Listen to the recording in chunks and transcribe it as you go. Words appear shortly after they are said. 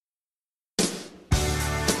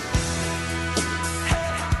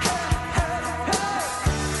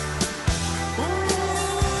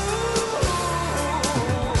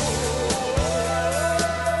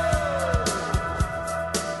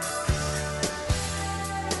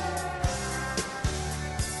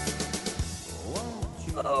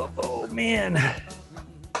Man.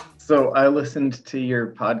 So I listened to your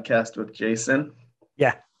podcast with Jason.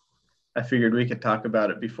 Yeah. I figured we could talk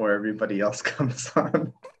about it before everybody else comes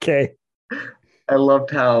on. Okay. I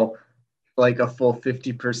loved how like a full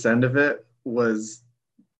 50% of it was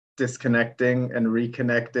disconnecting and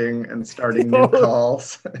reconnecting and starting new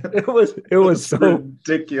calls. It was so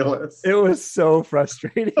ridiculous. It was so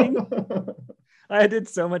frustrating. I did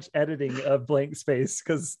so much editing of blank space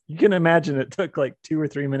because you can imagine it took like 2 or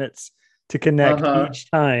 3 minutes to connect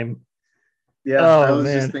each time. Yeah, I was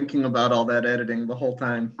just thinking about all that editing the whole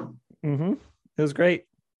time. Mm-hmm. It was great.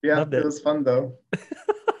 Yeah, Loved it was fun though.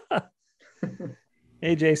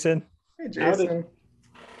 Hey, Jason. Hey, Jason.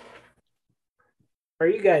 How are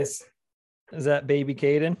you guys? Is that baby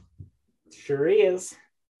Caden? Sure is.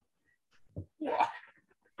 Yeah.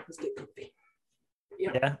 Let's get comfy.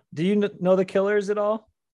 Yeah. Do you know the Killers at all?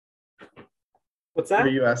 What's that? Are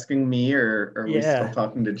you asking me or are we still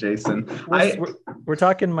talking to Jason? We're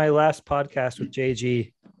talking my last podcast with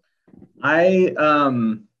JG. I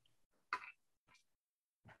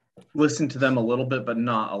listened to them a little bit, but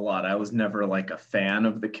not a lot. I was never like a fan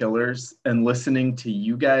of the Killers, and listening to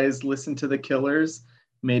you guys listen to the Killers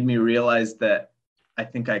made me realize that I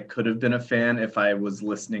think I could have been a fan if I was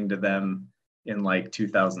listening to them in like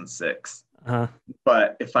 2006.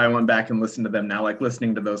 But if I went back and listened to them now, like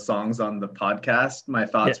listening to those songs on the podcast, my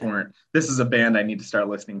thoughts weren't, this is a band I need to start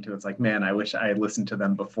listening to. It's like, man, I wish I had listened to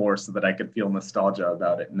them before so that I could feel nostalgia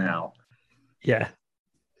about it now. Yeah.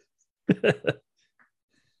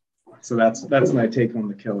 So that's my take on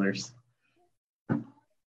the Killers.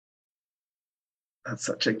 That's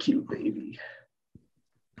such a cute baby.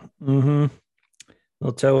 Mm-hmm.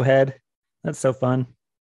 Little toe head. That's so fun.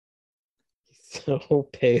 So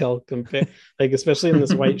pale compared, like especially in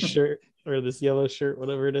this white shirt or this yellow shirt,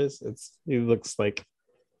 whatever it is. He looks like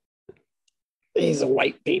he's a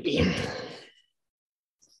white baby.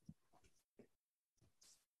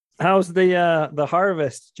 How's the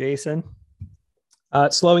harvest, Jason?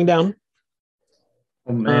 It's slowing down.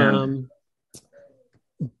 Oh man.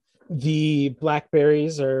 The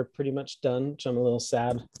blackberries are pretty much done, which I'm a little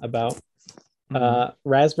sad about.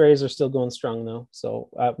 Raspberries are still going strong though, so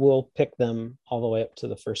we'll pick them all the way up to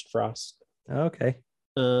the first frost. Okay.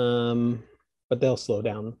 But they'll slow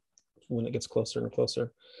down when it gets closer and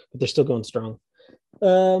closer, but they're still going strong.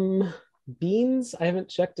 Beans, I haven't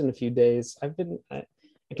checked in a few days. I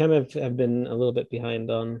kind of have been a little bit behind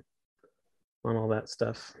on all that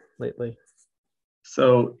stuff lately.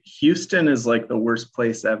 So Houston is like the worst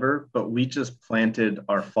place ever, but we just planted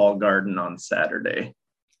our fall garden on Saturday.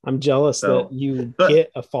 I'm jealous that you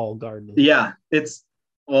get a fall garden. Yeah,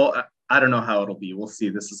 I don't know how it'll be. We'll see.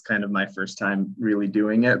 This is kind of my first time really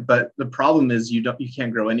doing it. But the problem is you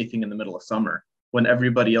can't grow anything in the middle of summer when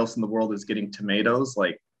everybody else in the world is getting tomatoes.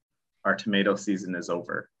 Like our tomato season is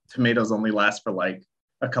over. Tomatoes only last for like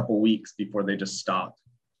a couple weeks before they just stop.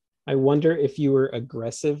 I wonder if you were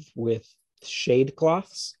aggressive with shade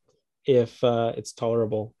cloths, if it's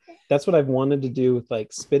tolerable. That's what I've wanted to do with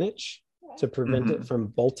like spinach to prevent it from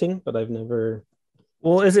bolting, but I've never.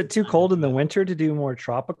 Well, is it too cold in the winter to do more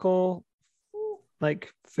tropical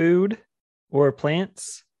like food or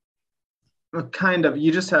plants? Kind of.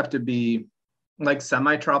 You just have to be like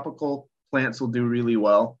semi-tropical plants will do really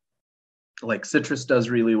well. Like citrus does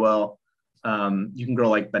really well. You can grow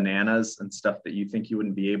like bananas and stuff that you think you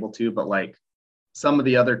wouldn't be able to, but like some of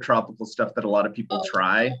the other tropical stuff that a lot of people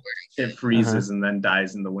try, it freezes and then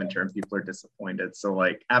dies in the winter and people are disappointed. So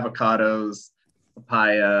like avocados,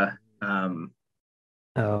 papaya, there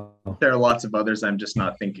are lots of others I'm just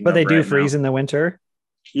not thinking but of. But they do right freeze now. in the winter?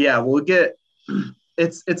 Yeah, we'll get,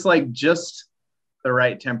 it's like just the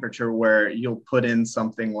right temperature where you'll put in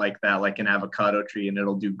something like that, like an avocado tree, and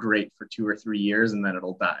it'll do great for 2 or 3 years and then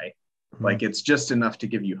it'll die. Like it's just enough to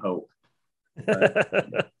give you hope.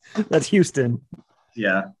 That's Houston.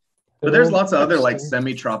 Yeah, but there's lots of other like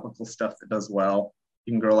semi-tropical stuff that does well.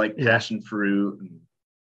 You can grow like passion fruit and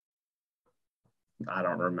I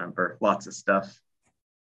don't remember, lots of stuff.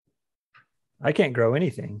 I can't grow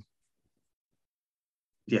anything.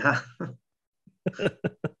 Yeah. You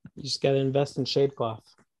just got to invest in shade cloth.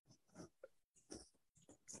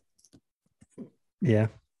 Yeah,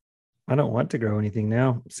 I don't want to grow anything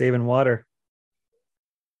now. Saving water.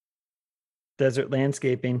 Desert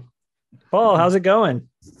landscaping. Paul, how's it going?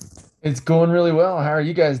 It's going really well. How are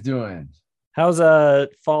you guys doing? How's a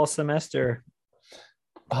fall semester?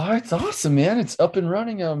 Oh, it's awesome, man. It's up and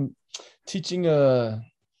running. I'm teaching an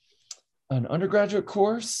undergraduate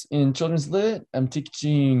course in children's lit. I'm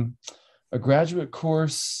teaching a graduate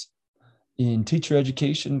course in teacher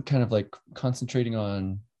education, kind of like concentrating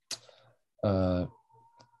on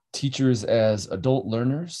teachers as adult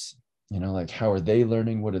learners, like how are they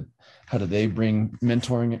learning? How do they bring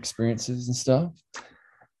mentoring experiences and stuff?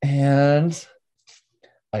 And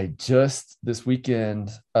I just this weekend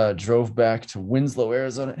drove back to Winslow,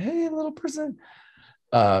 Arizona. Hey, little person,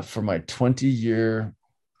 for my 20-year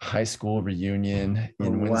high school reunion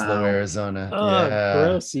in Winslow, Arizona. Oh, yeah.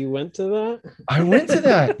 Gross. You went to that? I went to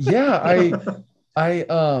that. Yeah. I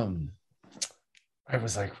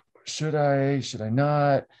was like, should I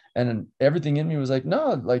not? And everything in me was like,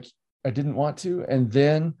 no, like I didn't want to. And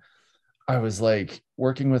then I was like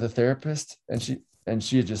working with a therapist, and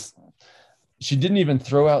she didn't even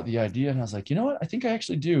throw out the idea. And I was like, you know what? I think I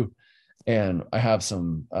actually do. And I have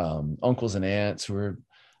some uncles and aunts who are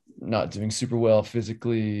not doing super well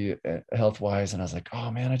physically, health wise. And I was like,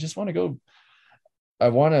 oh man, I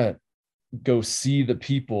want to go see the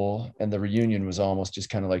people. And the reunion was almost just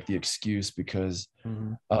kind of like the excuse, because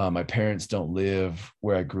my parents don't live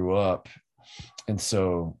where I grew up. And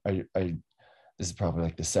so I this is probably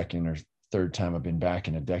like the second or third time I've been back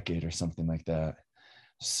in a decade or something like that.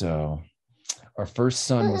 So our first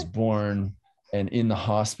son was born and in the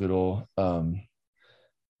hospital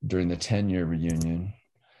during the 10-year reunion.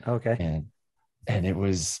 Okay. And it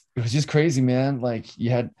was just crazy, man. Like you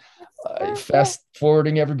had fast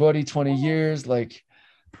forwarding everybody 20 years, like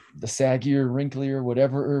the saggier, wrinklier,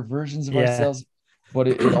 whatever versions of ourselves. But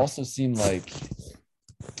it also seemed like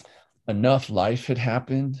enough life had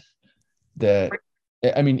happened that,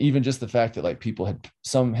 I mean, even just the fact that like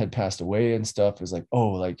some had passed away and stuff is like,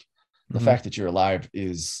 oh, like the fact that you're alive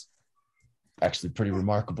is actually pretty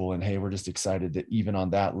remarkable. And hey, we're just excited that even on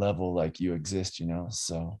that level, like you exist,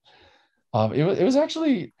 So it was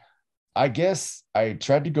actually, I guess I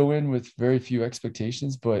tried to go in with very few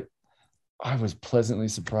expectations, but I was pleasantly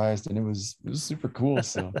surprised, and it was super cool.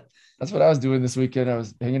 So that's what I was doing this weekend. I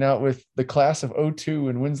was hanging out with the class of 02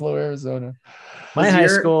 in Winslow, Arizona. My high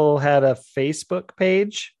school had a Facebook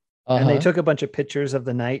page, and they took a bunch of pictures of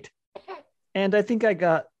the night. And I think I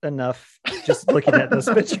got enough just looking at those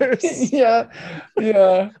pictures. Yeah.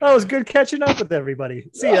 Oh, it was good catching up with everybody.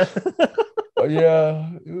 See ya. Yeah.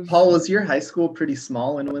 Paul, was your high school pretty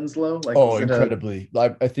small in Winslow? Like, incredibly.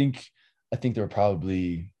 I think there were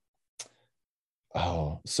probably,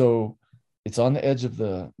 so it's on the edge of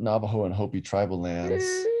the Navajo and Hopi tribal lands.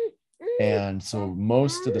 And so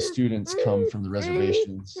most of the students come from the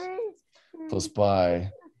reservations close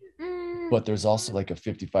by, but there's also like a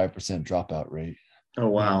 55% dropout rate. Oh,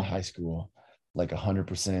 wow. In high school, like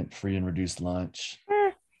 100% free and reduced lunch.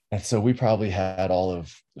 And so we probably had all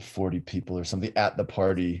of 40 people or something at the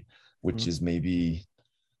party, which is maybe,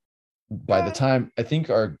 by the time, I think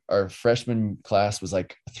our freshman class was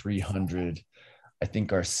like 300. I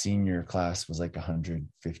think our senior class was like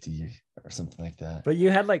 150 or something like that. But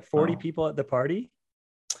you had like 40 people at the party?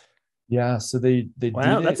 Yeah. So they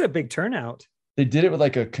wow, that's a big turnout. They did it with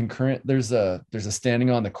like a concurrent, there's a standing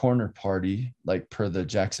on the corner party, like per the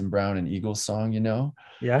Jackson Browne and Eagles song,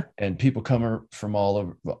 Yeah. And people come from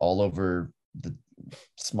all over the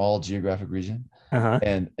small geographic region.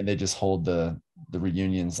 And they just hold the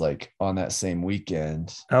reunions like on that same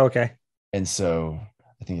weekend. Oh, okay. And so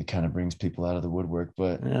I think it kind of brings people out of the woodwork,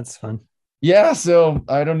 but that's fun. Yeah. So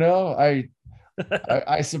I don't know. I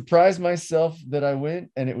surprised myself that I went,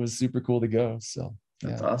 and it was super cool to go. So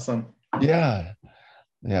that's awesome. Yeah.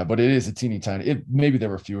 But it is a teeny tiny. Maybe there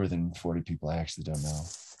were fewer than 40 people. I actually don't know.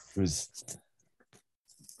 It was.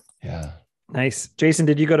 Yeah. Nice. Jason,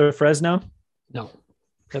 did you go to Fresno? No.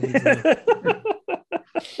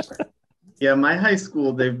 Yeah, my high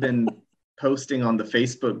school, they've been posting on the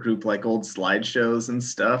Facebook group like old slideshows and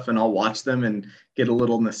stuff, and I'll watch them and get a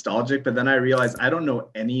little nostalgic, but then I realize I don't know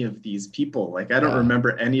any of these people. Like I don't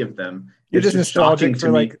remember any of them. You're just nostalgic for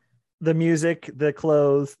like the music, the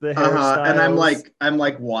clothes, the hairstyles. And I'm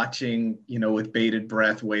like watching, with bated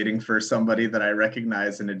breath, waiting for somebody that I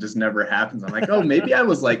recognize, and it just never happens. I'm like, oh, maybe I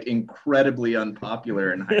was like incredibly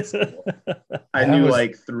unpopular in high school. I knew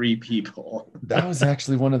like 3 people. That was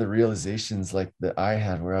actually one of the realizations like that I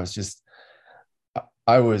had, where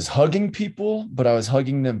I was hugging people, but I was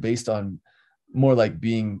hugging them based on more like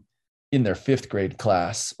being in their 5th grade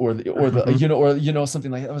class or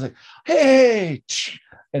something like that. I was like, hey.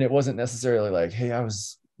 And it wasn't necessarily like, hey, I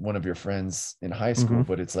was one of your friends in high school,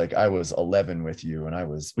 but it's like I was 11 with you and I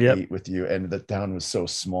was 8 with you. And the town was so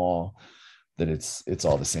small that it's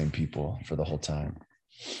all the same people for the whole time.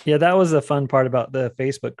 Yeah, that was the fun part about the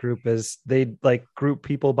Facebook group, is they like group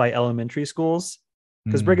people by elementary schools,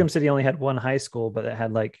 because Brigham City only had one high school, but it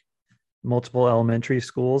had like multiple elementary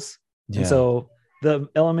schools. Yeah. And so the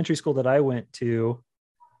elementary school that I went to,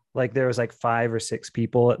 like there was like 5 or 6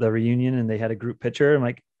 people at the reunion and they had a group picture. I'm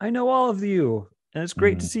like, I know all of you and it's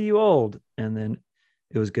great to see you old. And then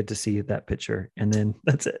it was good to see that picture. And then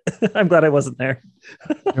that's it. I'm glad I wasn't there.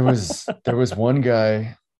 There was one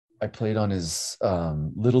guy I played on his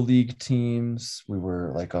little league teams. We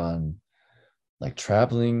were like on like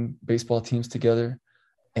traveling baseball teams together.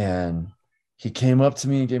 And he came up to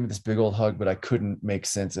me and gave me this big old hug, but I couldn't make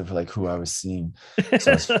sense of like who I was seeing.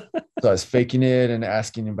 So I was faking it and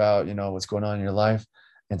asking about, you know, what's going on in your life.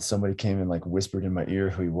 And somebody came and like whispered in my ear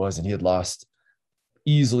who he was, and he had lost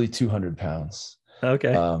easily 200 pounds.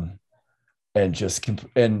 Okay. And just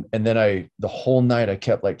and then the whole night I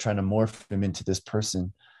kept like trying to morph him into this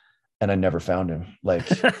person, and I never found him. Like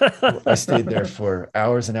I stayed there for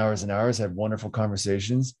hours and hours and hours, had wonderful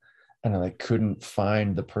conversations, and I like couldn't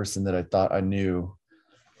find the person that I thought I knew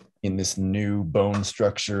in this new bone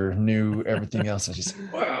structure, new everything else. I just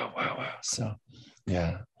wow. So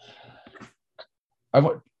yeah, I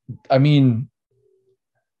wonder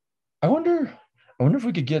if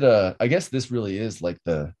we could get I guess this really is like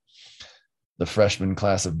the freshman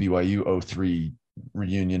class of BYU 03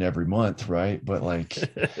 reunion every month, right? But like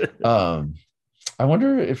I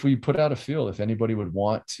wonder if we put out a field if anybody would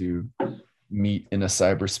want to meet in a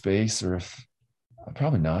cyberspace, or if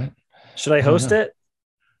probably not. Should I host it?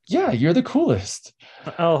 Yeah, you're the coolest.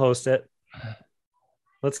 I'll host it.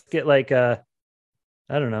 Let's get like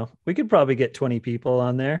I don't know. We could probably get 20 people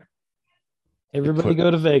on there. Everybody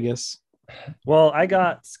go to Vegas. Well, I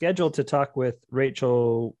got scheduled to talk with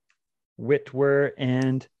Rachel Whitwer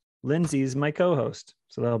and Lindsay's my co-host.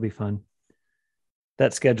 So that'll be fun.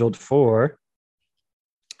 That's scheduled for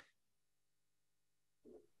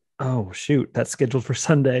oh shoot, that's scheduled for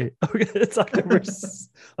Sunday. Okay, it's October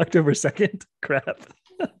 2nd. Crap.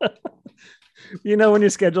 You know when you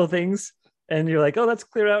schedule things and you're like, oh, that's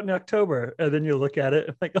clear out in October. And then you look at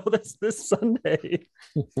it like, oh, that's this Sunday.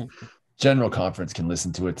 General conference can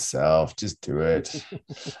listen to itself. Just do it.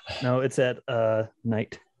 No, it's at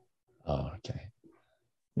night. Oh, okay.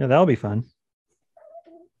 Yeah, that'll be fun.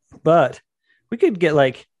 But we could get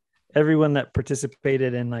like everyone that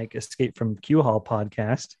participated in like Escape from Q Hall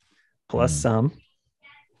podcast plus some.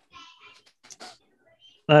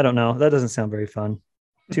 I don't know. That doesn't sound very fun.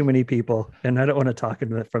 Too many people. And I don't want to talk in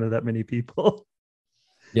front of that many people.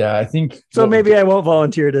 Yeah, I think so. Maybe I won't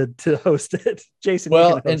volunteer to host it. Jason,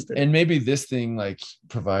 well, you can host it. And maybe this thing like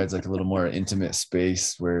provides like a little more intimate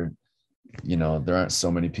space where, you know, there aren't so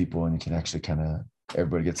many people and you can actually kind of,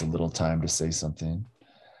 everybody gets a little time to say something.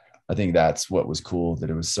 I think that's what was cool, that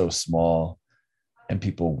it was so small and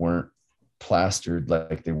people weren't plastered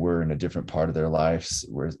like they were in a different part of their lives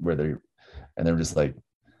where they were just like,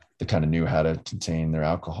 they kind of knew how to contain their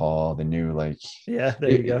alcohol. They knew like, yeah,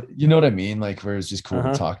 there you go. You know what I mean? Like where it's just cool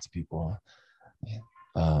to talk to people. Yeah,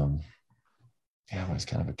 it was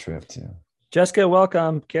kind of a trip too. Jessica,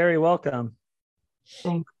 welcome. Carrie, welcome.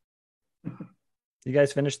 Thanks. You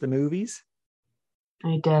guys finished the movies?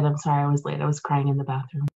 I did. I'm sorry I was late. I was crying in the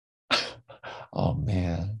bathroom. Oh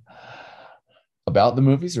man. About the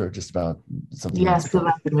movies or just about something else? Yes,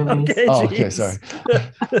 about the movies. Okay, okay, sorry.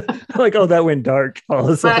 Like, oh, that went dark all of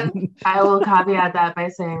a sudden. But I will caveat that by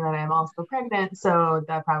saying that I'm also pregnant, so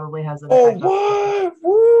that probably has an Oh, effect. what?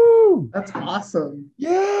 Woo! That's awesome.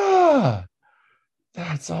 Yeah.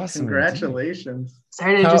 That's awesome. Congratulations.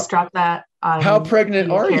 Sorry to just drop that on how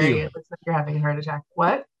pregnant are Carrie. you? It looks like you're having a heart attack.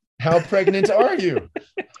 What? How pregnant are you?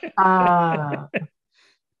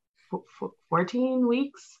 14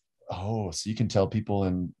 weeks. Oh, so you can tell people,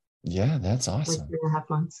 and yeah, that's awesome. Like 3.5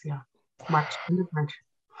 months. Yeah. March. End of March.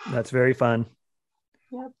 That's very fun.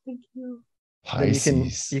 Yeah, thank you.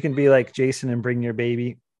 Pisces. You can be like Jason and bring your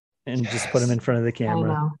baby and just put him in front of the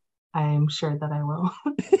camera. I know. I'm sure that I will.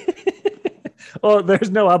 Oh, there's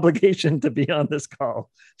no obligation to be on this call.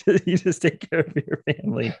 You just take care of your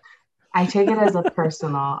family. I take it as a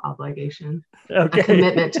personal obligation. Okay. A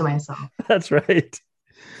commitment to myself. That's right.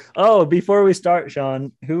 Oh, before we start,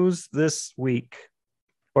 Sean, who's this week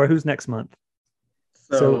or who's next month?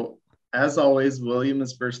 So as always, William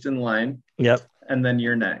is first in line. Yep. And then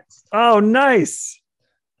you're next. Oh, nice.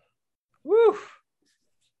 Woo.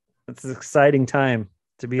 It's an exciting time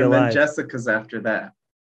to be alive. And then Jessica's after that.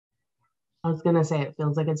 I was going to say, it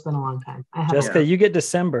feels like it's been a long time. Jessica, you get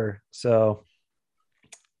December. So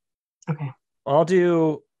okay. I'll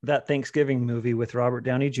do that Thanksgiving movie with Robert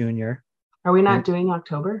Downey Jr. Are we not doing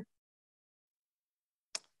October?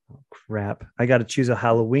 Oh, crap. I got to choose a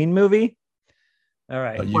Halloween movie. All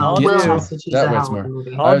right. Well, Will has to choose a Halloween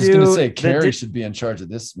movie. I was going to say, Carrie should be in charge of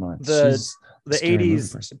this month. The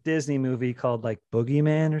 80s Disney movie called like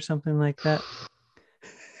Boogeyman or something like that.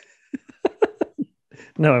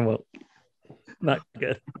 No, I won't. Not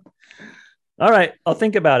good. All right, I'll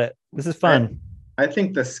think about it. This is fun. I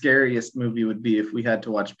think the scariest movie would be if we had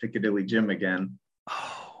to watch Piccadilly Gym again.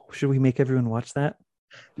 Oh, should we make everyone watch that?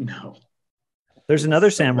 No. There's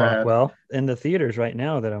another so Sam bad. Rockwell in the theaters right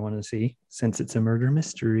now that I want to see since it's a murder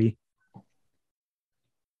mystery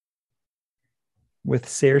with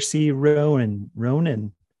Saoirse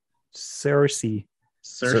Ronan. Saoirse.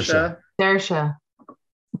 Saoirse? Saoirse.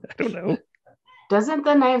 I don't know. Doesn't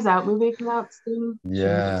the Knives Out movie come out soon?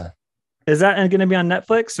 Yeah. Is that going to be on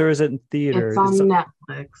Netflix or is it in theater? It's on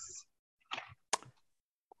Netflix.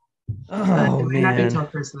 But Oh it might not be man. till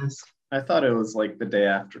Christmas. I thought it was like the day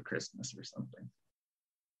after Christmas or something.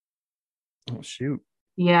 Oh shoot.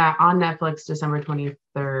 Yeah, on Netflix, December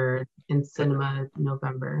 23rd, in cinema,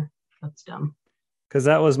 November. That's dumb. Because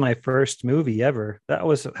that was my first movie ever. That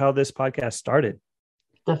was how this podcast started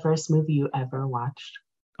The first movie you ever watched.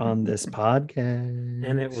 on this podcast.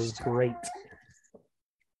 And it was great.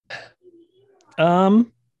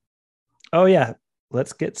 Oh yeah,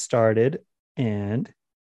 let's get started. And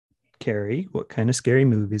Carrie, what kind of scary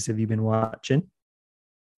movies have you been watching?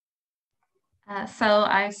 So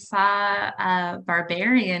I saw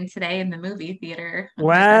Barbarian today in the movie theater. with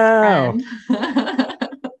my Wow. best friend.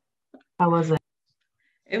 How was it?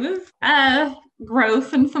 It was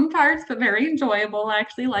gross in some parts, but very enjoyable. I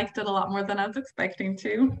actually liked it a lot more than I was expecting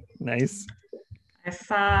to. Nice. I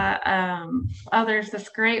saw there's this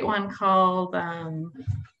great one called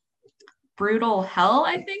Brutal Hell,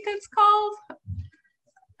 I think it's called.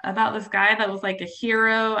 About this guy that was like a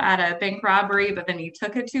hero at a bank robbery, but then he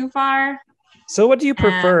took it too far. So what do you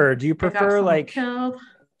prefer? Do you It got prefer someone like killed.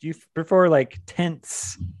 do you prefer like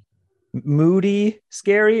tense, moody,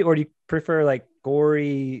 scary, or do you prefer like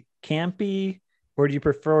gory, campy, or do you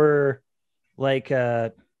prefer like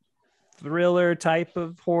a thriller type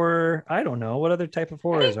of horror? I don't know. What other type of I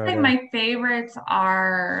horrors think are like there? my favorites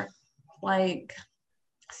are like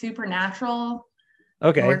supernatural, where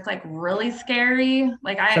Okay. it's like really scary.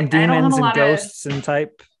 Like Some I don't have demons a and lot ghosts and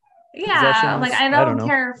type. yeah, like possessions. I I don't don't know.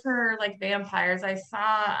 care for like vampires. I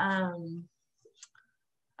saw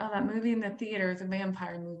that movie in the theater is a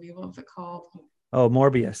vampire movie. What was it called? Oh,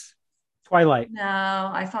 Morbius. Twilight. No,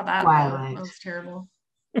 I saw that Twilight. though. That was terrible.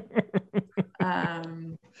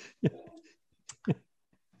 Um,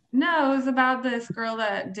 no, it was about this girl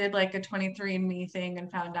that did like a 23andMe thing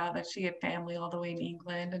and found out that she had family all the way in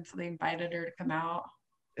England, and so they invited her to come out.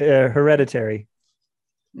 Hereditary.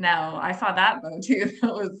 No, I saw that though too.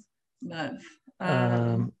 That was nuts.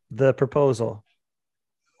 The Proposal.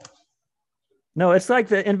 No, it's like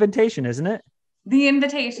The Invitation, isn't it? The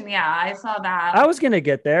Invitation, yeah, I saw that. I was gonna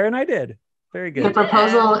get there, and I did. Very The good.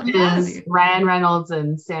 Proposal Yeah. is Ryan Reynolds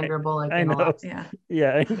and Sandra Bullock. I and a know. lot. Yeah.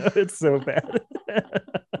 Yeah, I know it's so bad.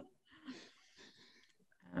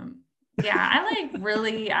 Yeah, I like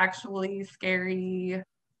really actually scary.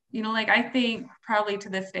 You know, like I think probably to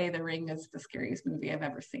this day, The Ring is the scariest movie I've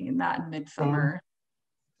ever seen. That and Midsummer.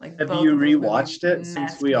 Like Have both you of those movies rewatched it since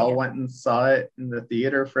messed we me all up. went and saw it in the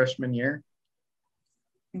theater freshman year?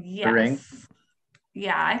 Yes. Ring?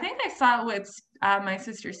 Yeah, I think I saw it with my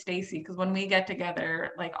sister Stacy, because when we get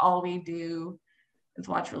together, like all we do is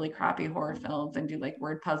watch really crappy horror films and do like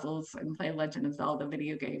word puzzles and play Legend of Zelda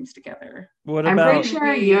video games together. What I'm about pretty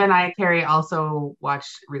sure you and I, Carrie, also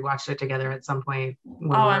rewatched it together at some point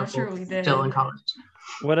when Oh, we I'm were sure both we did. still in college.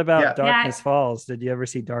 what about Yeah. Darkness Falls? Did you ever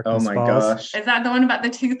see Oh Darkness my Falls? gosh. Is that the one about the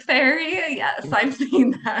tooth fairy? Yes, I've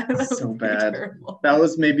seen that. That was So pretty bad. terrible. That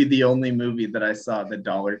was maybe the only movie that I saw at the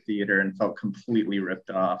Dollar Theater and felt completely ripped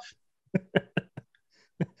off.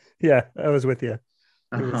 Yeah, I was with you.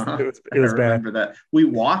 It was, Uh-huh. it was I bad. remember that. We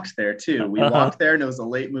walked there too. We Uh-huh. walked there and it was a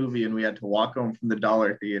late movie and we had to walk home from the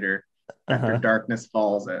Dollar Theater after Uh-huh. Darkness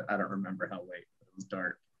Falls at, I don't remember how late, but it was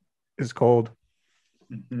dark. It was cold.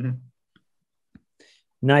 Mhm.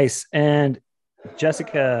 Nice. And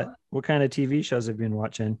Jessica, what kind of TV shows have you been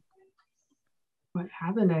watching? What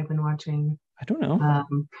haven't I been watching? I don't know.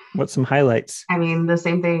 Um, What's some highlights? I mean, the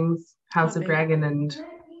same things. House of Nothing. Dragon and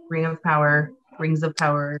Rings of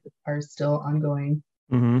Power are still ongoing.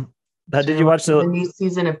 Mm-hmm. Did you watch the the? new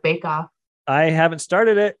season of Bake Off? I haven't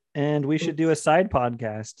started it, and we should do a side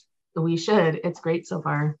podcast. We should. It's great so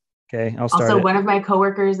far. Okay, I'll start Also, it. one of my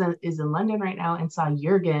coworkers is in London right now and saw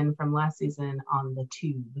Jurgen from last season on the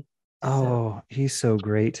tube. Oh, he's so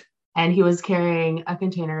great. And he was carrying a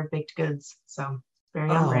container of baked goods. So very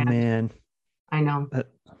on Oh brand. man. I know. That-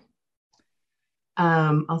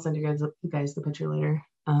 I'll send you guys the picture later.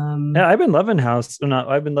 Yeah, I've been loving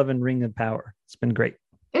I've been loving Ring of Power. It's been great.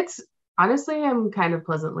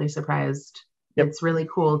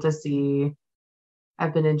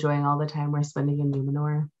 I've been enjoying all the time we're spending in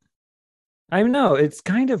Numenor. I know it's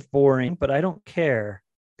kind of boring, but I don't care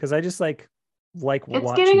because I just like It's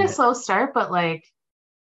watching getting a it. slow start, but like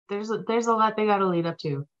there's a lot they got to lead up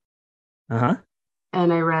to. Uh-huh.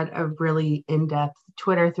 And I read a really in-depth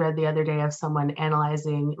Twitter thread the other day of someone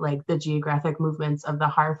analyzing like the geographic movements of the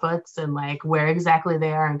Harfoots and like where exactly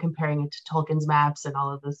they are and comparing it to Tolkien's maps and all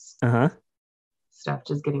of this Uh-huh. stuff,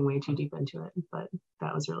 just getting way too deep into it. But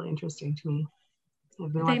that was really interesting to me.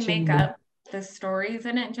 I've been They watching. make up the stories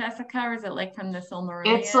in it, Jessica, or is it like from the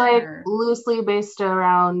Silmarillion? It's like or... loosely based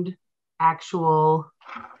around actual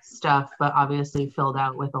stuff, but obviously filled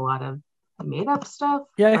out with a lot of made up stuff.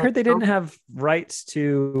 Yeah, I But heard they didn't have rights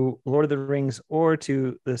to Lord of the Rings or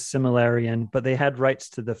to the Silmarillion, but they had rights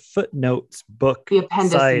to the footnotes book the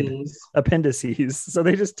side appendices, So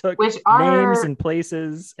they just took which are names and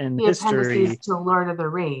places and the history. appendices to Lord of the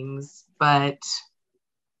Rings, but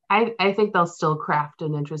I think they'll still craft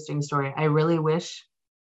an interesting story. I really wish,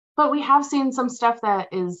 but we have seen some stuff that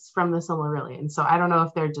is from the Silmarillion, so I don't know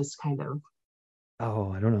if they're just kind of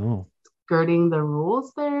Oh, I don't know. skirting the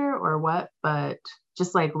rules there or what, but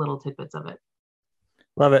just like little tidbits of it.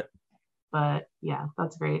 Love it. But yeah,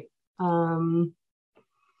 that's great. I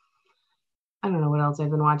don't know what else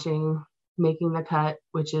I've been watching. Making the Cut,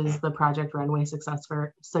 which is the Project Runway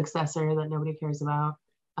successor that nobody cares about.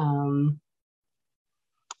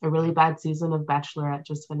 A really bad season of Bachelorette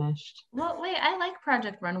just finished. Well, wait, I like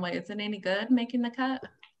Project Runway. Is it any good, Making the Cut?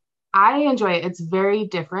 I enjoy it. It's very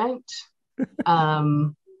different.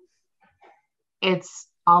 It's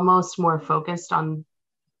almost more focused on,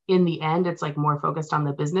 in the end, it's like more focused on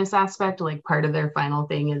the business aspect. Like part of their final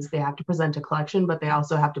thing is they have to present a collection, but they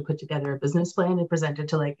also have to put together a business plan and present it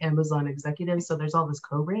to like Amazon executives. So there's all this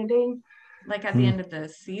co-branding. Like at the end of the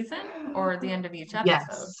season or the end of each episode?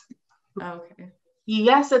 Yes. Oh, okay.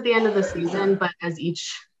 Yes, at the end of the season, but as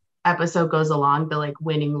each episode goes along, the like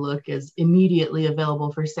winning look is immediately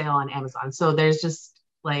available for sale on Amazon. So there's just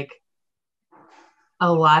like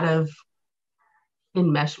a lot of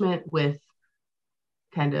enmeshment with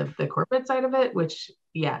kind of the corporate side of it, which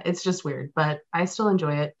yeah, it's just weird, but I still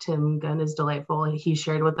enjoy it. Tim Gunn is delightful. He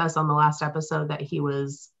shared with us on the last episode that he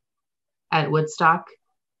was at Woodstock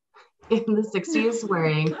in the 60s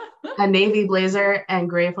wearing a navy blazer and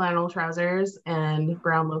gray flannel trousers and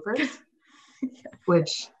brown loafers,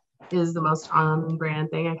 which is the most on brand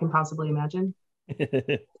thing I can possibly imagine.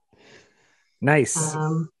 Nice.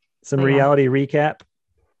 Some yeah. reality recap.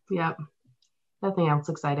 Yep. Nothing else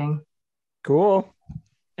exciting. Cool.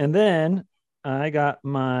 And then I got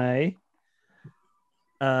my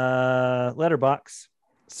letterbox.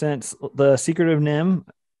 Since The Secret of Nim,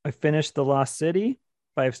 I finished The Lost City,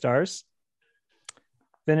 5 stars.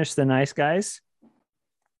 Finished The Nice Guys. It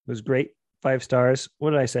was great, 5 stars.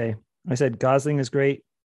 What did I say? I said Gosling is great.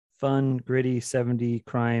 Fun, gritty, 70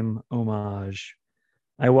 crime homage.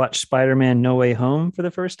 I watched Spider-Man No Way Home for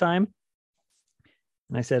the first time.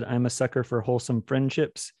 And I said, I'm a sucker for wholesome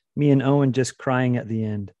friendships. Me and Owen just crying at the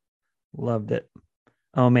end. Loved it.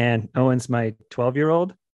 Oh man, Owen's my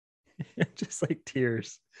 12-year-old. Just like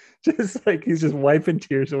tears. Just like he's just wiping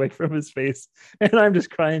tears away from his face. And I'm just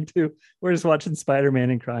crying too. We're just watching Spider-Man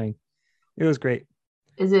and crying. It was great.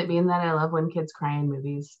 Is it mean that I love when kids cry in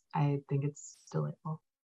movies? I think it's delightful.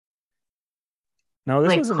 No, this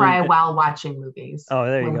like wasn't cry while watching movies. Oh,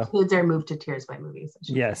 there you when go. Kids are moved to tears by movies.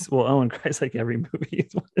 Yes. Well, Owen cries like every movie.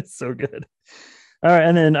 It's so good. All right.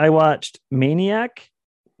 And then I watched Maniac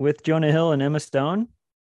with Jonah Hill and Emma Stone.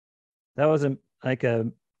 That was like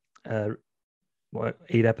a 8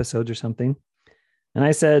 episodes or something. And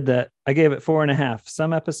I said that I gave it 4.5.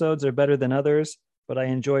 Some episodes are better than others, but I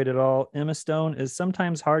enjoyed it all. Emma Stone is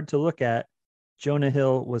sometimes hard to look at. Jonah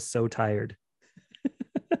Hill was so tired.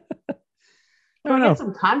 Can we get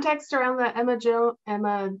some context around the Emma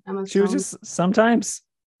Stone? She was just sometimes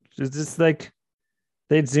she's just like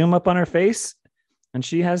they'd zoom up on her face and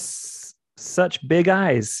she has such big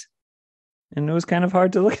eyes. And it was kind of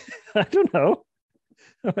hard to look. I don't know.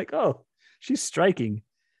 I'm like, oh, she's striking.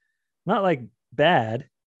 Not like bad.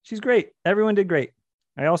 She's great. Everyone did great.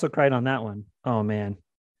 I also cried on that one. Oh man.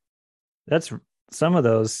 That's some of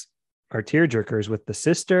those are tearjerkers with the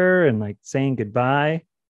sister and like saying goodbye.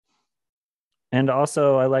 And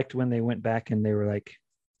also I liked when they went back and they were like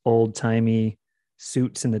old timey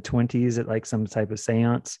suits in the 20s at like some type of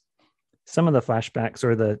seance. Some of the flashbacks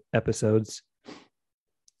or the episodes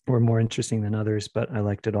were more interesting than others, but I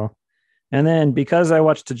liked it all. And then because I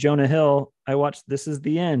watched Jonah Hill, I watched This Is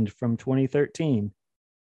the End from 2013.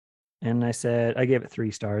 And I gave it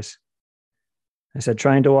 3 stars. I said,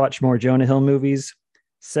 trying to watch more Jonah Hill movies.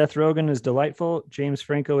 Seth Rogen is delightful. James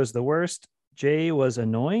Franco is the worst. Jay was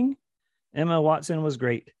annoying. Emma Watson was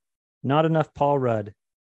great. Not enough Paul Rudd.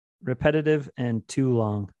 Repetitive and too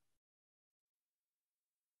long.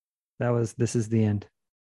 This is the end.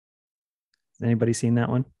 Has anybody seen that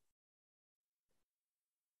one?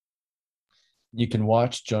 You can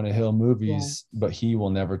watch Jonah Hill movies, but he will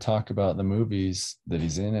never talk about the movies that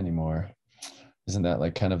he's in anymore. Isn't that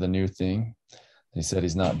like kind of the new thing? He said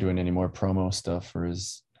he's not doing any more promo stuff for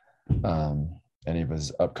his any of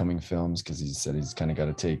his upcoming films because he said he's kind of got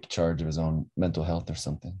to take charge of his own mental health or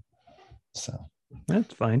something. So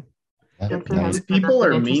that's fine. Yeah, Good for him. These people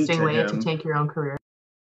are mean Interesting to way to him. take your own career.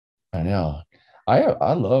 I know.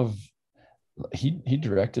 I love. He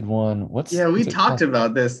directed one. What's we it talked called?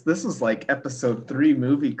 about this. This was like episode 3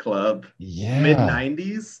 movie club. Yeah.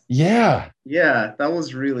 Mid-90s. Yeah. Yeah, that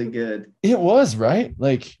was really good. It was, right?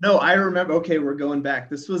 Like, No, I remember. Okay, we're going back.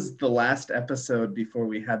 This was the last episode before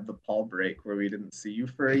we had the Paul break where we didn't see you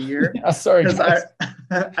for a year. yeah, sorry, Because guys.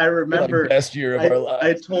 I remember Like best year of our lives.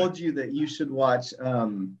 I told you that you should watch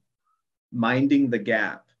Minding the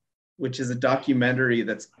Gap, which is a documentary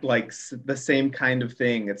that's like the same kind of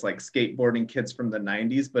thing. It's like skateboarding kids from the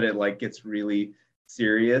 90s, but it like gets really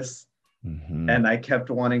serious. Mhm. And I kept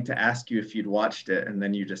wanting to ask you if you'd watched it, and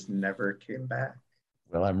then you just never came back.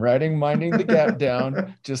 Well, I'm writing Minding the Gap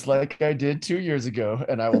down just like I did 2 years ago,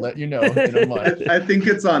 and I will let you know in a month. I think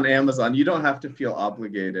it's on Amazon. You don't have to feel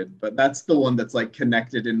obligated, but that's the one that's like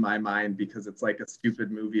connected in my mind because it's like a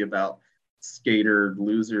stupid movie about skater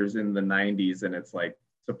losers in the 90s, and it's like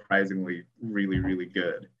surprisingly really, really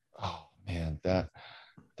good. Oh man, that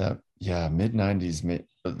yeah, mid-90s.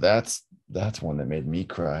 That's one that made me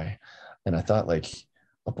cry, and I thought like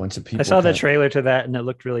a bunch of people. I saw the trailer to that, and it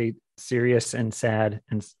looked really serious and sad,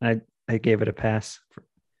 and I gave it a pass.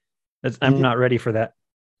 I'm not ready for that.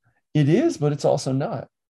 It is, but it's also not.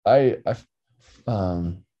 It's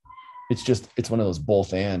one of those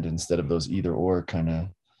both and instead of those either or kind of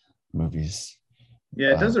movies.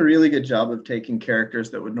 Yeah, it does a really good job of taking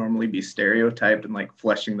characters that would normally be stereotyped and like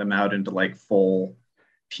fleshing them out into like full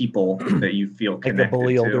people that you feel Like connected the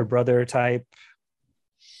bully to. older brother type.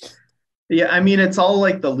 Yeah, I mean, it's all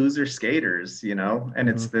like the loser skaters, you know, and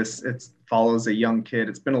Mm-hmm. it follows a young kid.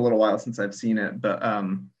 It's been a little while since I've seen it, but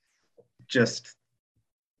just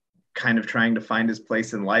kind of trying to find his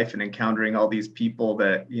place in life and encountering all these people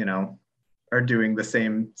that, you know, are doing the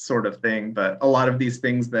same sort of thing. But a lot of these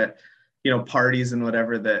things that, you know, parties and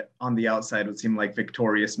whatever that on the outside would seem like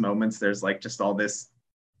victorious moments, there's like just all this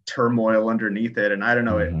turmoil underneath it. And I don't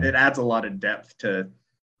know, it adds a lot of depth to,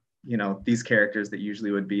 you know, these characters that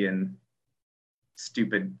usually would be in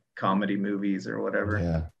stupid comedy movies or whatever.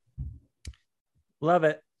 Yeah. Love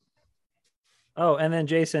it. Oh, and then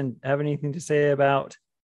Jason, have anything to say about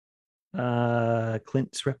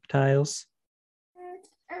Clint's Reptiles?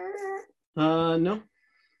 No.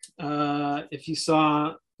 If you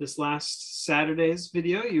saw this last Saturday's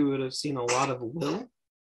video, you would have seen a lot of Will.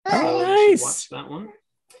 Oh, You should nice. watch that one.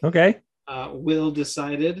 Okay. Will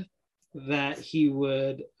decided that he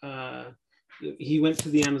would. He went to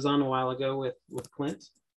the Amazon a while ago with Clint,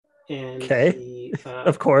 and Okay. he,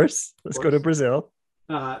 Of course. Let's go to Brazil.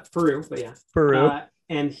 Peru, but yeah, Peru.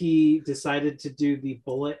 and he decided to do the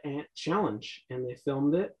Bullet Ant Challenge, and they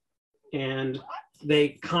filmed it, and they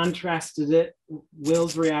contrasted it.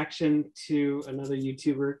 Will's reaction to another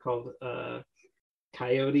YouTuber called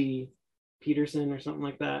Coyote Peterson or something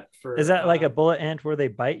like that. Is that like a bullet ant where they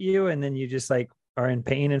bite you and then you just like are in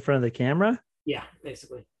pain in front of the camera? Yeah,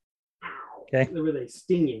 basically. Okay. Where they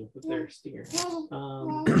sting you with their stinger.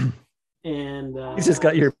 And He's just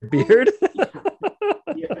got your beard.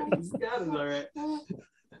 yeah, he's got it all right.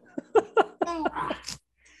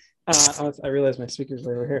 I realized my speakers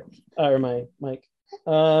were over here, or my mic.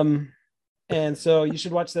 And so you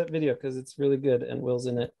should watch that video because it's really good, and Will's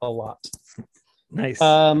in it a lot. Nice.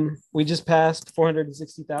 We just passed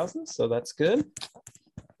 460,000, so that's good.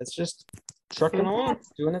 It's just trucking along,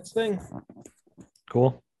 doing its thing.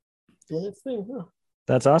 Cool. Doing its thing, huh?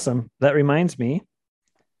 That's awesome. That reminds me.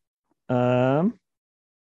 The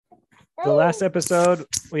last episode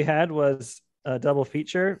we had was a double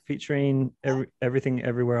feature featuring Everything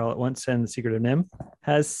Everywhere All at Once and The Secret of NIMH.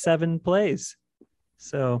 Has 7 plays,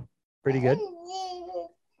 so pretty good.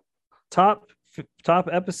 Top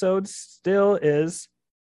episodes still is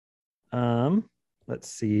let's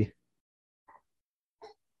see,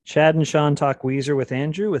 Chad and Sean Talk Weezer with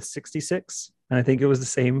Andrew with 66, and I think it was the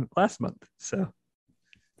same last month, so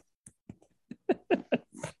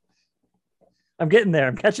I'm getting there.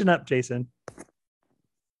 I'm catching up, Jason.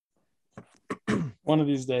 One of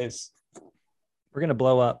these days. We're gonna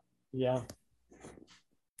blow up. Yeah.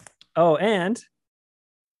 Oh, and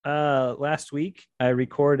last week I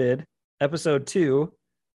recorded episode 2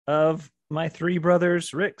 of my Three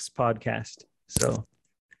Brothers Rick's podcast. So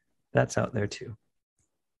that's out there too.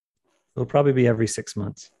 It'll probably be every 6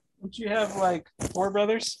 months. Don't you have like 4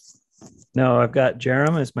 brothers? No, I've got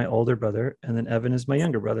Jerem as my older brother, and then Evan is my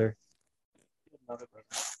younger brother.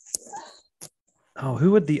 Oh,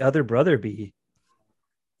 who would the other brother be?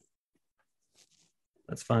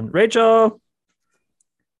 That's fun. Rachel!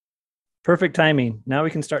 Perfect timing. Now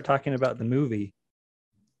we can start talking about the movie.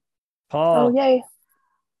 Paul. Oh, yay.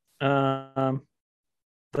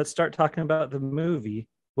 Let's start talking about the movie.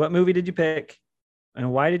 What movie did you pick?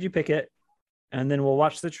 And why did you pick it? And then we'll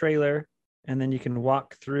watch the trailer, and then you can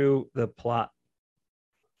walk through the plot.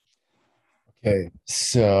 Okay,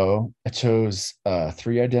 so I chose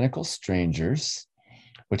Three Identical Strangers,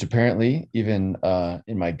 which apparently, even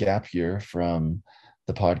in my gap year from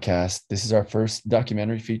the podcast, this is our first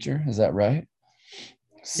documentary feature. Is that right?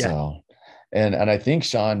 So, and I think,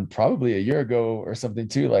 Sean, probably a year ago or something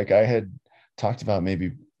too, like I had talked about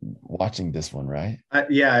maybe watching this one, right?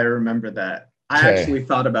 Yeah, I remember that. I Okay. actually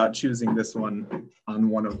thought about choosing this one on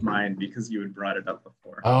one of mine because you had brought it up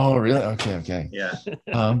before. Oh, really? Okay. Yeah.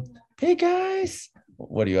 Hey guys,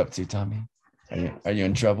 what are you up to, Tommy? Are you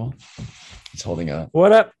in trouble? He's holding a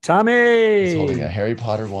What up, Tommy? He's holding a Harry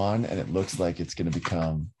Potter wand, and it looks like it's going to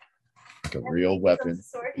become like a real weapon.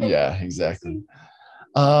 Yeah, exactly.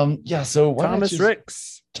 Yeah. So why not Thomas choose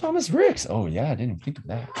Ricks. Thomas Ricks. Oh yeah, I didn't even think of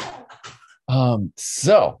that.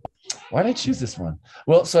 So why did I choose this one?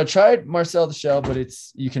 Well, so I tried Marcel the Shell, but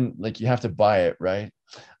you have to buy it, right?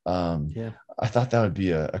 Yeah. I thought that would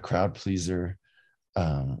be a crowd pleaser,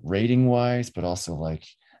 rating wise, but also like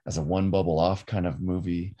as a one bubble off kind of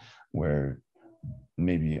movie where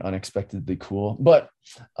maybe unexpectedly cool, but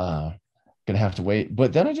gonna have to wait.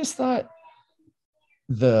 But then I just thought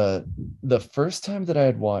the first time that I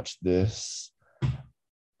had watched this,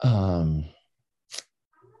 I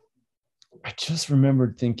just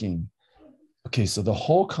remembered thinking, okay, so the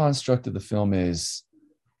whole construct of the film is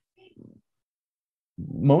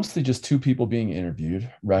mostly just 2 people being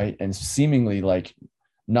interviewed, right? And seemingly like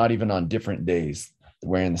not even on different days. They're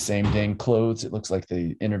wearing the same dang clothes. It looks like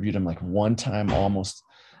they interviewed him like one time almost,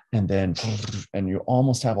 and you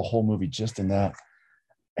almost have a whole movie just in that.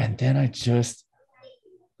 And then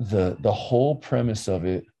the whole premise of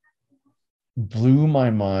it blew my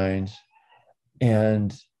mind.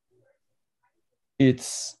 And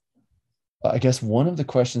it's, I guess, one of the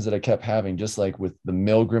questions that I kept having, just like with the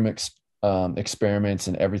Milgram experiments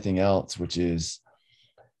and everything else, which is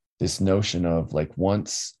this notion of like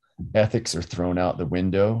once ethics are thrown out the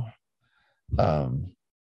window,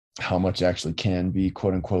 how much actually can be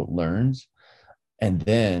quote unquote learned. And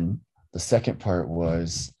then the second part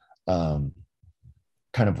was kind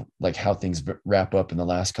of like how things wrap up in the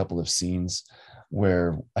last couple of scenes,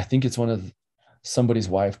 where I think it's one of somebody's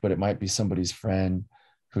wife, but it might be somebody's friend,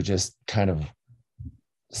 who just kind of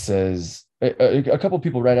says, a couple of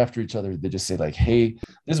people right after each other, they just say like, hey,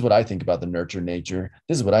 this is what I think about the nurture nature.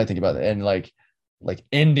 This is what I think about it. And like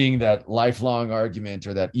ending that lifelong argument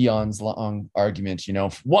or that eons long argument,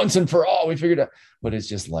 once and for all, we figured out. But it's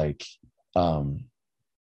just like,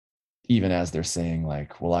 even as they're saying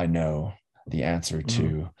like, well, I know the answer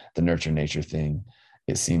to the nurture nature thing,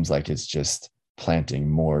 it seems like it's just planting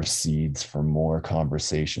more seeds for more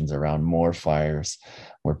conversations around more fires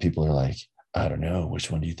where people are like, I don't know, which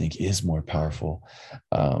one do you think is more powerful?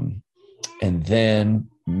 And then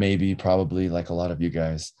maybe probably like a lot of you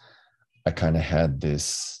guys, I kind of had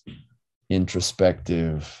this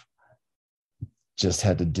introspective, just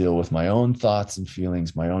had to deal with my own thoughts and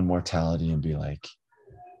feelings, my own mortality, and be like,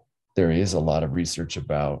 there is a lot of research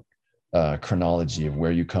about chronology of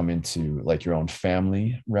where you come into like your own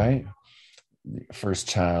family, right? First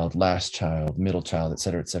child, last child, middle child, et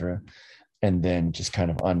cetera, and then just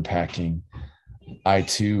kind of unpacking. I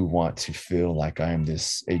too want to feel like I am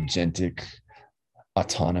this agentic,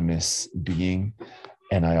 autonomous being,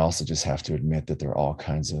 and I also just have to admit that there are all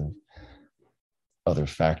kinds of other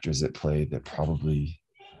factors at play that probably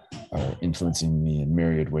are influencing me in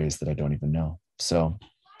myriad ways that I don't even know. So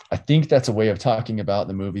I think that's a way of talking about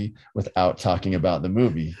the movie without talking about the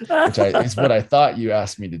movie, which is what I thought you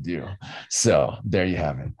asked me to do. So there you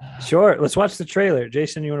have it. Sure. Let's watch the trailer.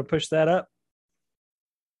 Jason, you want to push that up?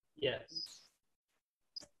 Yes.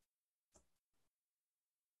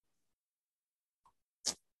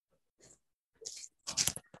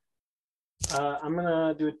 I'm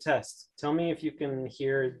gonna do a test. Tell me if you can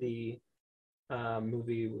hear the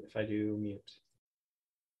movie if I do mute.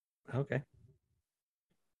 Okay.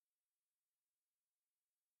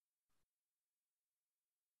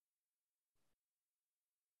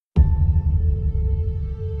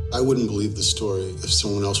 I wouldn't believe the story if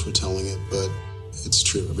someone else were telling it, but it's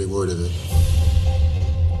true, every word of it.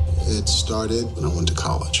 It started when I went to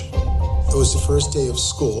college. It was the first day of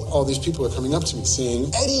school. All these people are coming up to me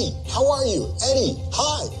saying, Eddie, how are you? Eddie,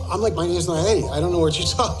 hi. I'm like, my name's not Eddie. I don't know what you're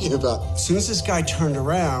talking about. As soon as this guy turned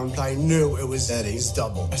around, I knew it was Eddie's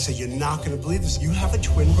double. I said, you're not going to believe this. You have a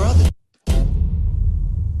twin brother.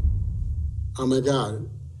 Oh my God.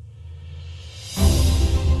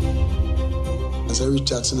 As I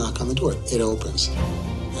reach out to knock on the door, it opens.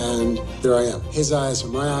 And there I am. His eyes are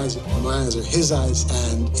my eyes, my eyes are his eyes,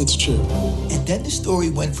 and it's true. And then the story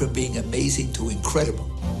went from being amazing to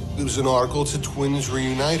incredible. It was an article to Twins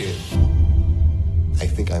Reunited. I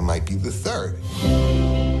think I might be the third.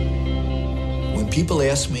 When people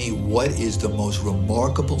ask me what is the most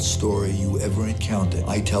remarkable story you ever encountered,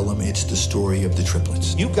 I tell them it's the story of the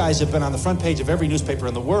triplets. You guys have been on the front page of every newspaper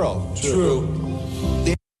in the world. True.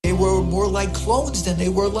 They were more like clones than they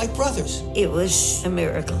were like brothers. It was a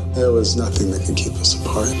miracle. There was nothing that could keep us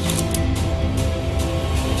apart.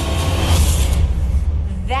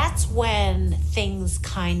 That's when things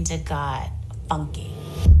kind of got funky.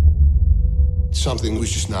 Something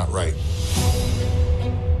was just not right.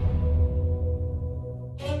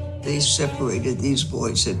 They separated these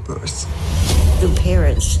boys at birth. The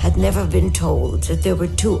parents had never been told that there were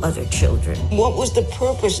two other children. What was the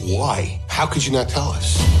purpose? Why? How could you not tell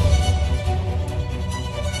us?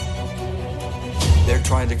 They're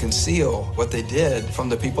trying to conceal what they did from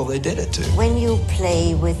the people they did it to. When you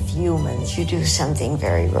play with humans, you do something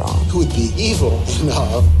very wrong. Who would be evil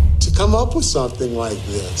enough to come up with something like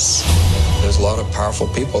this? There's a lot of powerful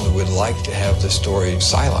people that would like to have this story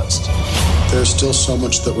silenced. There's still so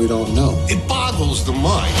much that we don't know. It boggles the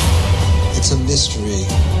mind. It's a mystery.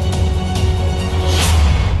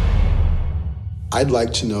 I'd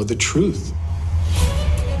like to know the truth.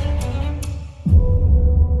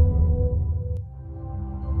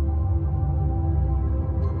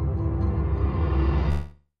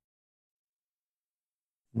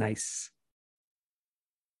 Nice.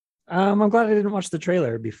 I'm glad I didn't watch the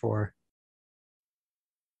trailer before.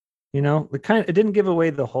 You know, it didn't give away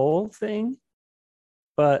the whole thing,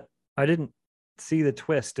 but I didn't see the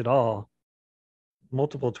twist at all.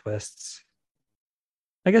 Multiple twists.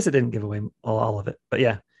 I guess it didn't give away all of it, but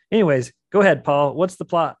yeah. Anyways, go ahead, Paul. What's the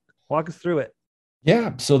plot? Walk us through it.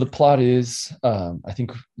 Yeah. So the plot is, I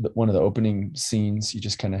think one of the opening scenes, you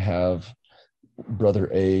just kind of have Brother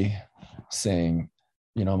A saying,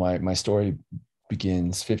 you know, my story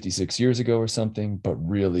begins 56 years ago or something, but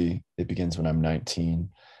really it begins when I'm 19.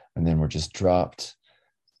 And then we're just dropped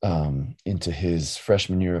into his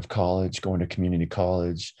freshman year of college, going to community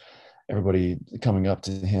college, everybody coming up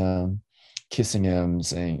to him, kissing him,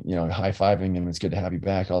 saying, you know, high-fiving him, it's good to have you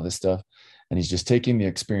back, all this stuff. And he's just taking the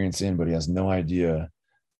experience in, but he has no idea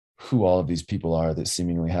who all of these people are that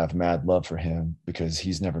seemingly have mad love for him because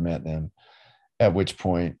he's never met them. At which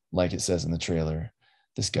point, like it says in the trailer,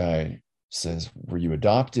 this guy says, were you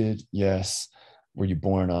adopted? Yes. Were you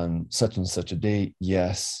born on such and such a date?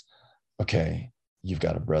 Yes. Okay, you've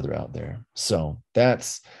got a brother out there. So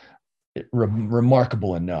that's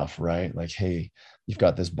remarkable enough, right? Like, hey, you've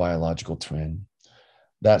got this biological twin.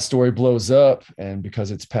 That story blows up, and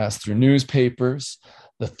because it's passed through newspapers,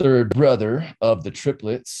 the third brother of the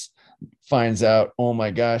triplets finds out, oh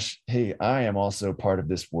my gosh, hey, I am also part of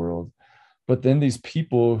this world. But then these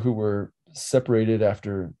people who were separated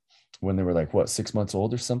after when they were like, what, 6 months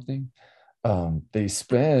old or something, they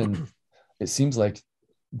spend, it seems like,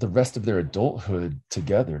 the rest of their adulthood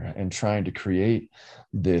together and trying to create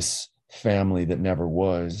this family that never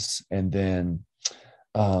was. And then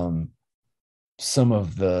some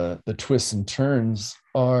of the twists and turns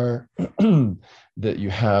are that you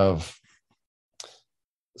have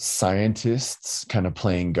scientists kind of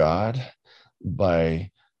playing God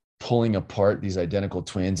by pulling apart these identical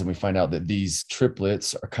twins, and we find out that these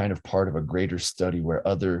triplets are kind of part of a greater study where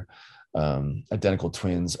other identical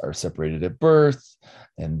twins are separated at birth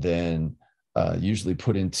and then usually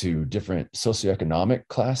put into different socioeconomic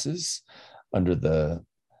classes under the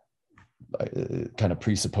kind of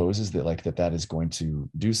presupposes that like that is going to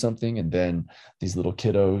do something. And then these little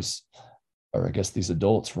kiddos, or I guess these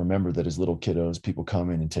adults, remember that as little kiddos, people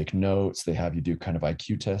come in and take notes. They have you do kind of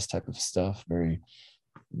IQ test type of stuff, very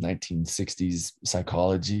 1960s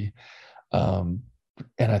psychology. And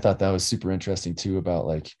I thought that was super interesting too, about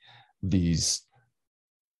like these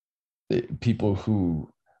people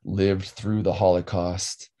who lived through the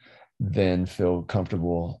Holocaust then feel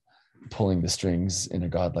comfortable pulling the strings in a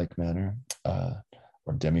godlike manner,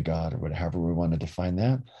 or demigod, or whatever we want to define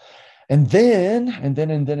that. And then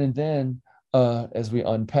as we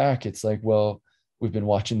unpack, it's like, well, we've been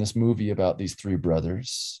watching this movie about these three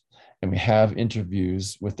brothers, and we have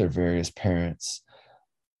interviews with their various parents,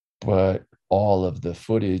 but all of the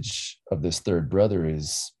footage of this third brother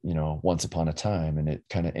is, once upon a time, and it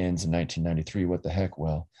kind of ends in 1993. What the heck?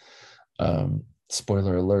 Well,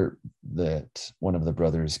 spoiler alert, that one of the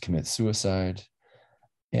brothers commits suicide.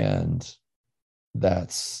 And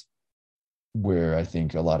that's where I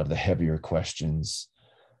think a lot of the heavier questions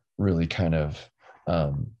really kind of,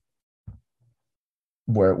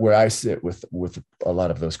 where I sit with a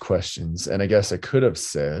lot of those questions. And I guess I could have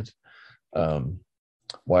said,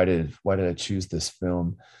 why did I choose this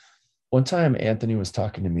film? One time Anthony was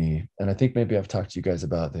talking to me, and I think maybe I've talked to you guys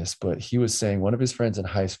about this, but he was saying one of his friends in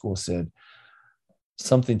high school said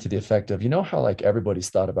something to the effect of, how like everybody's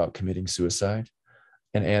thought about committing suicide?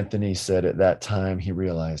 And Anthony said at that time he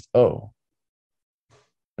realized, oh,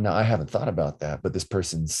 now I haven't thought about that, but this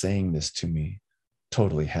person saying this to me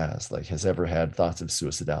totally has ever had thoughts of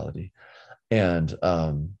suicidality. And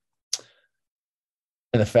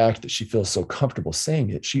the fact that she feels so comfortable saying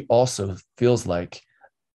it, she also feels like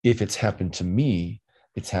if it's happened to me,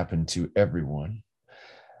 it's happened to everyone.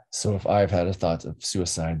 So if I've had a thought of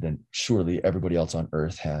suicide, then surely everybody else on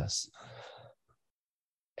earth has.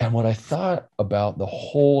 And what I thought about the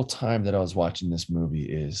whole time that I was watching this movie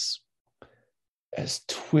is, as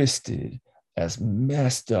twisted, as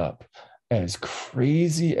messed up, as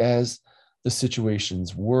crazy as the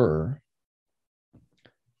situations were,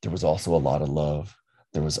 there was also a lot of love.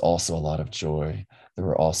 There was also a lot of joy. There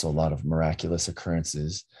were also a lot of miraculous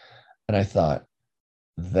occurrences. And I thought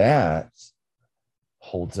that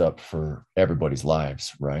holds up for everybody's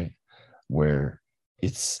lives, right? Where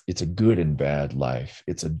it's a good and bad life.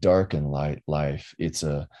 It's a dark and light life. It's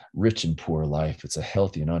a rich and poor life. It's a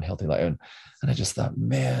healthy and unhealthy life. And I just thought,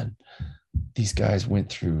 man, these guys went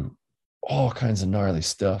through all kinds of gnarly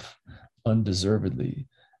stuff undeservedly.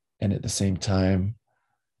 And at the same time,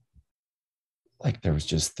 like there was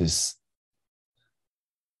just this,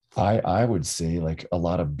 I would say, like a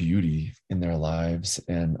lot of beauty in their lives.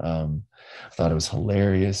 And I thought it was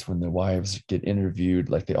hilarious when the wives get interviewed,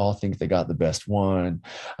 like they all think they got the best one.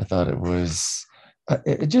 I thought it was,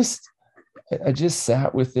 I just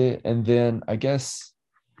sat with it. And then I guess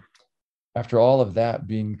after all of that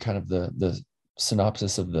being kind of the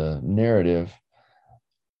synopsis of the narrative,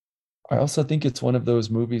 I also think it's one of those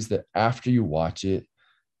movies that after you watch it,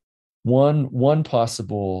 one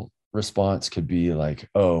possible response could be like,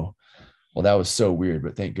 oh, well, that was so weird,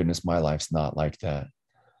 but thank goodness my life's not like that.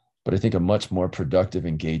 But I think a much more productive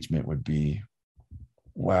engagement would be,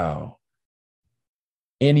 wow,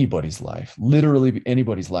 anybody's life, literally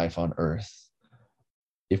anybody's life on earth,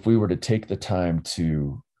 if we were to take the time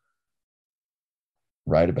to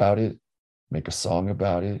write about it, make a song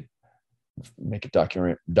about it, make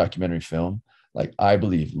a documentary film, like I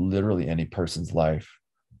believe literally any person's life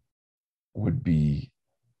would be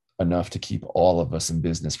enough to keep all of us in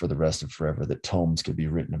business for the rest of forever, that tomes could be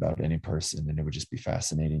written about any person, and it would just be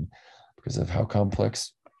fascinating because of how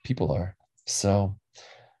complex people are. So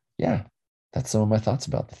yeah, that's some of my thoughts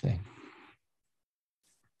about the thing.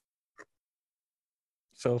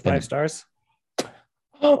 So 5 stars?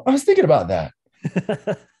 Oh, I was thinking about that.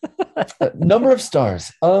 Number of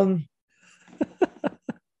stars. I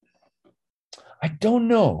don't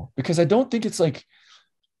know, because I don't think it's like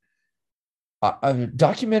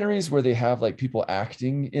documentaries where they have like people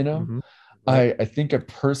acting in them. Mm-hmm. Right. I think I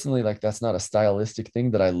personally, like, that's not a stylistic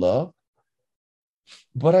thing that I love,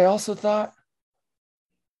 but I also thought,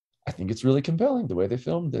 I think it's really compelling the way they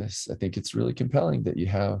filmed this. I think it's really compelling that you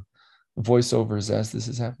have voiceovers as this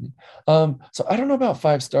is happening. So I don't know about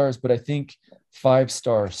 5 stars, but I think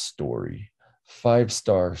 5-star story,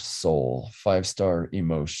 5-star soul, 5-star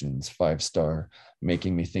emotions, 5-star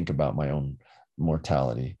making me think about my own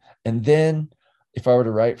mortality. And then if I were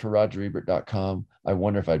to write for RogerEbert.com, I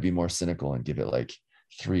wonder if I'd be more cynical and give it like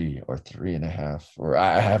 3 or 3.5, or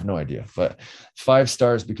I have no idea, but 5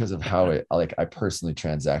 stars because of how it, like, I personally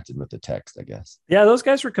transacted with the text, I guess. Yeah, those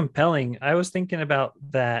guys were compelling. I was thinking about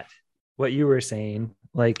that, what you were saying,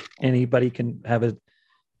 like anybody could have a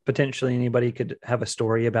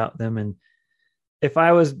story about them. And if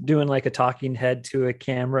I was doing like a talking head to a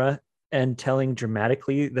camera and telling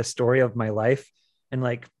dramatically the story of my life and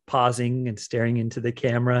like pausing and staring into the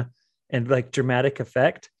camera and like dramatic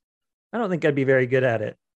effect, I don't think I'd be very good at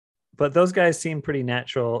it. But those guys seem pretty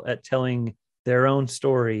natural at telling their own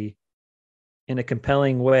story in a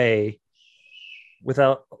compelling way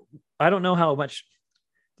without, I don't know how much,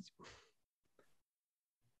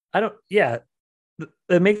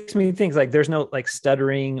 it makes me think like there's no like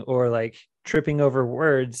stuttering or like tripping over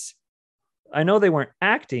words. I know they weren't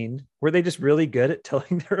acting. Were they just really good at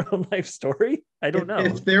telling their own life story? I don't know.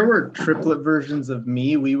 If there were triplet versions of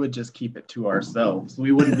me, we would just keep it to ourselves.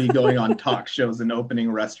 We wouldn't be going on talk shows and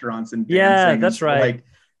opening restaurants and dancing. Yeah, that's right. Like,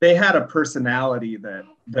 they had a personality that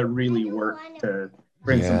really worked to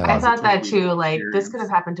bring some I thought that positivity too. Like, experience. this could have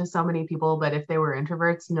happened to so many people, but if they were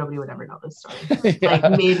introverts, nobody would ever know this story. Yeah.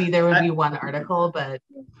 Like, maybe there would be one article, but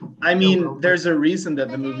I mean, there's a reason that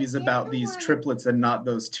the movie's about these triplets and not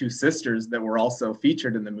those two sisters that were also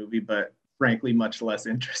featured in the movie, but frankly, much less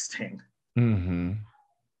interesting. Mm-hmm.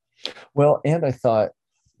 Well, and I thought,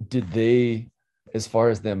 did they, as far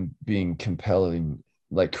as them being compelling,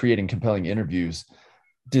 like creating compelling interviews,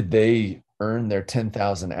 did they earn their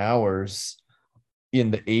 10,000 hours in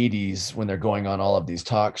the 80s when they're going on all of these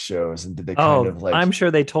talk shows? And did they kind of like, I'm sure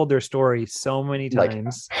they told their story so many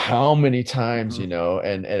times. Like, how many times, you know,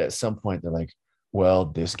 and at some point they're like, well,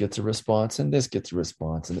 this gets a response and this gets a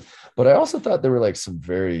response. But I also thought there were like some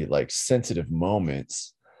very like sensitive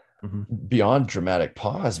moments beyond dramatic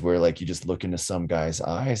pause where like you just look into some guy's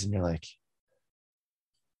eyes and you're like,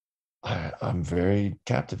 I'm very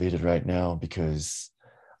captivated right now because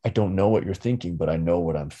I don't know what you're thinking, but I know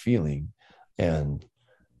what I'm feeling. And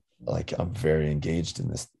like, I'm very engaged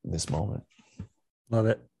in this moment. Love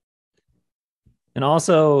it. And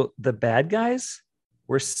also the bad guys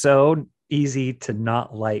were so easy to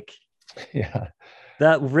not like. Yeah.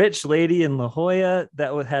 That rich lady in La Jolla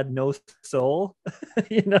that had no soul,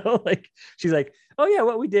 you know, like she's like, oh yeah,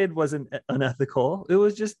 what we did wasn't unethical.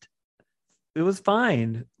 It was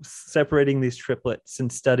fine separating these triplets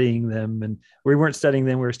and studying them. And we weren't studying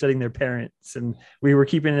them. We were studying their parents and we were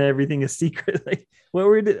keeping everything a secret. Like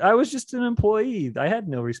I was just an employee. I had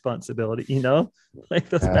no responsibility, you know, like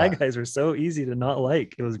those bad guys were so easy to not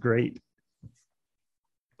like. It was great.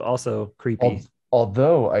 But also creepy.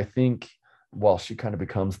 Although I think while she kind of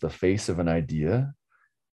becomes the face of an idea,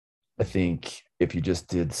 I think if you just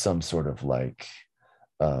did some sort of like,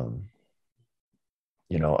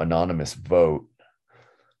 you know, anonymous vote,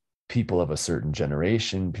 people of a certain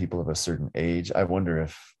generation, people of a certain age, I wonder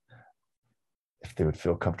if they would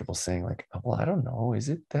feel comfortable saying like, oh, well, I don't know, is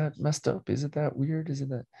it that messed up? Is it that weird? Is it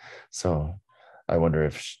that? So I wonder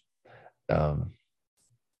if, and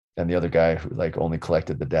the other guy who like only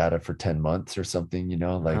collected the data for 10 months or something, you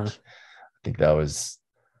know, like, I think that was,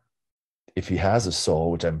 if he has a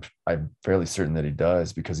soul, which I'm fairly certain that he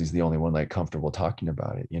does, because he's the only one like comfortable talking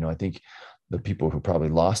about it. You know, I think the people who probably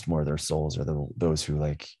lost more of their souls are those who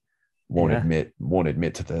like won't admit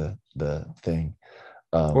to the thing.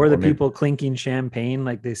 Or the people clinking champagne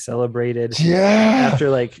like they celebrated Yeah. after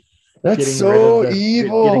like That's getting so rid of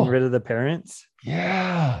evil. getting rid of the parents.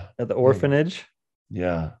 Yeah. At the orphanage.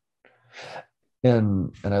 Yeah.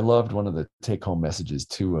 And I loved one of the take-home messages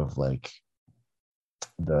too of like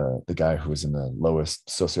the guy who was in the lowest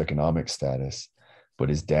socioeconomic status, but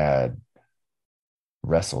his dad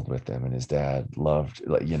wrestled with him and his dad loved,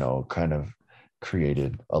 like, you know, kind of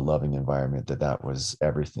created a loving environment that was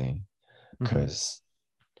everything. Because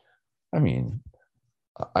I mean,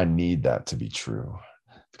 I need that to be true,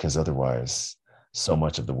 because otherwise so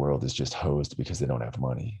much of the world is just hosed because they don't have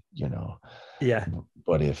money, you know? Yeah.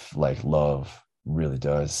 But if like love really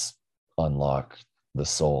does unlock the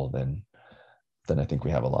soul, then I think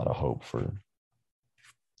we have a lot of hope for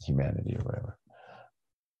humanity or whatever.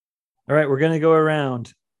 All right, we're going to go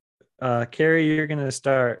around. Carrie, you're going to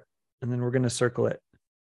start, and then we're going to circle it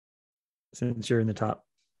since you're in the top.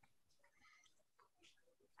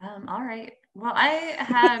 All right. Well, I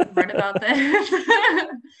had read about this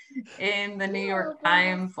in the New York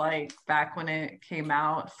Times, like back when it came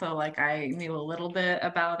out. So like I knew a little bit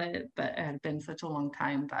about it, but it had been such a long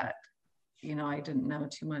time that, you know, I didn't know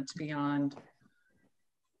too much beyond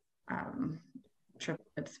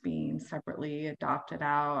triplets being separately adopted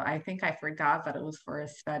out. I think I forgot that it was for a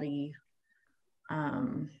study.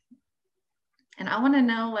 And I want to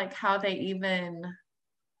know like how they even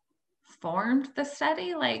formed the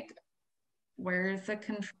study, like where's the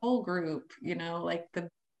control group, you know, like the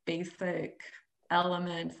basic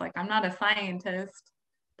elements. Like I'm not a scientist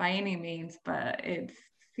by any means, but it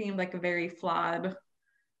seemed like a very flawed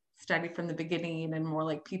study from the beginning, and more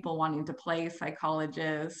like people wanting to play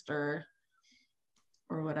psychologist or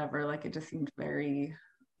whatever. Like it just seemed very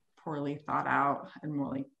poorly thought out, and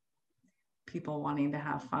more like people wanting to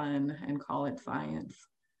have fun and call it science.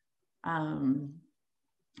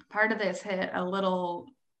 Part of this hit a little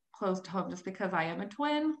close to home just because I am a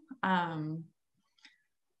twin.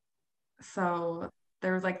 So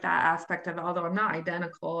there was like that aspect of it, although I'm not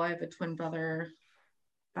identical. I have a twin brother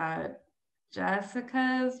that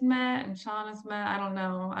Jessica's met and Sean has met. I don't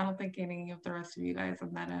know. I don't think any of the rest of you guys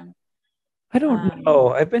have met him. I don't know.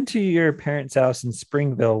 I've been to your parents' house in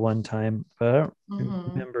Springville one time, but I don't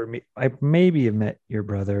remember me. I maybe have met your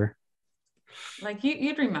brother. Like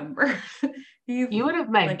you'd remember. You would have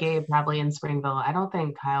met Gabe probably in Springville. I don't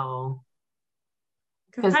think Kyle,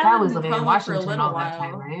 because Kyle was living in Washington all that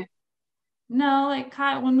time, right? No, like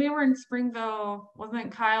Kyle, when we were in Springville,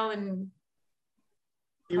 wasn't Kyle in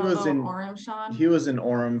Orem, Sean? He was in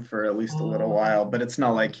Orem for at least a little while, but it's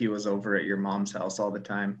not like he was over at your mom's house all the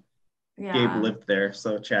time. Yeah. Gabe lived there.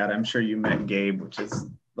 So Chad, I'm sure you met Gabe, which is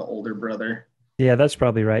the older brother. Yeah, that's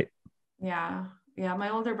probably right. Yeah. Yeah.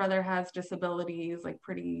 My older brother has disabilities, like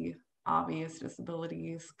pretty obvious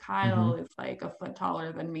disabilities. Kyle is like a foot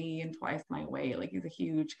taller than me and twice my weight. Like he's a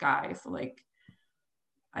huge guy. So like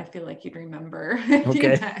I feel like you'd remember if you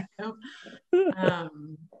met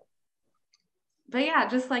him. But yeah,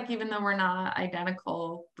 just like even though we're not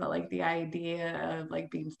identical, but like the idea of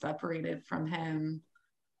like being separated from him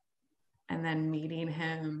and then meeting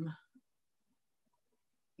him,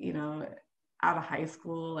 you know, out of high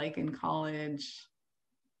school, like in college.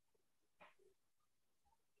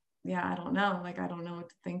 Yeah, I don't know. Like, I don't know what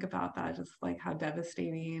to think about that. Just like how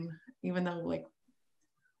devastating, even though like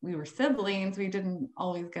we were siblings, we didn't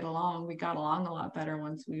always get along. We got along a lot better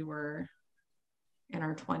once we were in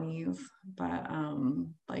our 20s, but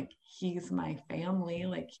like he's my family.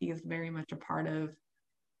 Like he's very much a part of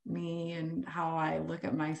me and how I look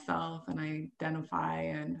at myself and identify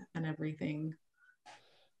and everything.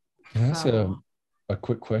 Can I ask a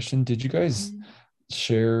quick question? Did you guys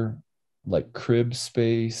share like crib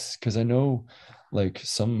space? Because I know like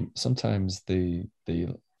sometimes they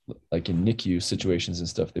like in NICU situations and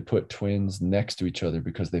stuff, they put twins next to each other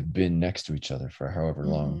because they've been next to each other for however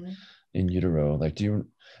long in utero. Like, do you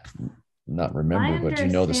not remember, but do you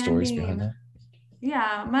know the stories behind that?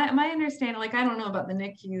 Yeah, my understanding, like I don't know about the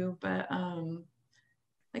NICU, but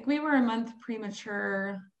like we were a month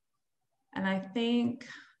premature, and I think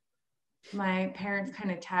my parents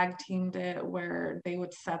kind of tag teamed it where they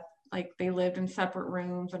would like they lived in separate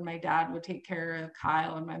rooms, and my dad would take care of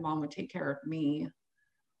Kyle and my mom would take care of me,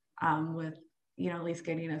 with, you know, at least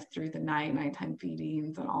getting us through the nighttime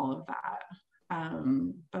feedings and all of that.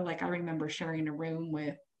 But like I remember sharing a room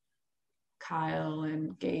with Kyle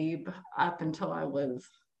and Gabe up until I was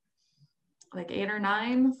like 8 or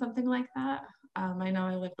 9, something like that. I know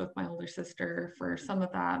I lived with my older sister for some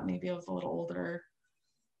of that. Maybe I was a little older.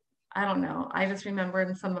 I don't know. I just remember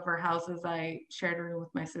in some of our houses, I shared a room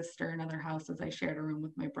with my sister. In other houses, I shared a room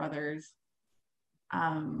with my brothers.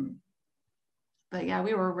 But yeah,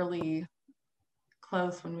 we were really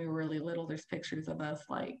close when we were really little. There's pictures of us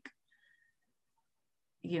like,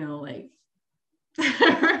 you know, like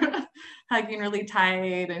hugging really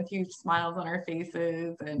tight and huge smiles on our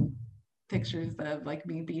faces, and pictures of like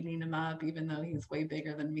me beating him up even though he's way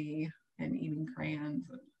bigger than me and eating crayons.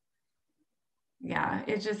 Yeah,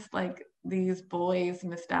 it's just like these boys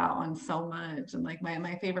missed out on so much. And like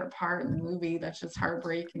my favorite part in the movie that's just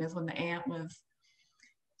heartbreaking is when the aunt was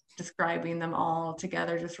describing them all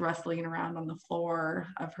together just wrestling around on the floor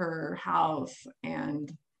of her house.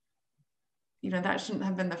 And you know, that shouldn't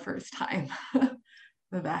have been the first time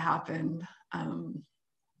that happened.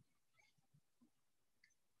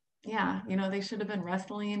 Yeah, you know, they should have been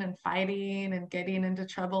wrestling and fighting and getting into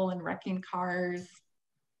trouble and wrecking cars,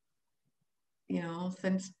 you know,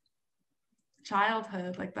 since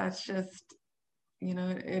childhood. Like that's just, you know,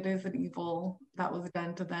 it is an evil that was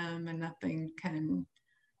done to them, and nothing can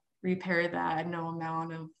repair that. No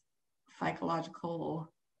amount of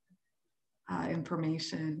psychological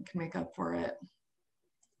information can make up for it.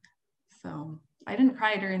 So I didn't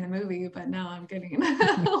cry during the movie, but now I'm getting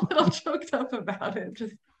a little choked up about it.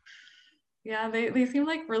 Just, yeah, they seem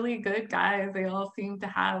like really good guys. They all seem to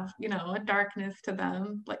have, you know, a darkness to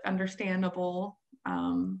them, like understandable.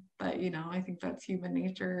 But, you know, I think that's human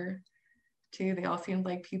nature too. They all seemed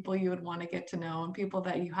like people you would want to get to know, and people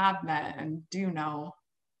that you have met and do know.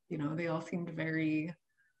 You know, they all seemed very,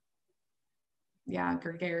 yeah,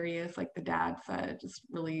 gregarious, like the dad said, just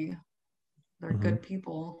really, they're good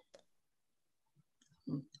people.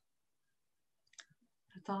 That's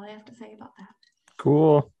all I have to say about that.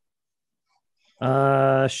 Cool.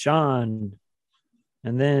 Sean,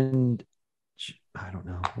 and then I don't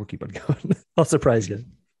know. We'll keep on going. I'll surprise you.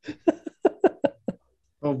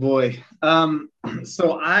 Oh boy.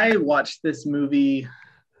 So I watched this movie,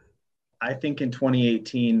 I think in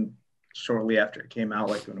 2018, shortly after it came out,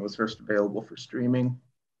 like when it was first available for streaming.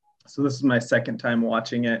 So this is my second time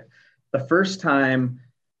watching it. The first time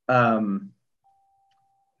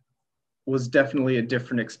was definitely a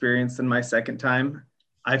different experience than my second time.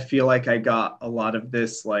 I feel like I got a lot of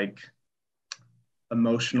this like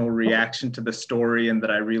emotional reaction to the story and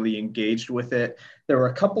that I really engaged with it. There were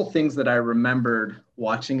a couple things that I remembered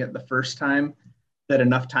watching it the first time that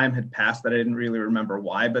enough time had passed that I didn't really remember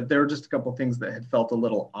why, but there were just a couple things that had felt a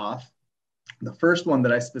little off. The first one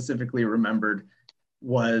that I specifically remembered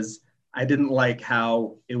was I didn't like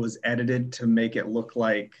how it was edited to make it look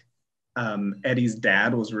like Eddie's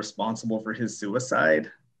dad was responsible for his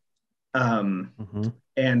suicide. And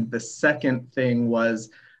the second thing was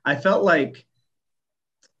I felt like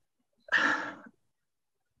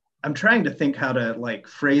I'm trying to think how to like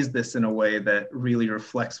phrase this in a way that really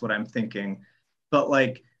reflects what I'm thinking. But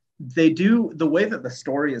like the way that the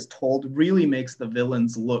story is told really makes the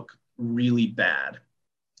villains look really bad.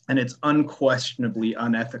 And it's unquestionably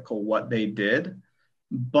unethical what they did.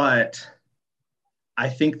 But I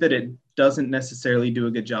think that it doesn't necessarily do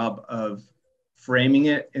a good job of framing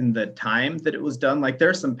it in the time that it was done. Like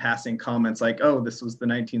there's some passing comments like, oh, this was the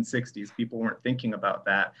 1960s. People weren't thinking about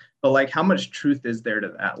that. But like, how much truth is there to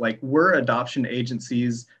that? Like, were adoption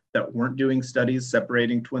agencies that weren't doing studies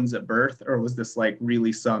separating twins at birth? Or was this like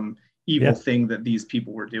really some evil thing that these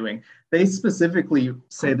people were doing? They specifically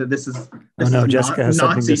say that this is Jessica has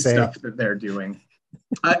something Nazi to say. stuff that they're doing.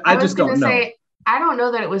 I just don't know. I don't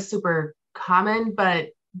know that it was super common, but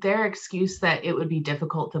their excuse that it would be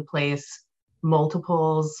difficult to place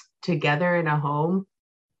multiples together in a home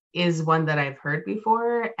is one that I've heard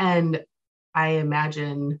before. And I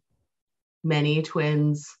imagine many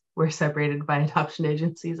twins were separated by adoption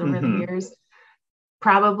agencies over the years.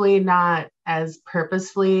 Probably not as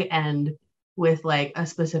purposefully and with like a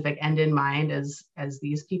specific end in mind as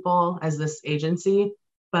these people, as this agency,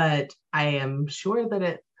 but I am sure that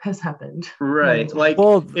it has happened. Right. Like,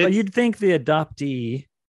 well, you'd think the adoptee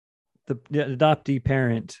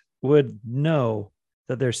parent would know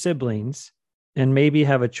that they're siblings and maybe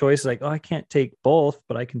have a choice like, oh, I can't take both,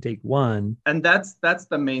 but I can take one. And that's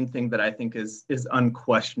the main thing that I think is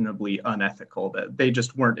unquestionably unethical, that they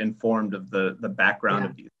just weren't informed of the background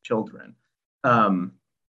of these children.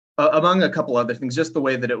 Among a couple other things, just the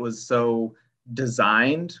way that it was so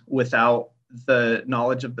designed without the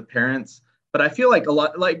knowledge of the parents. But I feel like a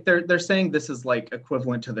lot, like they're saying this is like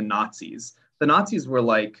equivalent to the Nazis. The Nazis were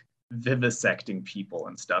like vivisecting people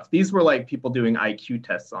and stuff. These were like people doing IQ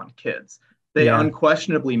tests on kids. They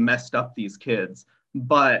unquestionably messed up these kids,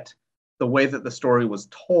 but the way that the story was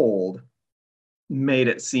told made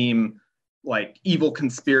it seem like evil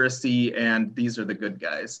conspiracy and these are the good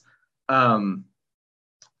guys.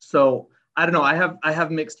 So I don't know. I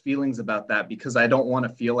have mixed feelings about that because I don't want to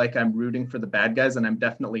feel like I'm rooting for the bad guys, and I'm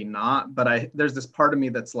definitely not. But there's this part of me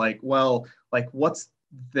that's like, well, like what's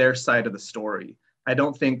their side of the story? I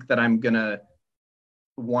don't think that I'm gonna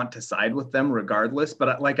want to side with them regardless,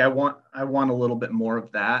 but like I want a little bit more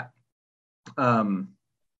of that. I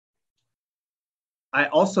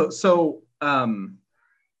also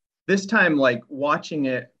this time, like watching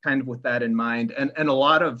it kind of with that in mind, and a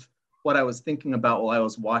lot of what I was thinking about while I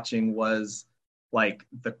was watching was like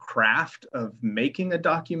the craft of making a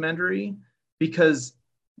documentary, because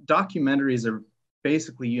documentaries are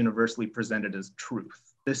basically universally presented as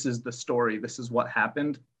truth. This is the story, this is what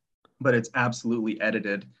happened, but it's absolutely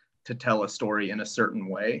edited to tell a story in a certain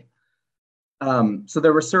way. So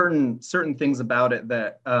there were certain things about it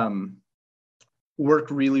that work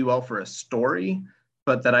really well for a story,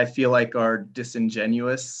 but that I feel like are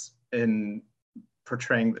disingenuous in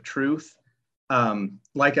portraying the truth.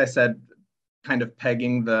 Like I said, kind of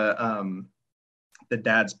pegging the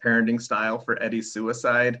dad's parenting style for Eddie's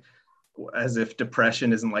suicide, as if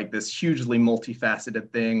depression isn't like this hugely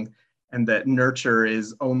multifaceted thing, and that nurture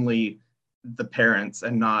is only the parents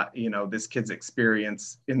and not, this kid's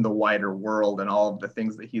experience in the wider world and all of the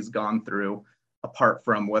things that he's gone through, apart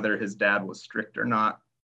from whether his dad was strict or not.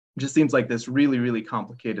 It just seems like this really, really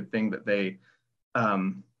complicated thing that they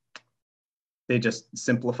just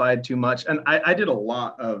simplified too much. And I did a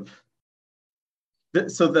lot of,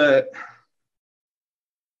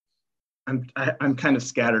 I'm kind of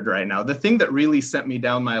scattered right now. The thing that really sent me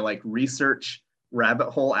down my like research rabbit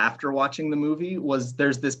hole after watching the movie was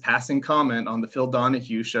there's this passing comment on the Phil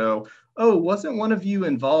Donahue show. Oh, wasn't one of you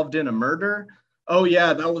involved in a murder? Oh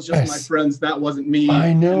yeah, that was just my friends. That wasn't me.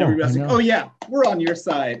 I know. And everybody's like, oh yeah, we're on your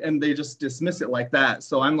side. And they just dismiss it like that.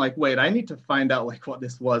 So I'm like, wait, I need to find out like what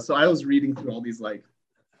this was. So I was reading through all these like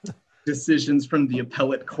decisions from the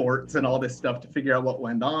appellate courts and all this stuff to figure out what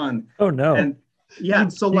went on. Oh no. And yeah,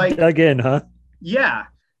 so like again, huh? Yeah.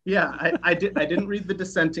 I didn't read the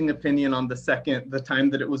dissenting opinion on the time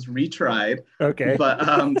that it was retried. Okay.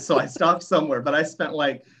 But so I stopped somewhere, but I spent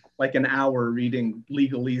like an hour reading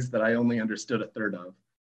legalese that I only understood a third of.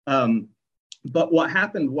 But what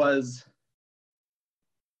happened was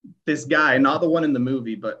this guy, not the one in the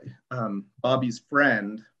movie, but Bobby's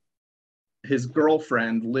friend, his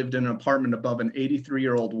girlfriend lived in an apartment above an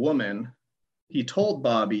 83-year-old woman. He told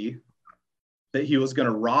Bobby that he was going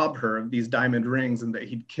to rob her of these diamond rings and that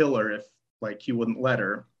he'd kill her if like he wouldn't let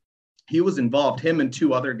her. He was involved. Him and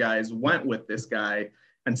two other guys went with this guy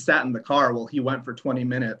and sat in the car while he went for 20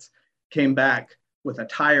 minutes, came back with a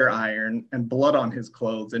tire iron and blood on his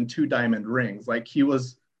clothes and 2 diamond rings. Like he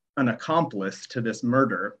was an accomplice to this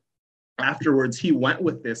murder. Afterwards, he went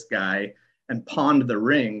with this guy and pawned the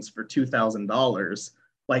rings for $2,000.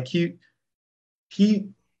 Like he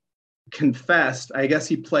confessed, I guess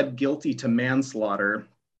he pled guilty to manslaughter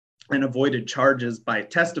and avoided charges by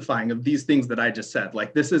testifying of these things that I just said.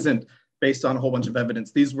 Like this isn't based on a whole bunch of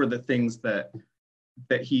evidence. These were the things that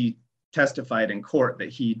he testified in court that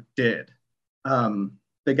he did.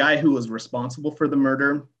 The guy who was responsible for the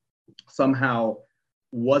murder somehow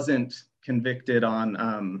wasn't convicted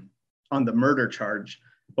on the murder charge,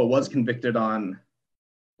 but was convicted on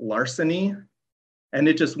larceny. And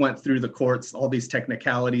it just went through the courts, all these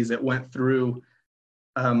technicalities. It went through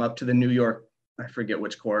up to the New York, I forget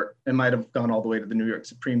which court. It might have gone all the way to the New York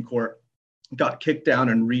Supreme Court, got kicked down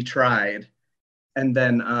and retried. And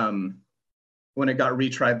then when it got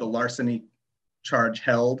retried, the larceny charge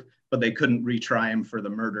held, but they couldn't retry him for the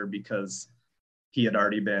murder because he had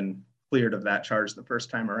already been cleared of that charge the first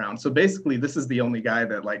time around. So basically, this is the only guy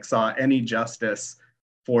that like saw any justice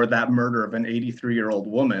for that murder of an 83-year-old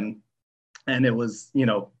woman. And it was,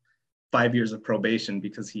 5 years of probation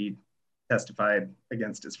because he testified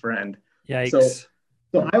against his friend. Yikes.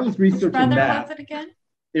 So I was researching Which brother that. was it again?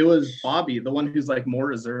 It was Bobby, the one who's like more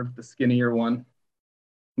reserved, the skinnier one.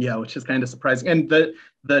 Yeah, which is kind of surprising. And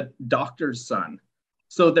the doctor's son.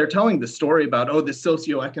 So they're telling the story about, the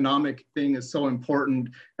socioeconomic thing is so important.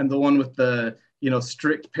 And the one with the,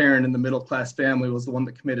 strict parent in the middle-class family was the one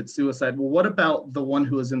that committed suicide. Well, what about the one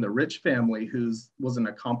who was in the rich family was an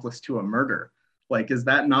accomplice to a murder? Like, is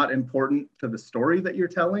that not important to the story that you're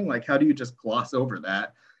telling? Like, how do you just gloss over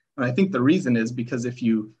that? And I think the reason is because if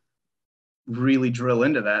you really drill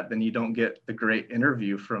into that, then you don't get the great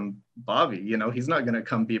interview from Bobby. He's not going to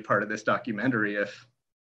come be a part of this documentary if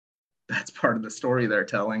that's part of the story they're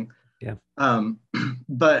telling. Yeah.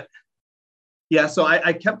 But yeah, so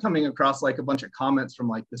I kept coming across like a bunch of comments from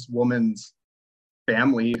like this woman's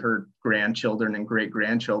family, her grandchildren and great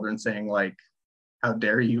grandchildren saying like, how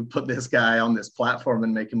dare you put this guy on this platform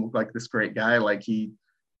and make him look like this great guy? Like he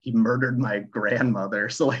murdered my grandmother.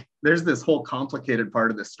 So like there's this whole complicated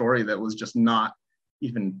part of the story that was just not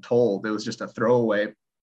even told. It was just a throwaway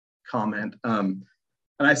comment. And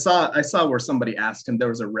I saw where somebody asked him, there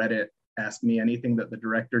was a Reddit Ask Me Anything that the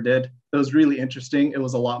director did. It was really interesting. It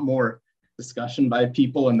was a lot more discussion by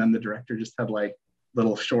people. And then the director just had like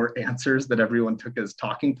little short answers that everyone took as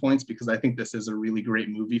talking points, because I think this is a really great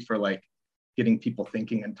movie for like getting people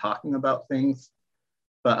thinking and talking about things.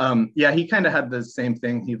 But yeah, he kind of had the same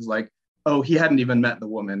thing. He was like, oh, he hadn't even met the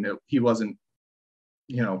woman. He wasn't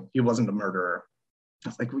a murderer. I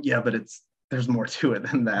was like, well, yeah, but there's more to it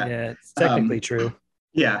than that. Yeah, it's technically true.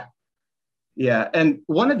 Yeah. Yeah. And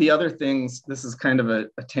one of the other things, this is kind of a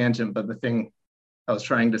tangent, but the thing I was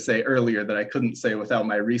trying to say earlier that I couldn't say without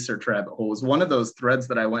my research rabbit hole was one of those threads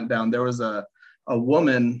that I went down. There was a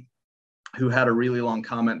woman who had a really long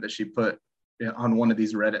comment that she put on one of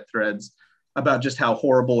these Reddit threads about just how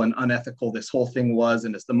horrible and unethical this whole thing was.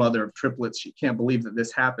 And as the mother of triplets, she can't believe that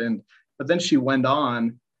this happened. But then she went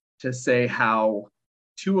on to say how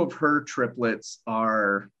 2 of her triplets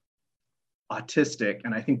are autistic,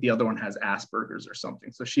 and I think the other one has Asperger's or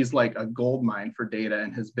something. So she's like a gold mine for data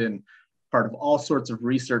and has been part of all sorts of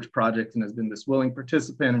research projects and has been this willing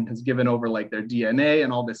participant and has given over like their DNA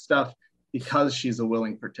and all this stuff because she's a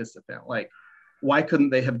willing participant. Like, why couldn't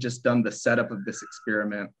they have just done the setup of this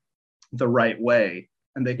experiment the right way?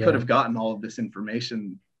 And they could have gotten all of this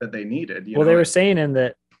information that they needed. Well, they were saying in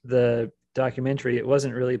the documentary, it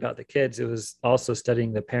wasn't really about the kids. It was also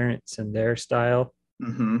studying the parents and their style.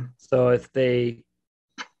 Mm-hmm. So if they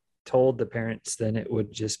told the parents, then it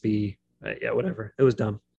would just be, whatever. It was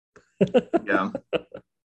dumb. Yeah.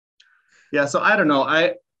 Yeah. So I don't know.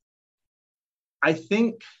 I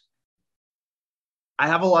think I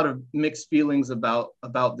have a lot of mixed feelings about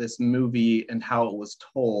this movie and how it was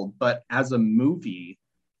told, but as a movie,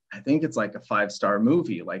 I think it's like a 5-star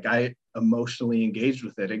movie. Like, I emotionally engaged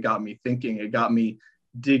with it. It got me thinking, it got me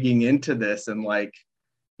digging into this, and like,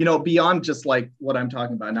 beyond just like what I'm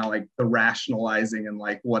talking about now, like the rationalizing and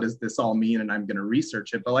like, what does this all mean? And I'm going to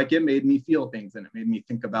research it, but like, it made me feel things, and it made me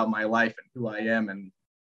think about my life and who I am and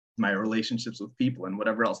my relationships with people and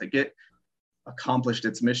whatever else. Like, it accomplished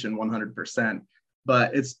its mission 100%.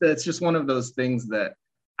 But it's just one of those things that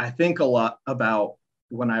I think a lot about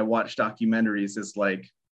when I watch documentaries is like,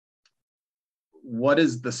 what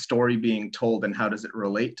is the story being told and how does it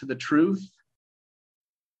relate to the truth?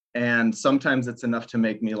 And sometimes it's enough to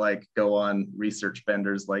make me like go on research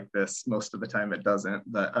benders like this. Most of the time it doesn't,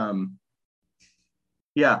 but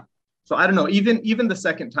yeah. So I don't know, even the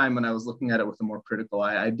second time when I was looking at it with a more critical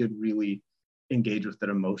eye, I did really engage with it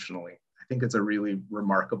emotionally. I think it's a really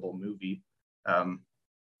remarkable movie.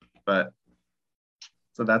 But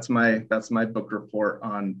so that's my book report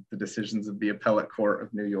on the decisions of the Appellate Court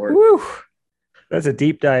of New York. Woo! That's a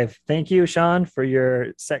deep dive. Thank you, Sean, for your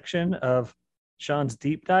section of Sean's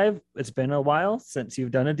deep dive. It's been a while since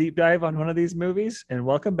you've done a deep dive on one of these movies, and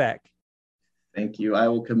welcome back. Thank you. I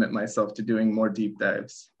will commit myself to doing more deep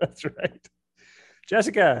dives. That's right.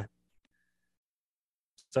 Jessica.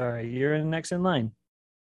 Sorry, you're next in line.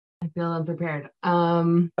 I feel unprepared.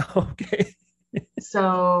 Okay.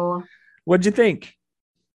 So what'd you think?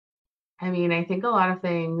 I mean, I think a lot of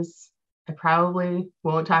things. I probably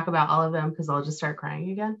won't talk about all of them because I'll just start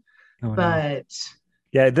crying again. Oh, but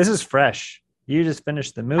yeah, this is fresh. You just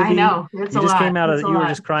finished the movie. I know. It's you a just lot. came out It's of a you were lot.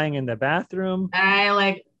 just crying in the bathroom. And I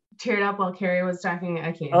like teared up while Carrie was talking.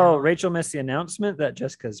 I can't. Oh, Rachel missed the announcement that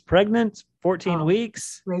Jessica's pregnant, 14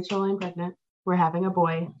 weeks. Rachel, I'm pregnant. We're having a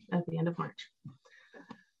boy at the end of March.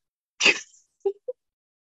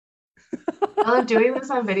 I'm doing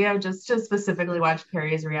this on video just to specifically watch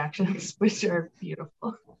Carrie's reactions, which are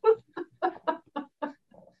beautiful.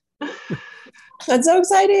 That's so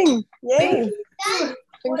exciting. Yay.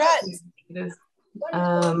 Congrats.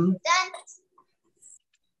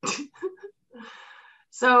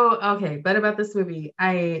 So, okay, but about this movie,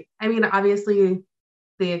 I mean, obviously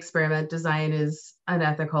the experiment design is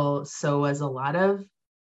unethical. So was a lot of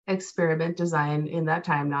experiment design in that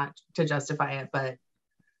time, not to justify it, but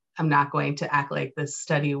I'm not going to act like this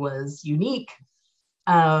study was unique.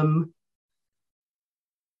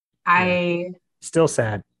 Still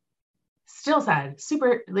sad,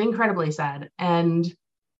 super incredibly sad. And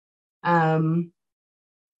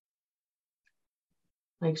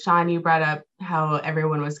like Sean, you brought up how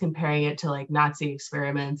everyone was comparing it to like Nazi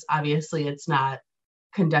experiments. Obviously it's not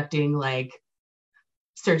conducting like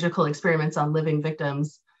surgical experiments on living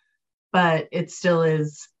victims, but it still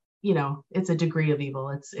is, you know, it's a degree of evil.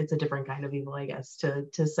 It's a different kind of evil, I guess,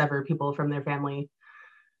 to sever people from their family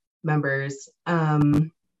members.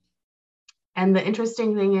 And the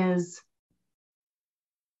interesting thing is,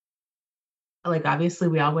 like, obviously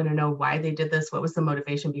we all want to know why they did this. What was the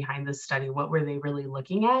motivation behind this study? What were they really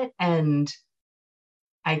looking at? And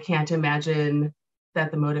I can't imagine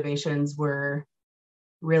that the motivations were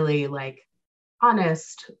really like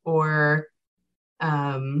honest or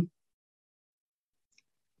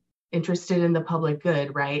interested in the public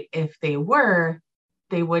good, right? If they were,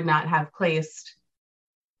 they would not have placed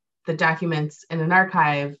the documents in an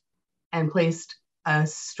archive and placed a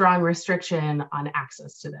strong restriction on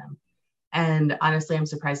access to them. And honestly, I'm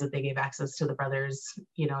surprised that they gave access to the brothers,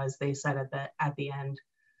 you know, as they said at the end.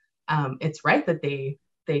 It's right that they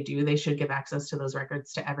do. They should give access to those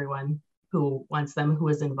records to everyone who wants them, who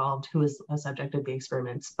is involved, who is a subject of the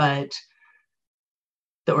experiments. But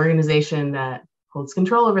the organization that holds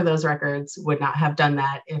control over those records would not have done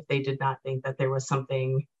that if they did not think that there was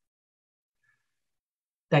something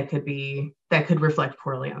that could reflect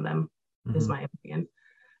poorly on them, is my opinion.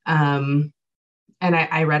 And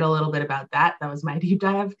I read a little bit about that. That was my deep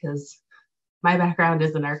dive because my background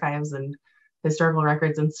is in archives and historical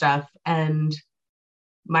records and stuff. And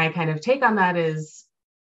my kind of take on that is,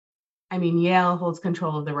 I mean, Yale holds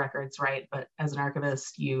control of the records, right? But as an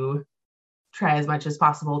archivist, you try as much as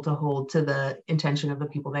possible to hold to the intention of the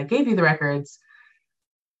people that gave you the records.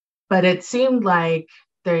 But it seemed like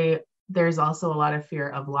there's also a lot of fear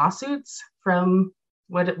of lawsuits from,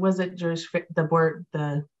 what was it,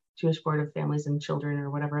 the Jewish Board of Families and Children,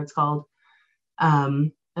 or whatever it's called.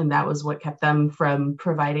 And that was what kept them from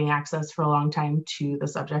providing access for a long time to the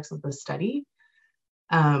subjects of the study.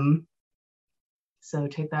 So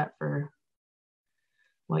take that for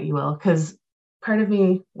what you will, because part of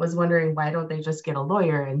me was wondering, why don't they just get a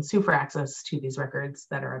lawyer and sue for access to these records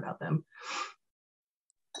that are about them?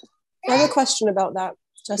 I have a question about that,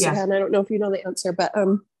 Jessica, Yeah. and I don't know if you know the answer, but I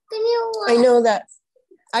know that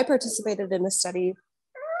I participated in a study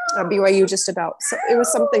at BYU just about, so it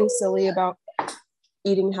was something silly about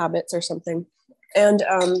eating habits or something. And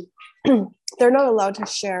they're not allowed to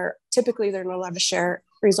share, typically they're not allowed to share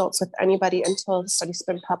results with anybody until the study's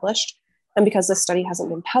been published. And because the study hasn't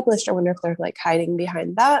been published, I wonder if they're like hiding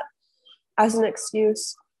behind that as an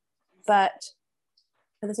excuse. But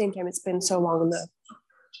at the same time, it's been so long and the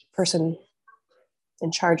person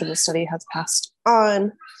in charge of the study has passed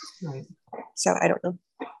on. Right. So I don't know.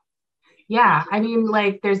 Yeah, I mean,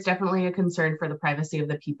 like, there's definitely a concern for the privacy of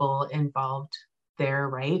the people involved there,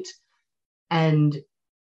 right? And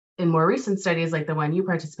in more recent studies, like the one you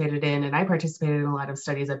participated in, and I participated in a lot of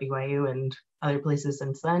studies at BYU and other places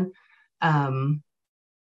since then. And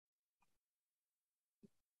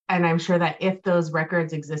I'm sure that if those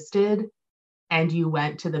records existed and you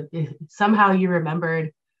went to somehow you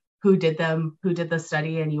remembered who did the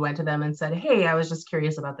study, and you went to them and said, hey, I was just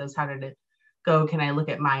curious about this. How did it go? Can I look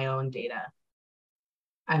at my own data?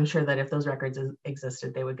 I'm sure that if those records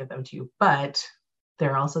existed, they would get them to you. But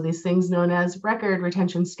there are also these things known as record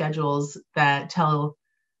retention schedules that tell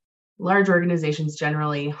large organizations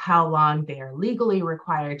generally how long they are legally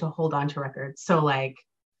required to hold on to records. So like,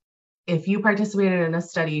 if you participated in a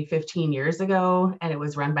study 15 years ago and it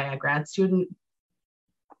was run by a grad student,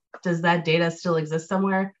 does that data still exist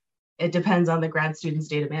somewhere? It depends on the grad student's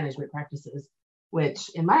data management practices, which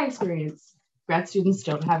in my experience, grad students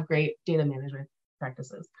don't have great data management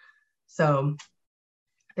practices. So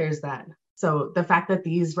there's that. So the fact that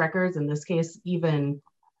these records in this case even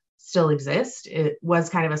still exist, it was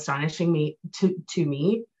kind of astonishing to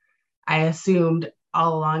me. I assumed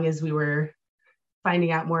all along as we were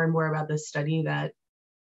finding out more and more about this study that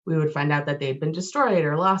we would find out that they'd been destroyed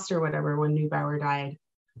or lost or whatever when Neubauer died.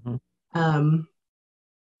 Mm-hmm.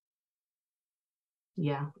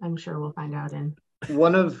 Yeah, I'm sure we'll find out in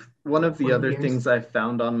one of the other years. things I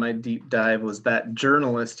found on my deep dive was that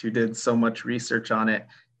journalist who did so much research on it,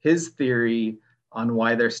 his theory on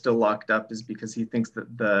why they're still locked up is because he thinks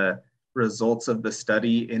that the results of the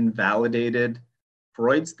study invalidated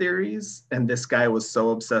Freud's theories, and this guy was so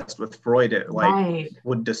obsessed with Freud it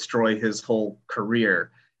would destroy his whole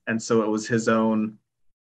career. And so it was his own,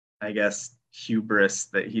 I guess, hubris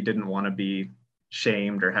that he didn't want to be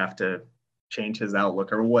shamed or have to change his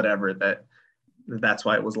outlook or whatever, that's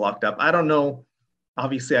why it was locked up. I don't know.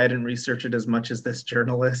 Obviously, I didn't research it as much as this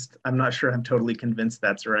journalist. I'm not sure I'm totally convinced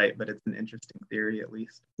that's right, but it's an interesting theory at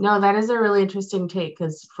least. No, that is a really interesting take,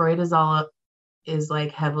 because Freud is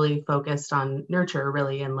like heavily focused on nurture,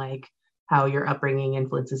 really, and like how your upbringing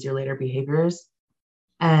influences your later behaviors.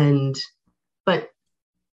 But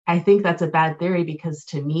I think that's a bad theory, because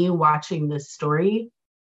to me, watching this story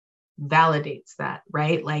validates that,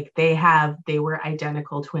 right? Like they were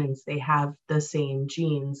identical twins. They have the same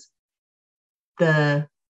genes. The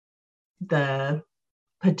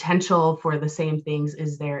potential for the same things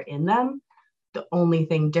is there in them. The only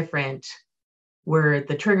thing different were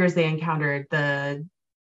the triggers they encountered, the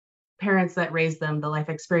parents that raised them, the life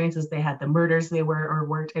experiences they had, the murders they were or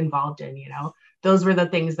weren't involved in, those were the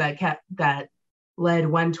things that led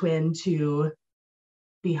one twin to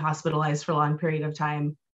be hospitalized for a long period of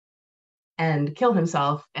time and kill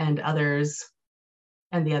himself, and the others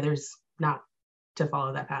not to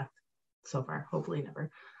follow that path so far, hopefully never.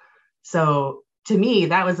 So to me,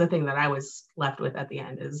 that was the thing that I was left with at the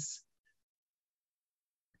end, is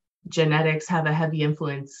genetics have a heavy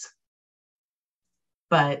influence,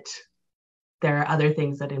 but there are other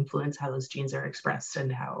things that influence how those genes are expressed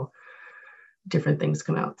and how different things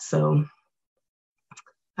come out. So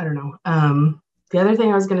I don't know. The other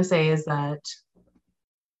thing I was going to say is that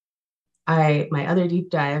my other deep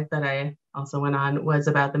dive that I also went on was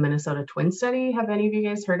about the Minnesota twin study. Have any of you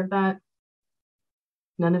guys heard of that?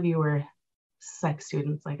 None of you were psych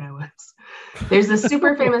students like I was. There's a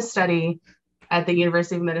super famous study at the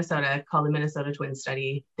University of Minnesota called the Minnesota Twin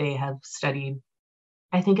Study. They have studied,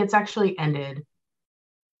 I think it's actually ended.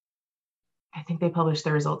 I think they published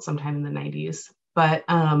their results sometime in the 90s, but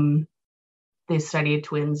they studied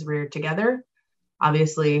twins reared together.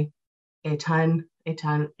 Obviously, a ton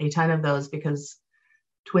of those, because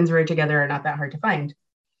twins reared together are not that hard to find.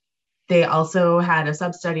 They also had a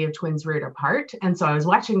sub-study of twins reared apart. And so I was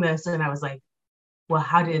watching this and I was like, well,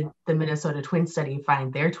 how did the Minnesota Twin Study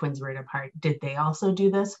find their twins reared apart? Did they also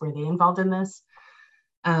do this? Were they involved in this?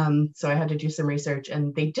 So I had to do some research,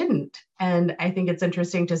 and they didn't. And I think it's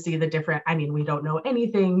interesting to see we don't know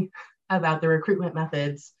anything about the recruitment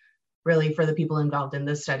methods really for the people involved in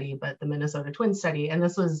this study, but the Minnesota Twin Study, and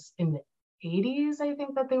this was in the 80s, I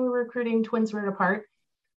think, that they were recruiting twins reared apart.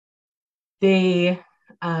 They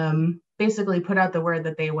basically put out the word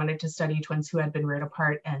that they wanted to study twins who had been reared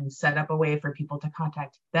apart and set up a way for people to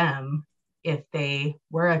contact them if they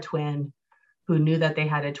were a twin who knew that they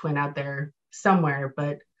had a twin out there somewhere,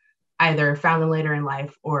 but either found them later in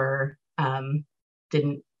life or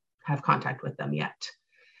didn't have contact with them yet.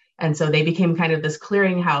 And so they became kind of this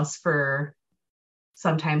clearinghouse for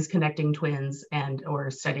sometimes connecting twins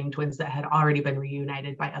or studying twins that had already been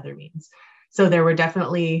reunited by other means. So there were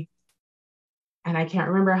definitely and I can't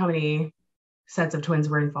remember how many sets of twins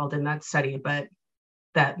were involved in that study, but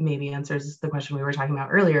that maybe answers the question we were talking about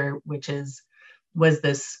earlier, which is, was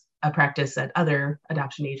this a practice at other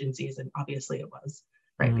adoption agencies? And obviously it was,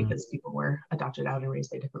 right? Because people were adopted out and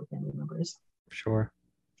raised by different family members. Sure.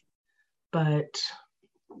 But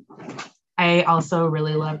I also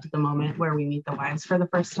really loved the moment where we meet the wives for the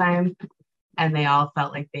first time and they all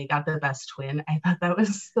felt like they got the best twin. I thought that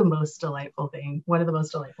was the most delightful thing. One of the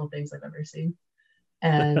most delightful things I've ever seen.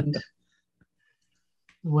 And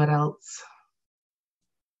what else?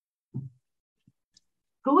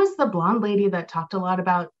 Who was the blonde lady that talked a lot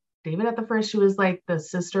about David at the first? She was like the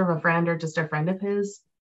sister of a friend or just a friend of his.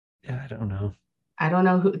 Yeah, I don't know. I don't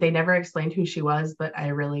know who, they never explained who she was, but I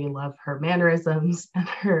really love her mannerisms and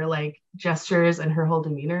her like gestures and her whole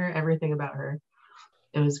demeanor, everything about her.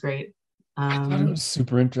 It was great. I thought it was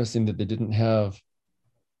super interesting that they didn't have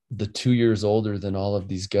the 2 years older than all of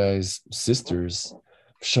these guys' sisters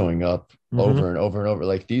showing up over and over and over.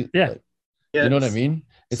 Like these, like, you know what I mean?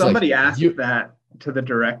 It's somebody like asked that to the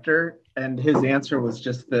director, and his answer was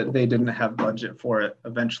just that they didn't have budget for it.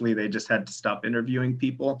 Eventually, they just had to stop interviewing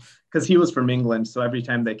people because he was from England. So every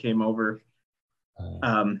time they came over,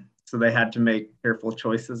 so they had to make careful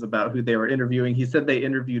choices about who they were interviewing. He said they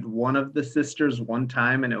interviewed one of the sisters one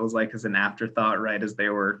time, and it was like as an afterthought, right as they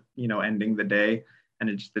were, ending the day, and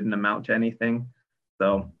it just didn't amount to anything.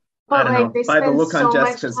 So but I don't like, know. By the look so on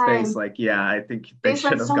Jessica's face, like, yeah, I think they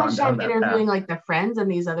should have so gone much down time that interviewing path. like the friends and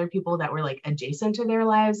these other people that were like adjacent to their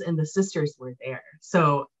lives, and the sisters were there.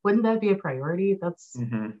 So wouldn't that be a priority? That's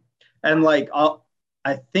and like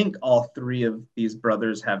I think all three of these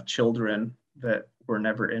brothers have children that were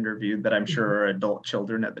never interviewed that I'm sure are adult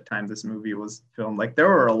children at the time this movie was filmed. Like there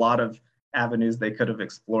were a lot of avenues they could have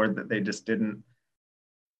explored that they just didn't,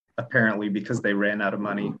 apparently, because they ran out of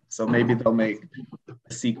money. So maybe they'll make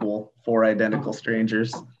a sequel for Identical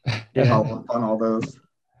Strangers. Follow up on all those.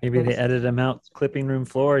 Maybe they edit them out. Clipping room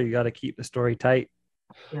floor. You got to keep the story tight.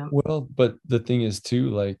 Yeah. Well, but the thing is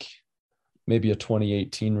too, like maybe a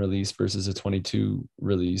 2018 release versus a 22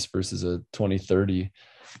 release versus a 2030,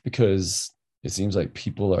 because it seems like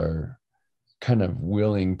people are kind of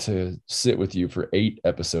willing to sit with you for 8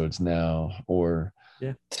 episodes now, or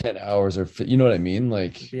 10 hours, or you know what I mean?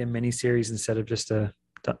 Like it'd be a mini series instead of just a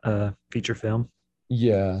feature film.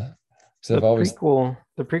 Yeah. So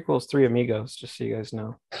the prequel is Three Amigos, just so you guys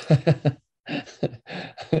know.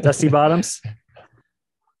 Dusty Bottoms.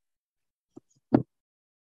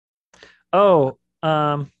 Oh,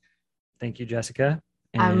 thank you, Jessica.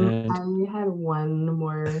 And I had one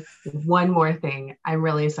more thing. I'm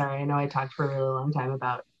really sorry. I know I talked for a really long time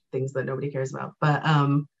about things that nobody cares about, but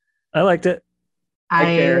I liked it.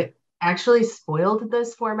 I actually spoiled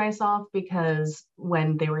this for myself because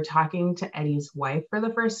when they were talking to Eddie's wife for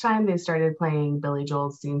the first time, they started playing Billy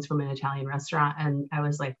Joel's Scenes from an Italian Restaurant, and I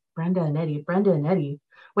was like, Brenda and Eddie.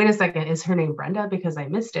 Wait a second, is her name Brenda? Because I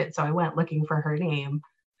missed it, so I went looking for her name.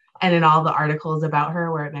 And in all the articles about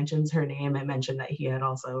her where it mentions her name, it mentioned that he had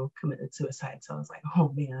also committed suicide. So I was like,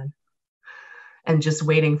 oh man. And just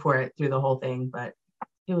waiting for it through the whole thing, but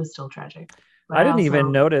it was still tragic. But I didn't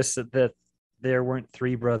even notice that there weren't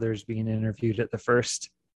 3 brothers being interviewed at the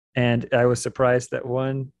first. And I was surprised that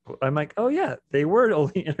one, I'm like, oh yeah, they were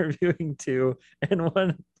only interviewing 2 and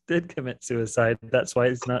one did commit suicide. That's why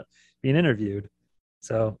he's not being interviewed.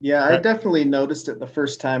 So yeah, I definitely noticed it the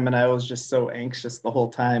first time, and I was just so anxious the whole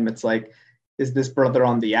time. It's like, is this brother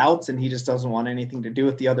on the outs and he just doesn't want anything to do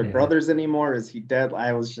with the other brothers anymore? Is he dead?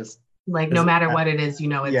 I was just like, no matter what it is,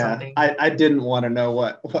 it's something. I didn't want to know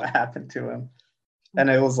what happened to him, and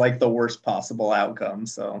it was like the worst possible outcome.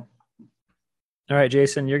 So all right,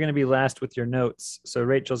 Jason, you're going to be last with your notes, so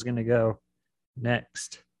Rachel's going to go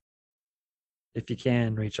next, if you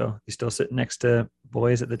can. Rachel, you still sitting next to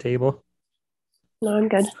boys at the table? No, I'm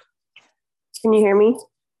good. Can you hear me?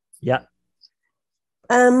 Yeah.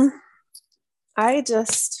 I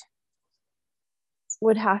just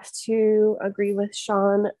would have to agree with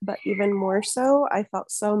Sean, but even more so, I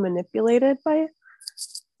felt so manipulated by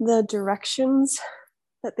the directions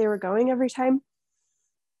that they were going every time.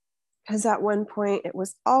 Because at one point it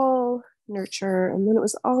was all nurture and then it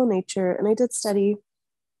was all nature. And I did study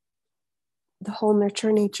the whole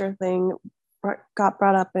nurture nature thing, got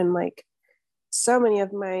brought up in like so many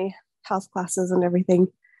of my health classes and everything.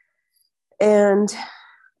 And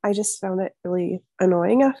I just found it really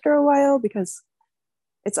annoying after a while because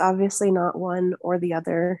it's obviously not one or the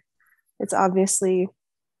other. It's obviously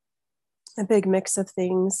a big mix of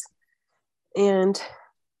things. And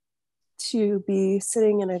to be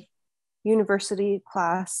sitting in a university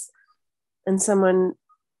class and someone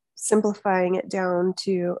simplifying it down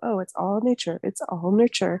to, oh, it's all nature. It's all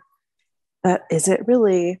nurture. But is it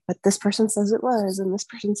really? But this person says it was, and this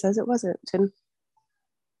person says it wasn't. And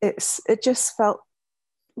it just felt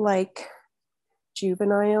like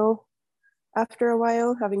juvenile after a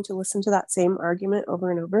while, having to listen to that same argument over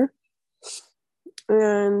and over.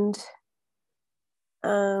 And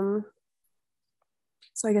so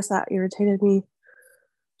I guess that irritated me,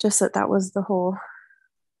 just that was the whole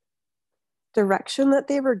direction that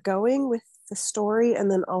they were going with the story. And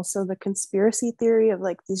then also the conspiracy theory of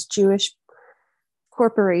like this Jewish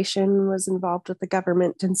corporation was involved with the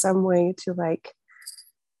government in some way to like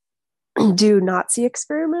do Nazi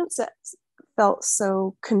experiments. That felt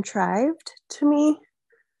so contrived to me.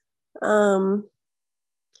 So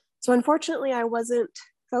unfortunately, I wasn't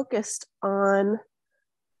focused on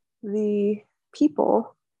the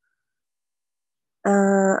people.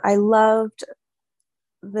 I loved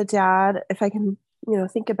the dad. If I can,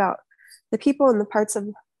 think about the people and the parts of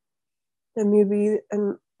the movie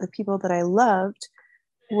and the people that I loved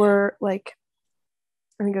were like,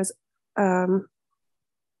 I think it was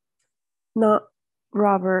not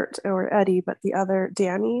Robert or Eddie, but the other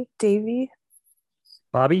Davy.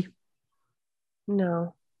 Bobby?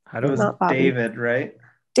 No. It was not Bobby. David, right?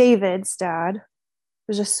 David's dad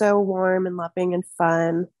was just so warm and loving and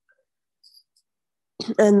fun.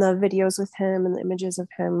 And the videos with him and the images of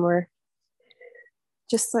him were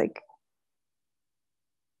just like,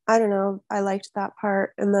 I don't know, I liked that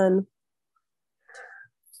part. And then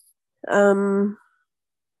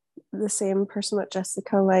the same person that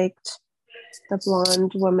Jessica liked, the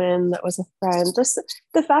blonde woman that was a friend, just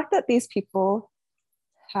the fact that these people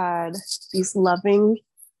had these loving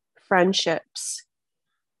friendships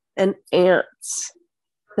and aunts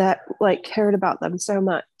that like cared about them so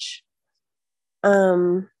much.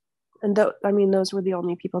 And those were the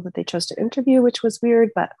only people that they chose to interview, which was weird,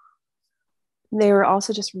 but they were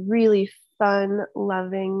also just really fun,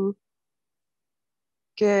 loving,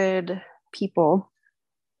 good people.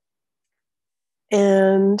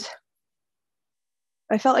 And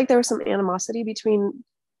I felt like there was some animosity between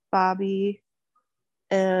Bobby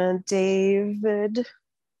and David.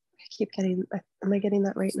 Am I getting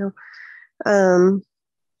that right now?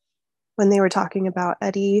 When they were talking about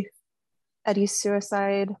Eddie's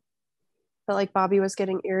suicide, felt like Bobby was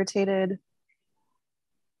getting irritated.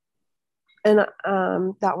 And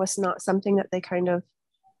that was not something that they kind of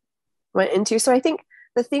went into. So I think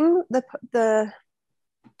the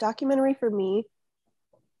documentary for me,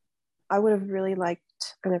 I would have really liked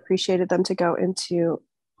and appreciated them to go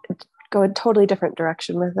a totally different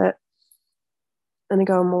direction with it and to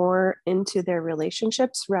go more into their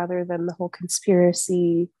relationships rather than the whole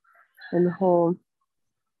conspiracy and the whole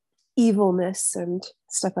evilness and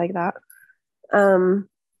stuff like that.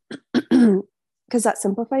 Because that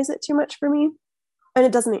simplifies it too much for me, and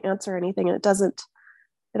it doesn't answer anything, and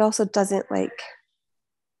it also doesn't like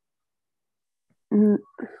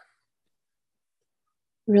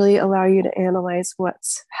really allow you to analyze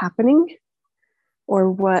what's happening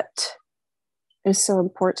or what is so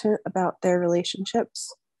important about their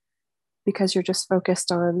relationships, because you're just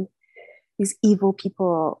focused on these evil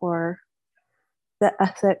people or the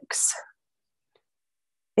ethics.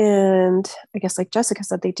 And I guess like Jessica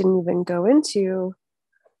said, they didn't even go into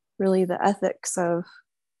really the ethics of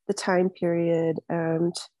the time period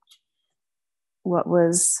and what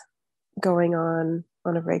was going on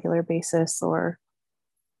a regular basis, or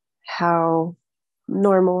how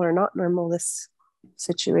normal or not normal this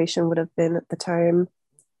situation would have been at the time.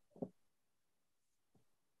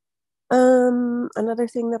 Another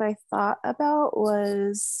thing that I thought about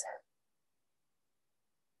was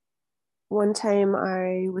one time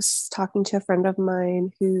I was talking to a friend of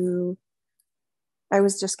mine who I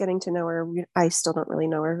was just getting to know her. I still don't really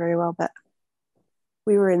know her very well, but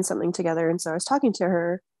we were in something together. And so I was talking to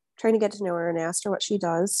her, trying to get to know her, and I asked her what she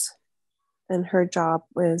does. And her job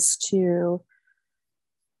was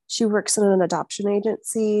she works in an adoption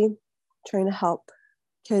agency, trying to help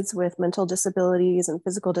kids with mental disabilities and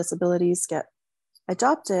physical disabilities get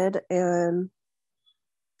adopted. And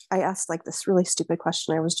I asked like this really stupid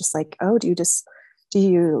question. I was just like, oh, do you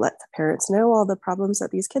let the parents know all the problems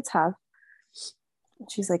that these kids have?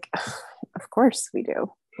 And she's like, of course we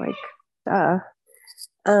do. Like, duh.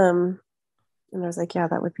 And I was like, yeah,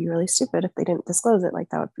 that would be really stupid if they didn't disclose it. Like,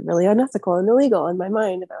 that would be really unethical and illegal in my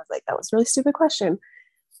mind. And I was like, that was a really stupid question.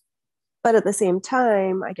 But at the same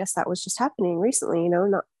time, I guess that was just happening recently,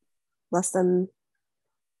 not less than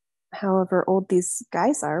however old these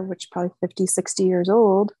guys are, which probably 50, 60 years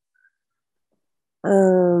old.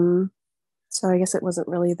 So I guess it wasn't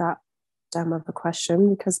really that dumb of a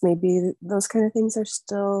question, because maybe those kind of things are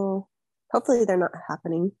still, hopefully they're not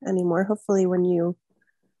happening anymore. Hopefully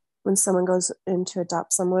when someone goes in to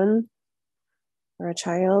adopt someone or a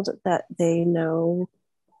child, that they know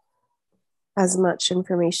as much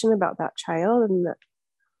information about that child, and that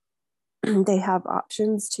they have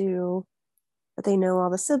options to, that they know all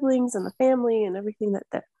the siblings and the family and everything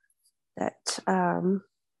that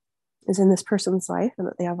is in this person's life, and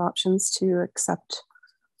that they have options to accept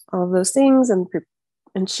all of those things.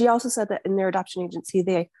 And she also said that in their adoption agency,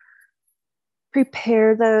 they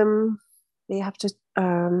prepare them. They have to,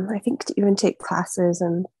 I think, to even take classes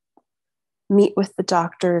and meet with the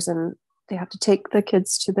doctors, and they have to take the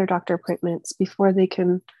kids to their doctor appointments before they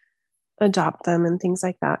can adopt them and things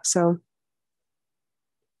like that. So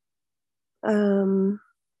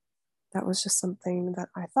that was just something that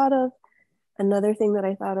I thought of. Another thing that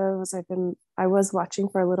I thought of was I was watching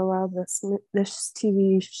for a little while this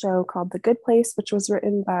TV show called The Good Place, which was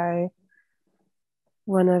written by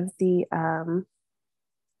one of the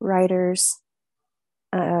writers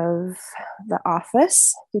of The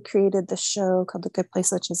Office. He created the show called The Good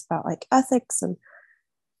Place, which is about like ethics and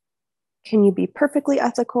can you be perfectly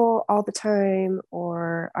ethical all the time,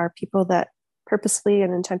 or are people that purposely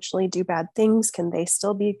and intentionally do bad things, can they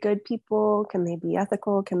still be good people? Can they be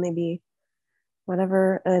ethical? Can they be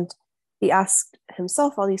whatever? And he asked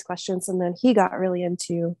himself all these questions, and then he got really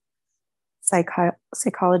into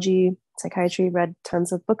psychology, psychiatry, read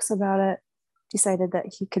tons of books about it, decided that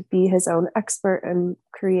he could be his own expert and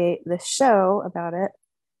create this show about it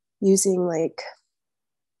using like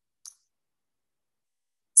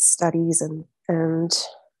studies and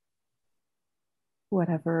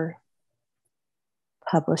whatever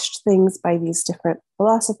published things by these different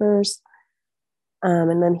philosophers.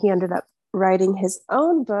 And then he ended up writing his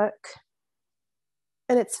own book.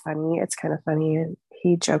 And it's funny. It's kind of funny. And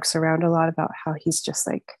he jokes around a lot about how he's just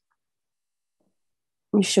like,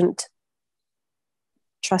 you shouldn't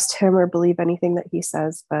trust him or believe anything that he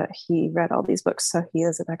says, but he read all these books, so he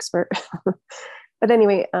is an expert. But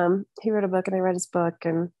anyway, he wrote a book and I read his book,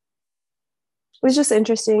 and it was just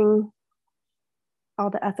interesting,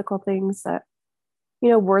 all the ethical things that,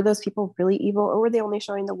 were those people really evil, or were they only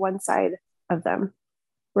showing the one side of them?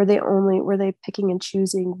 Were they picking and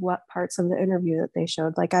choosing what parts of the interview that they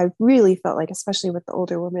showed? Like, I really felt like, especially with the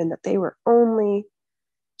older woman, that they were only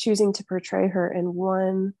choosing to portray her in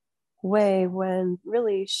one way, when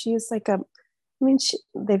really she's like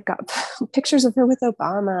they've got pictures of her with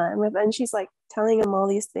Obama, and she's like telling him all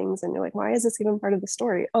these things, and you're like, why is this even part of the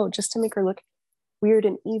story? Oh, just to make her look weird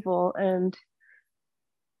and evil and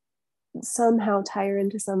somehow tie her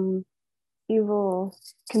into some evil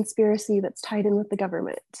conspiracy that's tied in with the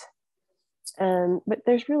government. But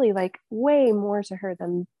there's really like way more to her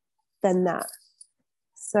than that.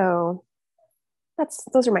 So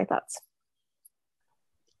those are my thoughts.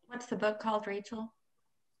 What's the book called, Rachel?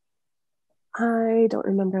 I don't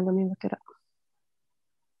remember. Let me look it up.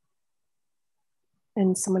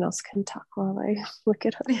 And someone else can talk while I look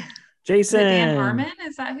it up. Jason. Is it Dan Harmon?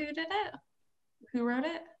 Is that who did it? Who wrote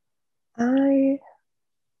it? I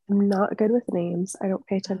am not good with names. I don't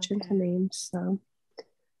pay attention to names. So,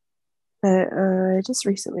 but I just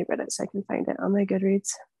recently read it, so I can find it on my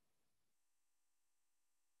Goodreads.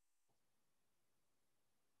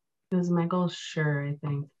 It was Michael Schur, I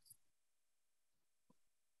think.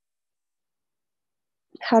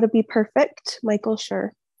 How to Be Perfect, Michael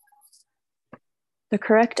Schur. The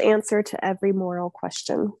correct answer to every moral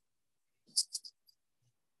question.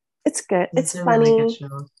 It's good. It's a funny. Really good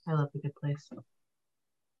show. I love The Good Place.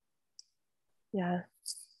 Yeah.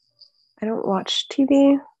 I don't watch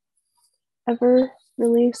TV ever,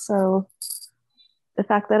 really. So the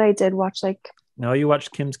fact that I did watch No, you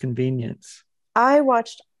watched Kim's Convenience. I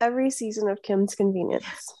watched every season of Kim's Convenience.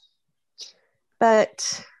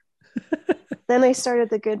 But then I started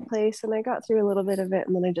The Good Place, and I got through a little bit of it,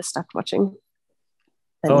 and then I just stopped watching.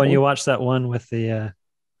 Oh, and you watched that one with the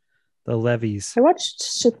levees. I watched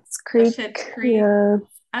Schitt's Creek. Yeah.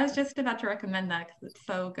 I was just about to recommend that because it's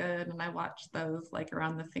so good, and I watched those like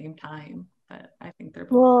around the same time. But I think they're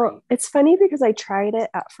both great. It's funny because I tried it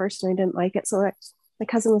at first and I didn't like it. So my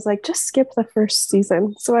cousin was like, just skip the first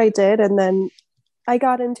season. So I did, and then I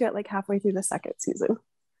got into it like halfway through the second season,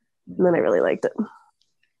 and then I really liked it.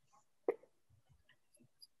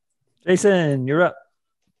 Jason, you're up.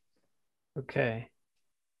 Okay.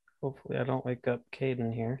 Hopefully I don't wake up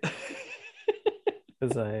Caden here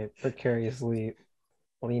as I precariously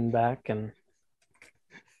lean back and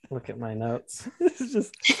look at my notes. This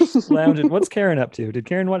is just lounging. What's Karen up to? Did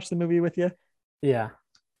Karen watch the movie with you? Yeah.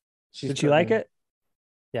 Did she like it?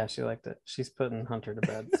 Yeah, she liked it. She's putting Hunter to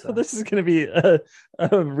bed. So This is going to be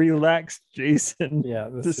a relaxed Jason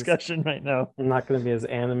discussion right now. I'm not going to be as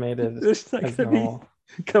animated It's not as going to normal.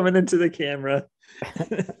 be coming into the camera.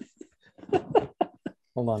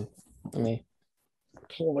 Hold on. Let me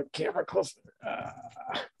pull the camera closer.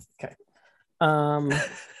 Okay.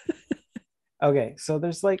 Okay, so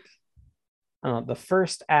there's like, I don't know, the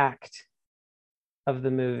first act of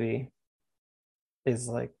the movie is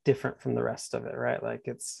like different from the rest of it, right? Like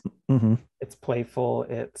it's playful.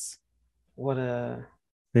 It's They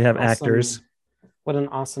have actors. What an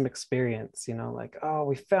awesome experience, you know, like, oh,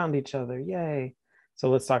 we found each other. Yay.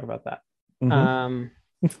 So let's talk about that.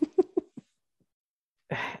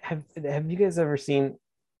 Have you guys ever seen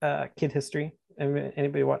Kid History?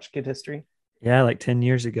 Anybody watch Kid History? Yeah, like 10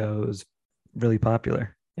 years ago, it was really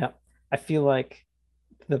popular. Yeah. I feel like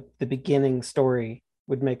the beginning story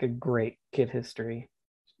would make a great Kid History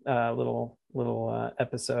little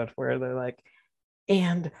episode where they're like,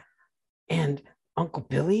 and Uncle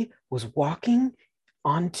Billy was walking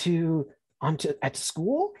onto at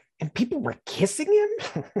school and people were kissing him.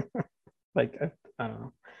 Like, I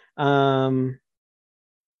don't know.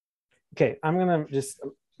 Okay, I'm gonna just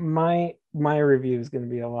my review is gonna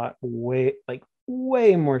be a lot way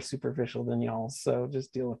more superficial than y'all's, so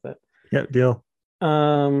just deal with it. Yep, deal.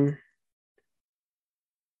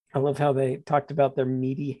 I love how they talked about their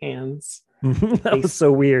meaty hands. That was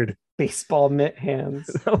so weird. Baseball mitt hands.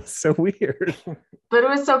 That was so weird. But it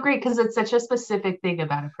was so great because it's such a specific thing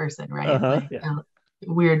about a person, right? Like,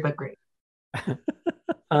 weird but great.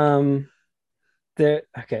 Okay,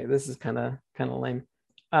 this is kind of lame.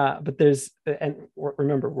 But there's, and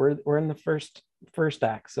remember, we're in the first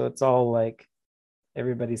act, so it's all like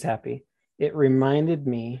everybody's happy. It reminded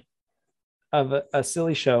me of a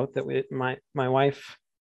silly show that my wife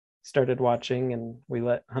started watching, and we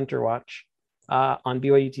let Hunter watch on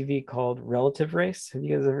BYU TV called Relative Race. Have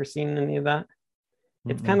you guys ever seen any of that?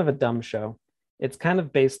 It's kind of a dumb show. It's kind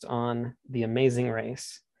of based on The Amazing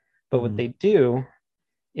Race, but what they do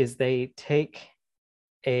is they take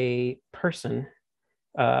a person,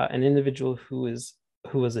 an individual who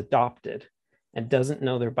was adopted and doesn't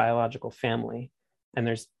know their biological family, and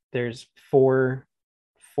there's four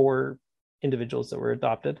individuals that were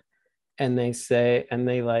adopted, and they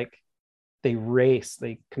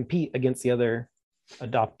compete against the other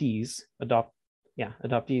adoptees,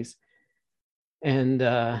 and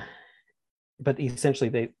but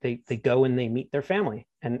essentially they go and they meet their family,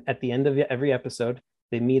 and at the end of every episode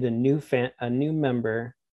they meet a new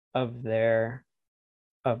member of their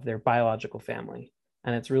biological family,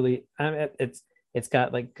 and it's really, it's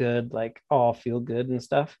got like good, like all feel good and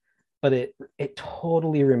stuff, but it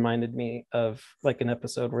totally reminded me of like an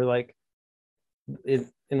episode where like in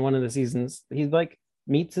one of the seasons he like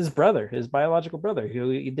meets his biological brother who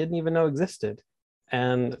he didn't even know existed,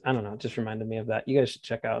 and I don't know, it just reminded me of that. You guys should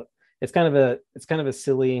check out. It's kind of a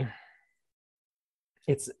silly,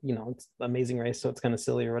 it's Amazing Race, so it's kind of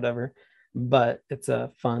silly or whatever, but it's a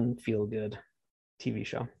fun, feel good TV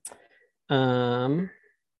show. I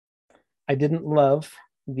didn't love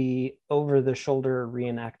the over the shoulder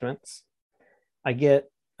reenactments. I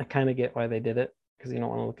kind of get why they did it, because you don't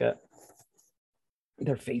want to look at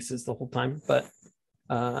their faces the whole time, but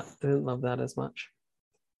I didn't love that as much.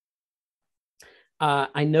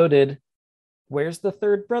 I noted, where's the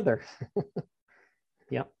third brother?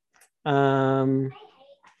 Yep.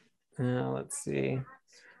 Let's see.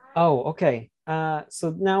 Oh, okay.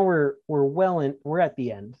 So now we're at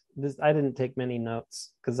the end. I didn't take many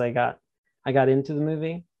notes because I got into the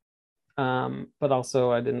movie, but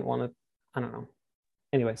also I didn't want to. I don't know.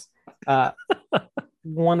 Anyways,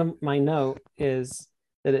 one of my note is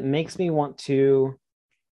that it makes me want to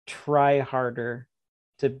try harder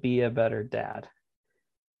to be a better dad.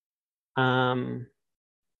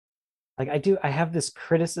 Like I have this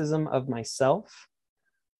criticism of myself.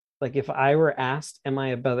 Like if I were asked, am I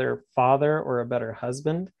a better father or a better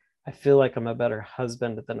husband? I feel like I'm a better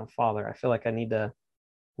husband than a father. I feel like I need to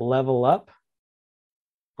level up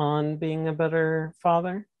on being a better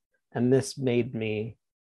father. And this made me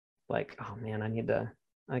like, oh man, I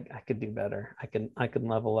could do better. I can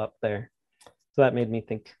level up there. So that made me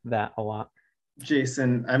think that a lot.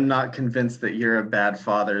 Jason, I'm not convinced that you're a bad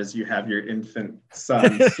father as you have your infant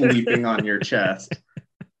son sleeping on your chest.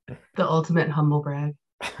 The ultimate humble brag.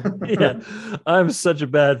 Yeah, I'm such a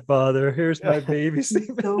bad father. Here's my baby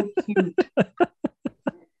sleeping. So cute.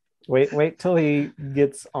 Wait till he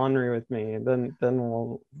gets ornery with me, then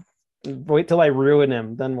we'll wait till I ruin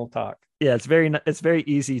him, then we'll talk. Yeah, it's very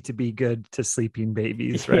easy to be good to sleeping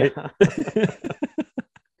babies, right?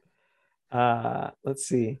 Yeah. Let's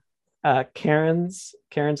see. Karen's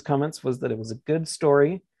comments was that it was a good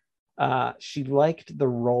story. She liked the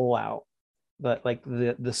rollout, but like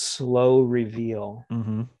the slow reveal,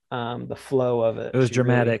 the flow of it. It was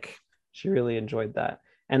dramatic. She really enjoyed that,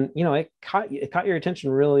 and it caught your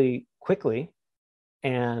attention really quickly,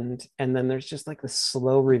 and then there's just like the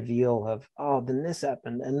slow reveal of, oh, then this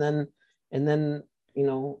happened, and then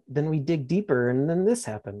then we dig deeper, and then this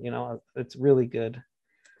happened. It's really good,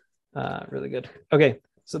 really good. Okay,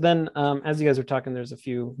 so then as you guys were talking, there's a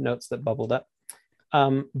few notes that bubbled up.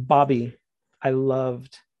 Bobby, I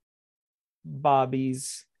loved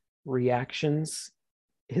Bobby's reactions,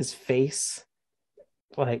 his face,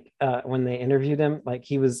 like when they interviewed him, like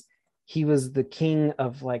he was the king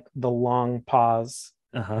of like the long pause,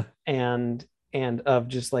 and of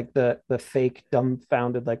just like the fake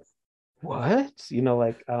dumbfounded, like, what,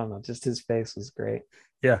 like, I don't know, just his face was great.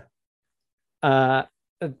 Yeah.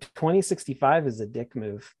 2065 is a dick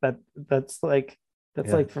move. That's like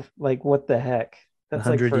for, like, what the heck, that's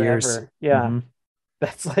like 100 forever years. Yeah.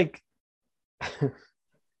 That's like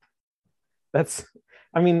that's,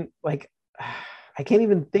 I mean, like, I can't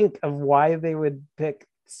even think of why they would pick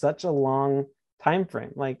such a long time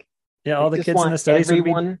frame. Like, all the kids in the studies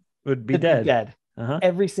would be dead.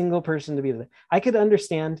 Every single person to be dead. I could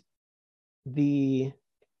understand the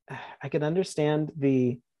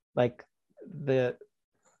like the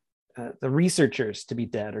researchers to be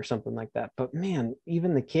dead or something like that, but man,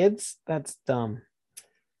 even the kids, that's dumb.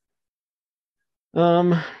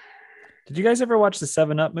 Did you guys ever watch the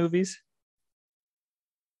 7-Up movies?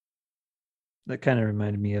 That kind of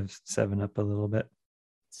reminded me of 7-Up a little bit.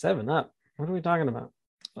 7-Up? What are we talking about?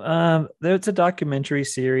 There's a documentary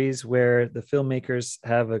series where the filmmakers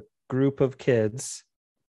have a group of kids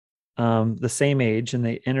the same age, and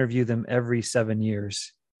they interview them every 7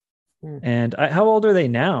 years. And how old are they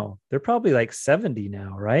now? They're probably like 70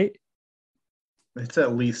 now, right? It's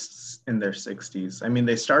at least in their 60s. I mean,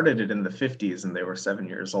 they started it in the 50s and they were 7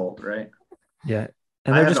 years old, right? Yeah.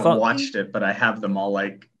 And I haven't watched it, but I have them all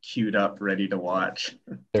like queued up, ready to watch.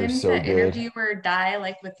 They're Didn't so the good. interviewer die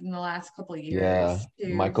like within the last couple of years? Yeah,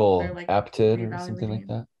 Michael like, Apted or something like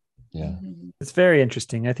that. Yeah. It's very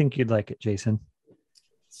interesting. I think you'd like it, Jason.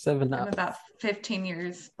 7-Up. I'm about 15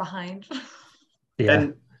 years behind. Yeah.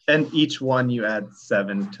 And each one you add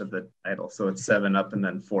 7 to the title. So it's 7-Up and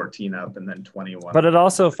then 14 up and then 21. But it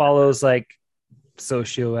also follows like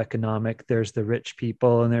socioeconomic. There's the rich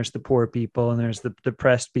people, and there's the poor people, and there's the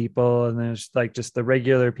depressed people, and there's like just the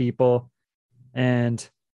regular people. And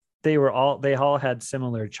they all had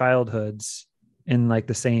similar childhoods in like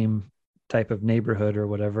the same type of neighborhood or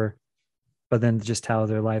whatever. But then just how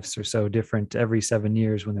their lives are so different every 7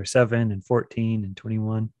 years, when they're 7 and 14 and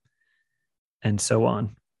 21 and so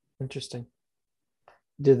on. Interesting.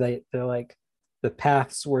 They're like the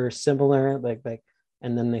paths were similar, like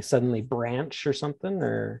and then they suddenly branch or something,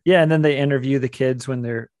 or yeah, and then they interview the kids when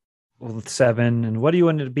they're 7, and what do you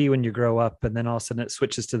want to be when you grow up? And then all of a sudden it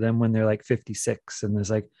switches to them when they're like 56, and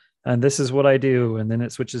there's like, and this is what I do, and then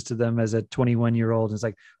it switches to them as a 21-year-old, and it's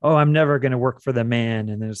like, oh, I'm never going to work for the man,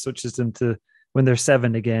 and then it switches them to when they're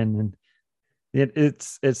 7 again, and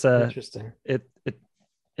it's interesting.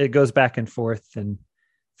 It goes back and forth and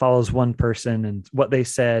follows one person and what they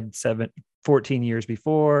said 14 years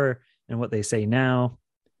before and what they say now,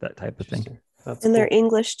 that type of thing. And they're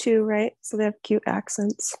English too, right? So they have cute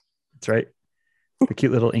accents. That's right. The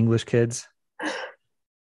cute little English kids.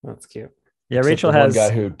 That's cute. Yeah, Except Rachel has has one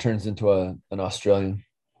guy who turns into an Australian.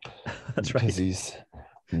 That's right. Because he's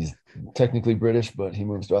technically British, but he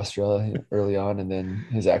moves to Australia early on, and then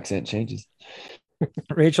his accent changes.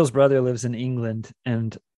 Rachel's brother lives in England,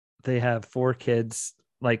 and they have 4 kids,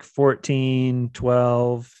 like 14,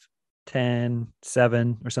 12, 10,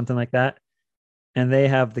 7 or something like that. And they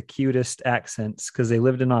have the cutest accents because they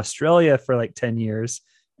lived in Australia for like 10 years.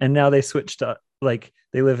 And now they switched to like,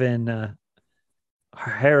 they live in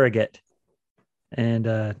Harrogate,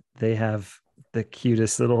 and they have the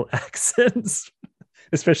cutest little accents,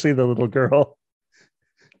 especially the little girl.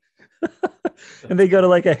 And they go to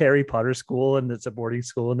like a Harry Potter school, and it's a boarding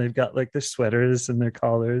school, and they've got like their sweaters and their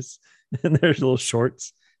collars and their little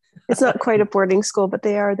shorts. It's not quite a boarding school, but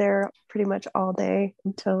they are there pretty much all day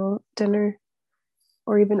until dinner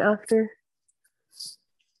or even after.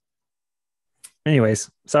 Anyways,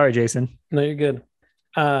 sorry, Jason. No, you're good.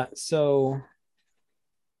 So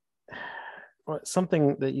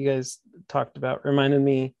something that you guys talked about reminded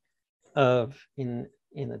me of in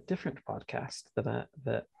a different podcast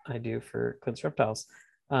that I do for Clint's Reptiles.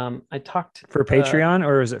 I talked for Patreon,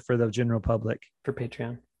 or is it for the general public? For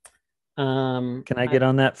Patreon. Can I get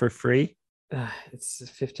on that for free? It's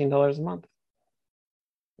 $15 a month.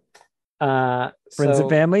 Friends and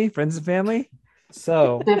family.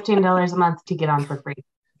 So $15 a month to get on for free.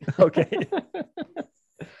 Okay.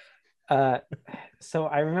 So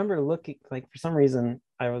I remember looking, like, for some reason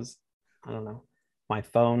I don't know, my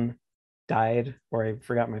phone died, or I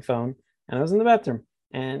forgot my phone, and I was in the bathroom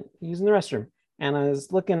and using the restroom, and I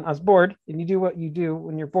was bored, and you do what you do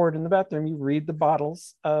when you're bored in the bathroom. You read the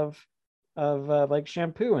bottles of like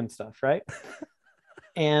shampoo and stuff, right?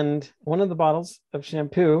 And one of the bottles of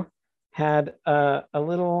shampoo had a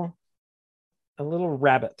little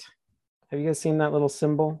rabbit. Have you guys seen that little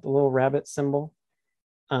symbol, the little rabbit symbol?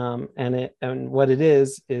 And what it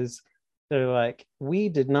is they're like, we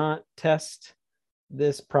did not test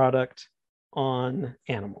this product on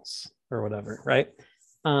animals or whatever, right?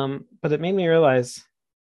 But it made me realize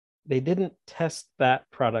they didn't test that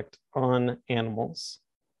product on animals,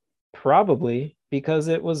 probably because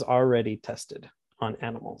it was already tested on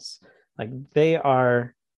animals. Like, they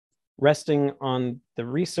are resting on the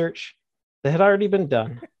research that had already been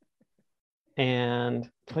done. And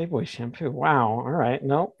Playboy shampoo. Wow. All right.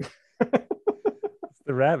 No. It's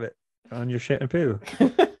the rabbit on your shampoo.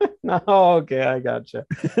 No. Okay. I gotcha.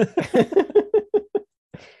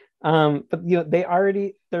 But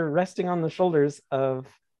they're resting on the shoulders of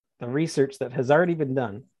the research that has already been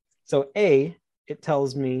done. So A, it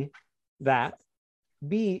tells me that.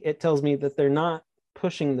 B, it tells me that they're not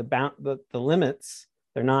pushing the limits.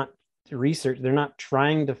 They're not research. They're not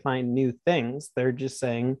trying to find new things. They're just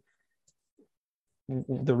saying,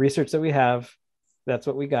 the research that we have, that's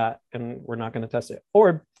what we got, and we're not going to test it.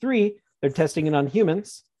 Or 3, they're testing it on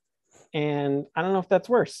humans, and I don't know if that's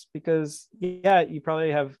worse, because you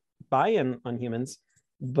probably have buy-in on humans,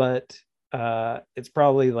 but it's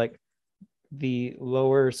probably like the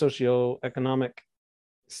lower socioeconomic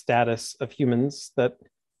status of humans that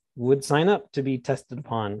would sign up to be tested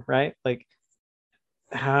upon, right? Like,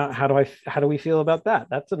 how do we feel about that?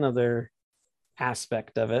 That's another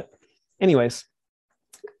aspect of it. Anyways,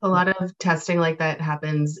 a lot of testing like that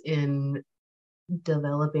happens in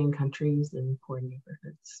developing countries and poor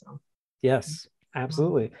neighborhoods. So yes,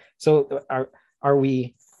 absolutely. So are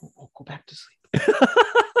we? Oh, go back to sleep.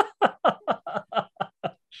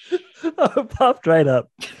 Oh, popped right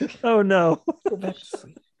up. Oh no. Go back to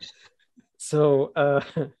sleep. So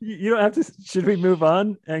you don't have to. Should we move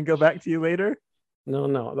on and go back to you later? No,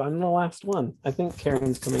 I'm the last one. I think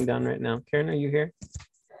Karen's coming down right now. Karen, are you here?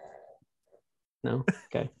 No?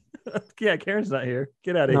 Okay. Yeah, Karen's not here.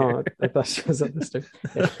 Get out of here. I thought she was up the stairs.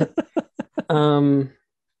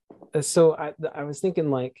 Yeah. So I was thinking,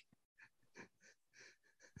 like,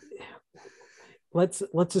 let's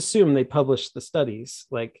assume they publish the studies.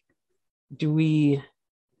 Like, do we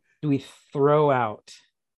throw out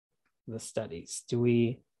the studies? Do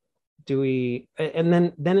we and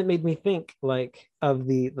then it made me think, like, of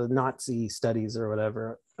the Nazi studies or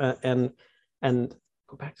whatever, and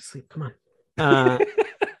go back to sleep. Come on.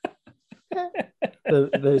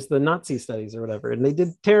 There's the Nazi studies or whatever, and they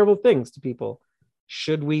did terrible things to people.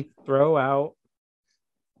 Should we throw out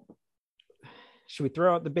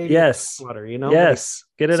the baby? Yes. Water, you know? Yes.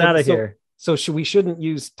 Like, get it out of here. So we shouldn't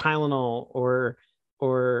use Tylenol or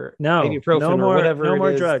no, ibuprofen or whatever. No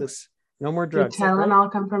more drugs. No more drugs. Did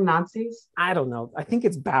Tylenol come from Nazis? I don't know. I think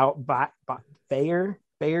it's Bayer.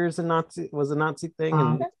 Bayer's was a Nazi thing,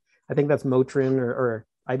 and I think that's Motrin or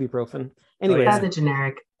ibuprofen. Anyway, that's a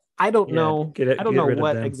generic. I don't know. I don't know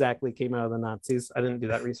what exactly came out of the Nazis. I didn't do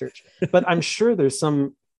that research, but I'm sure there's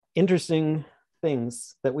some interesting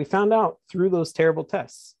things that we found out through those terrible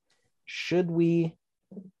tests. Should we?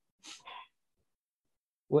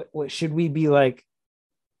 What should we be like?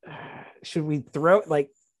 Should we throw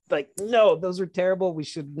like no, those are terrible. We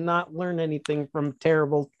should not learn anything from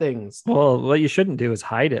terrible things. Well, what you shouldn't do is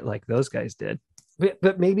hide it like those guys did.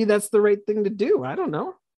 But maybe that's the right thing to do. I don't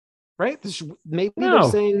know. Right? Maybe they're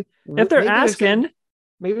saying, if they're asking,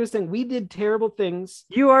 maybe they're saying we did terrible things.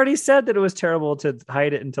 You already said that it was terrible to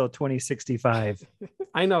hide it until 2065.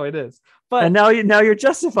 I know it is, but and now you're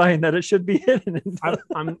justifying that it should be hidden.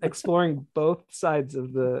 I'm exploring both sides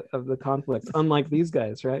of the conflict, unlike these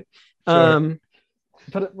guys, right? Sure.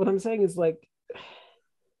 But what I'm saying is, like,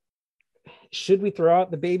 should we throw out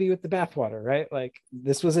the baby with the bathwater, right? Like,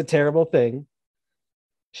 this was a terrible thing.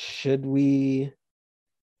 Should we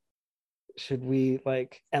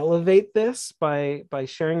like elevate this by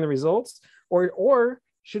sharing the results, or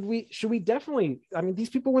should we definitely? I mean, these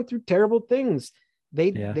people went through terrible things. They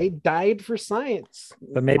died for science,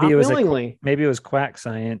 but maybe it was quack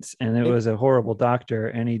science, and it was a horrible doctor,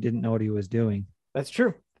 and he didn't know what he was doing. That's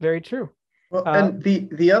true. Very true. Well, and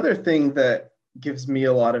the other thing that gives me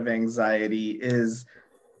a lot of anxiety is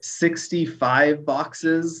 65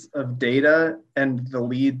 boxes of data and the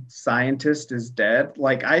lead scientist is dead.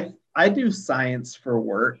 Like I do science for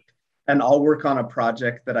work, and I'll work on a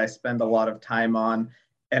project that I spend a lot of time on,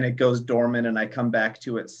 and it goes dormant, and I come back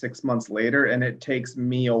to it 6 months later, and it takes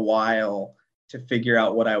me a while to figure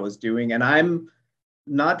out what I was doing. And I'm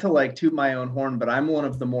not to like toot my own horn, but I'm one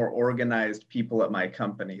of the more organized people at my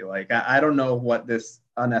company. Like I don't know what this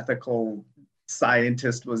unethical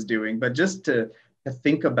scientist was doing, but just to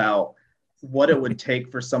think about what it would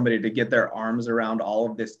take for somebody to get their arms around all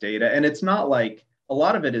of this data. And it's not like, a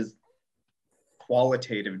lot of it is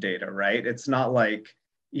qualitative data, right? It's not like,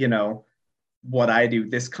 you know, what I do,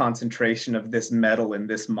 this concentration of this metal in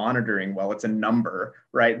this monitoring well, it's a number,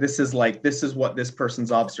 right? This is what this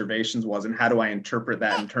person's observations was, and how do I interpret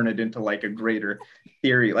that and turn it into like a greater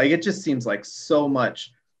theory? Like, it just seems like so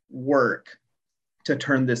much work to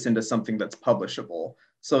turn this into something that's publishable.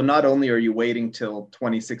 So not only are you waiting till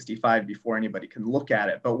 2065 before anybody can look at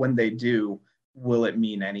it, but when they do, will it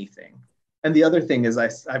mean anything? And the other thing is,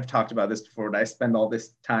 I've talked about this before, but I spend all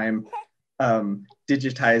this time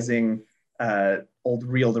digitizing old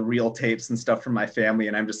reel-to-reel tapes and stuff from my family,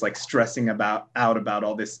 and I'm just like stressing out about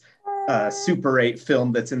all this Super 8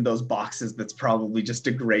 film that's in those boxes that's probably just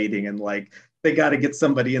degrading, and like they got to get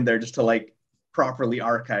somebody in there just to like properly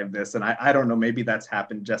archive this. And I don't know, maybe that's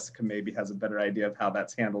happened. Jessica maybe has a better idea of how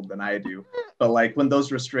that's handled than I do. But like when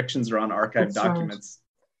those restrictions are on archived documents,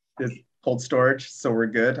 is cold storage, so we're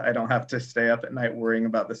good. I don't have to stay up at night worrying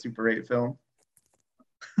about the Super 8 film.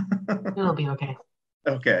 It'll be okay.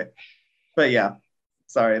 Okay. But yeah,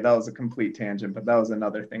 sorry, that was a complete tangent, but that was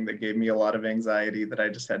another thing that gave me a lot of anxiety that I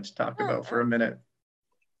just had to talk about for a minute.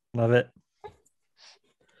 Love it.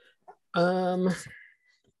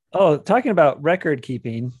 Oh, talking about record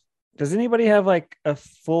keeping, does anybody have like a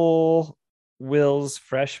full Will's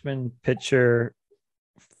freshman picture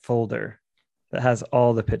folder that has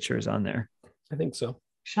all the pictures on there? I think so.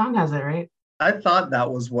 Sean has it, right? I thought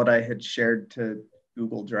that was what I had shared to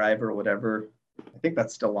Google Drive or whatever. I think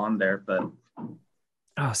that's still on there, but...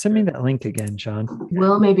 Oh, send me that link again, Sean.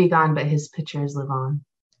 Will may be gone, but his pictures live on.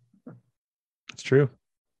 It's true.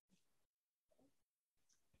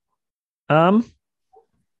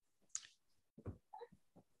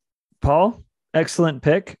 Paul, excellent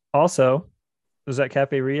pick. Also, was that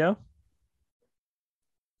Cafe Rio?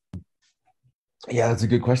 Yeah, that's a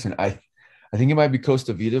good question. I think it might be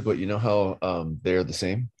Costa Vida, but you know how they're the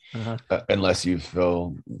same, unless you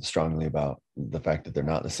feel strongly about the fact that they're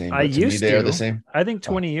not the same. But I used to. They're the same. I think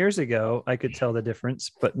 20 years ago I could tell the difference,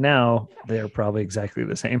 but now they're probably exactly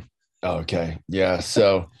the same. Okay, yeah.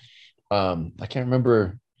 So I can't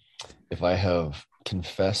remember if I have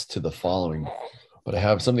confessed to the following, but I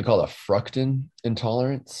have something called a fructan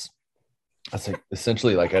intolerance. That's like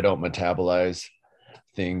essentially like I don't metabolize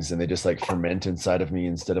things, and they just like ferment inside of me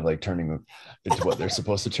instead of like turning into what they're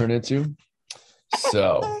supposed to turn into.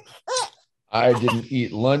 So I didn't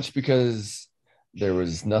eat lunch because there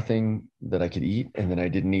was nothing that I could eat, and then I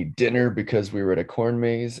didn't eat dinner because we were at a corn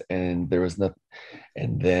maze and there was nothing.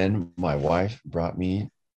 And then my wife brought me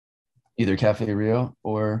either Cafe Rio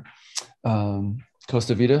or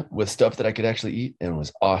Costa Vida with stuff that I could actually eat, and it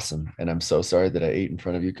was awesome. And I'm so sorry that I ate in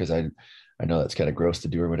front of you, because I know that's kind of gross to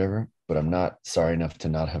do or whatever, but I'm not sorry enough to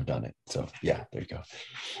not have done it. So yeah, there you go.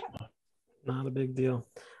 Not a big deal.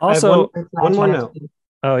 Also, one more note.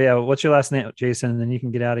 Oh yeah, what's your last name, Jason? And then you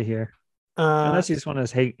can get out of here. Unless you just want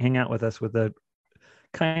to hang out with us with a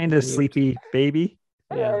kind of sleepy baby.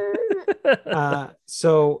 Yeah.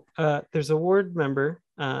 So there's a ward member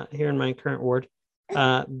here in my current ward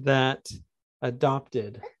that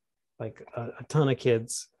adopted like a ton of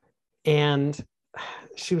kids, and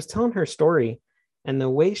she was telling her story, and the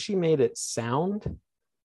way she made it sound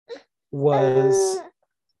was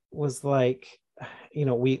like, you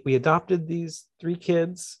know, we adopted these 3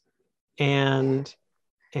 kids, and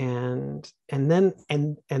then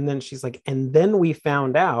she's like, and then we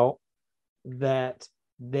found out that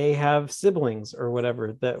they have siblings or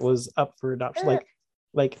whatever that was up for adoption.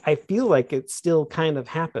 Like I feel like it still kind of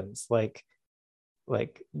happens. Like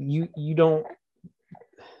you don't,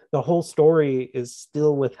 the whole story is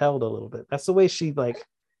still withheld a little bit. That's the way she like,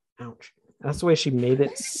 ouch. That's the way she made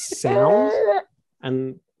it sound.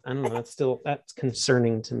 And I don't know, that's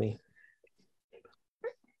concerning to me.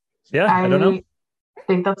 Yeah, I don't know. I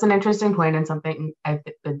think that's an interesting point, and something I've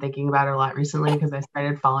been thinking about a lot recently, because I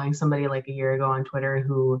started following somebody like a year ago on Twitter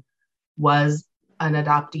who was an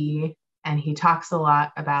adoptee, and he talks a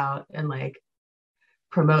lot about and like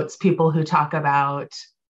promotes people who talk about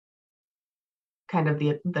kind of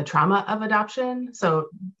the trauma of adoption. So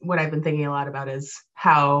what I've been thinking a lot about is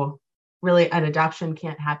how really an adoption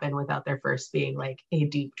can't happen without there first being like a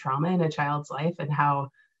deep trauma in a child's life, and how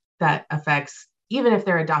that affects, even if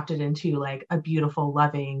they're adopted into like a beautiful,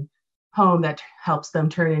 loving home that helps them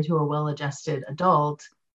turn into a well-adjusted adult,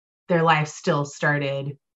 their life still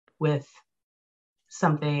started with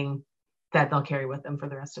something that they'll carry with them for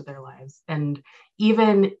the rest of their lives. And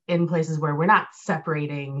even in places where we're not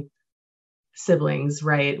separating siblings,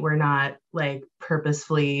 right? We're not like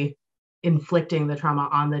purposefully inflicting the trauma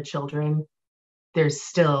on the children. There's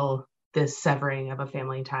still this severing of a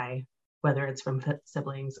family tie, whether it's from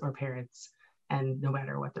siblings or parents, and no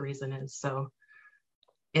matter what the reason is. So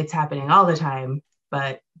it's happening all the time.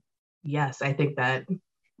 But yes, I think that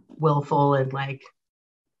willful and like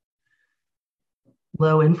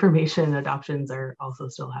low information adoptions are also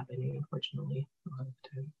still happening, unfortunately, a lot of the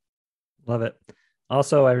time. Love it.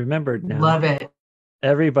 Also, I remembered now. Love it.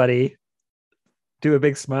 Everybody do a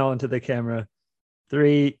big smile into the camera.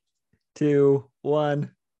 3, 2,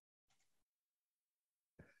 1.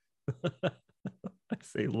 I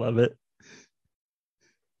say love it.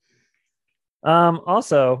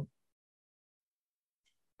 Also,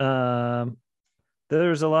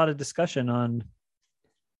 there's a lot of discussion on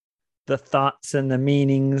the thoughts and the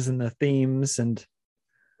meanings and the themes, and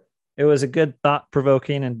it was a good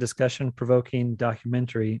thought-provoking and discussion-provoking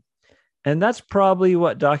documentary. And that's probably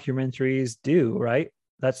what documentaries do, right?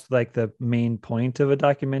 That's like the main point of a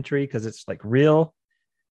documentary, because it's like real.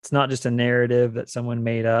 It's not just a narrative that someone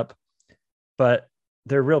made up, but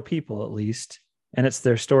they're real people at least. And it's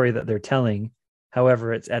their story that they're telling.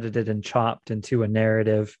 However, it's edited and chopped into a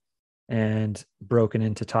narrative and broken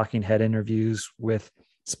into talking head interviews with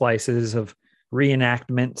splices of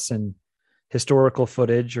reenactments and historical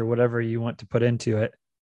footage or whatever you want to put into it.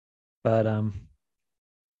 But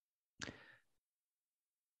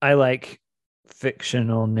I like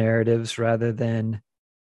fictional narratives rather than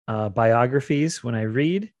biographies when I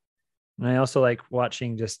read. And I also like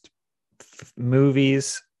watching just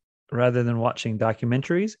movies rather than watching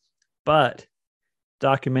documentaries. But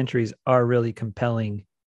documentaries are really compelling,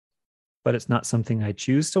 but it's not something I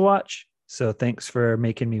choose to watch. So thanks for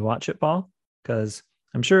making me watch it, Paul, because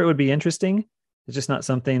I'm sure it would be interesting. It's just not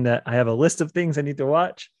something that I have a list of things I need to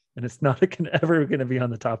watch, and it's not ever going to be on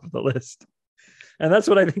the top of the list. And that's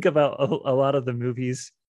what I think about a lot of the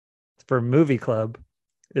movies for Movie Club,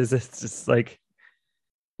 is it's just like,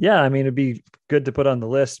 yeah, I mean, it'd be good to put on the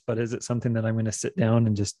list, but is it something that I'm going to sit down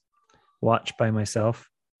and just watch by myself?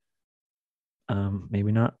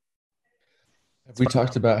 Maybe not. We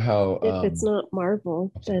talked about how if it's not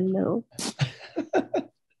Marvel, then no.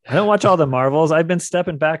 I don't watch all the Marvels. I've been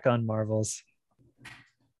stepping back on Marvels.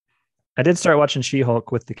 I did start watching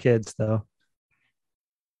She-Hulk with the kids, though.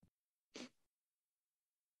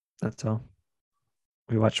 That's all.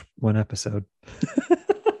 We watched one episode.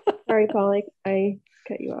 Sorry, Paul, I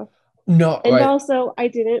cut you off. No, and also I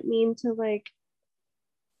didn't mean to like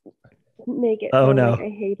make it sound like I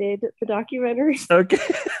hated the documentary. Okay.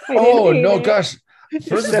 Oh no, gosh.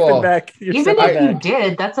 First of all, even if you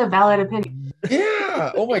did, that's a valid opinion.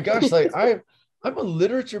 Yeah. Oh my gosh. Like I'm a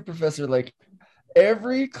literature professor. Like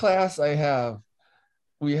every class I have,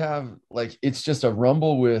 we have like, it's just a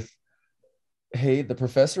rumble with, hey, the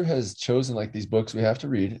professor has chosen like these books we have to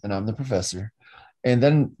read, and I'm the professor. And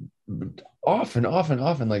then often,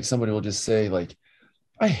 like somebody will just say like,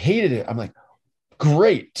 I hated it. I'm like,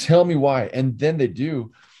 great, tell me why. And then they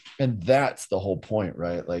do. And that's the whole point,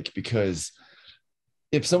 right? Like, because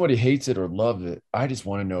if somebody hates it or loves it, I just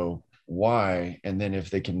want to know why. And then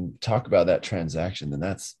if they can talk about that transaction, then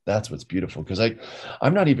that's what's beautiful. Because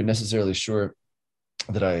I'm not even necessarily sure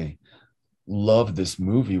that I love this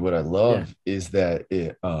movie. What I love is that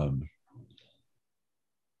it,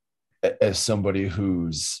 as somebody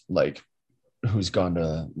who's gone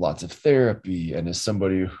to lots of therapy, and as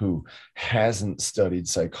somebody who hasn't studied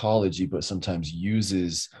psychology but sometimes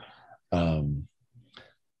uses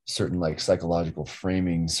certain like psychological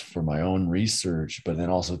framings for my own research, but then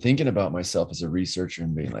also thinking about myself as a researcher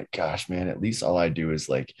and being like, gosh, man, at least all I do is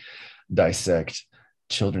like dissect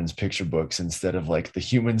children's picture books instead of like the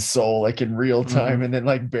human soul, like in real time, and then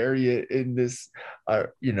like bury it in this,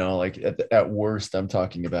 like at worst, I'm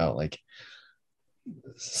talking about like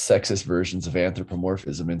sexist versions of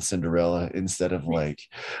anthropomorphism in Cinderella instead of like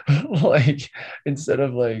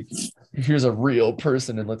here's a real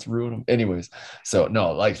person and let's ruin them. Anyways, so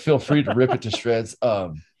no, like feel free to rip it to shreds.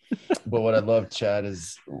 But what I love, Chad,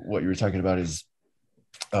 is what you were talking about is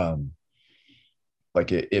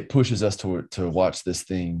like it pushes us to watch this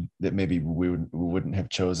thing that maybe we wouldn't have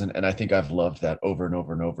chosen. And I think I've loved that over and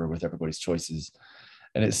over and over with everybody's choices.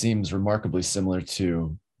 And it seems remarkably similar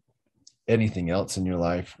to anything else in your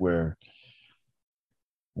life where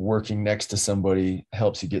working next to somebody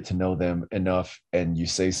helps you get to know them enough, and you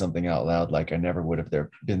say something out loud like, I never would have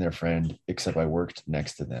been their friend except I worked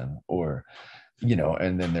next to them, or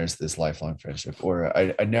and then there's this lifelong friendship, or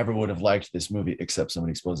I never would have liked this movie except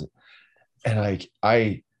somebody exposed it. And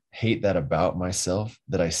I hate that about myself,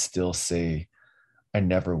 that I still say I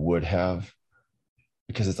never would have,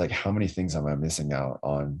 because it's like, how many things am I missing out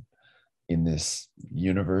on in this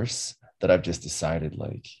universe that I've just decided,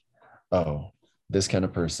 like, oh, this kind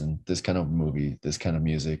of person, this kind of movie, this kind of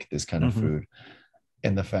music, this kind of food.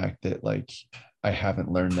 And the fact that, like, I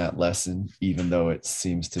haven't learned that lesson, even though it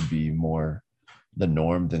seems to be more the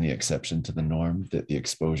norm than the exception to the norm, that the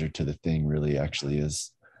exposure to the thing really actually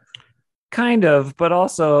is. Kind of, but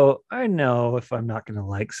also I know if I'm not going to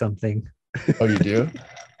like something. Oh, you do?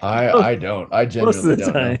 I don't. I genuinely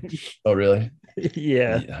don't know. Oh, really?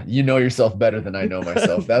 Yeah. You know yourself better than I know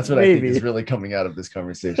myself. That's what I think is really coming out of this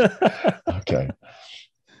conversation. Okay.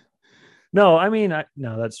 No, I mean,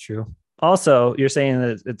 no, that's true. Also, you're saying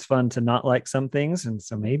that it's fun to not like some things, and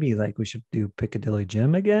so maybe like we should do Piccadilly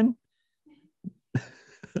Gym again.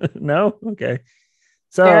 No? Okay.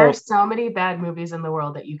 So there are so many bad movies in the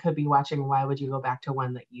world that you could be watching. Why would you go back to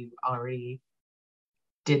one that you already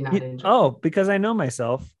did not enjoy? Oh, because I know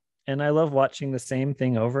myself, and I love watching the same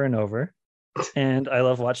thing over and over, and I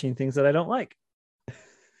love watching things that I don't like.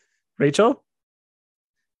 Rachel?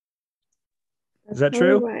 Is that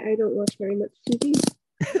true? Why I don't watch very much TV.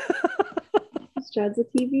 Chad's a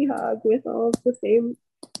TV hog with all of the same.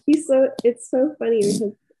 It's so funny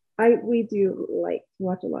because we do like to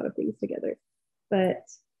watch a lot of things together, but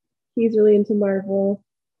he's really into Marvel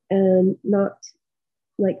and not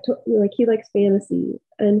like he likes fantasy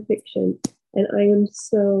and fiction, and I am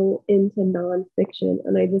so into nonfiction,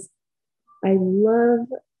 and I don't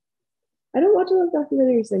watch a lot of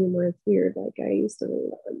documentaries anymore. It's weird. Like I used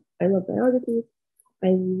to. I love biographies. I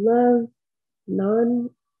love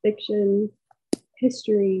nonfiction,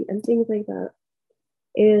 history, and things like that.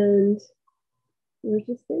 And we're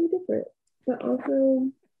just very different. But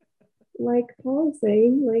also, like Paul is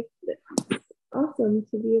saying, like it's awesome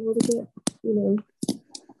to be able to get,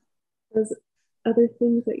 those other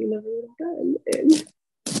things that you never would have done. And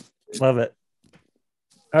love it.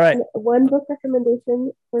 All right. One book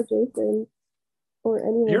recommendation for Jason or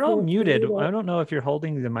anyone. You're all muted. I don't know if you're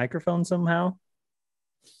holding the microphone somehow.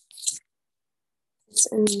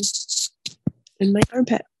 It's in my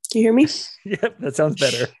armpit. Do you hear me? Yep, that sounds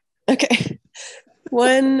better. Okay.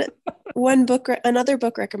 Another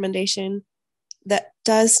book recommendation that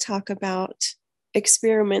does talk about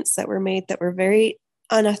experiments that were made that were very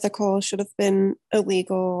unethical, should have been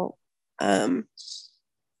illegal.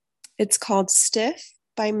 It's called Stiff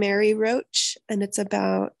by Mary Roach, and it's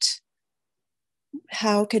about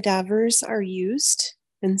how cadavers are used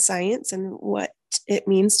in science and what it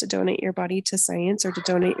means to donate your body to science or to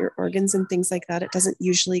donate your organs and things like that. It doesn't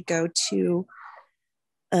usually go to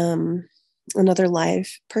another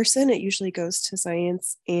live person. It usually goes to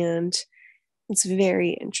science, and it's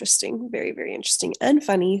very interesting, very, very interesting and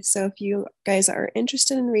funny. So if you guys are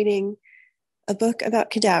interested in reading a book about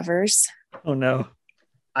cadavers. Oh no.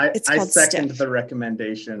 I second the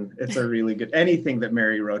recommendation. It's a really good, anything that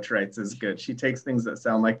Mary Roach writes is good. She takes things that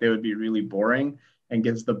sound like they would be really boring and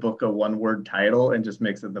gives the book a one-word title and just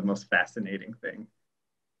makes it the most fascinating thing.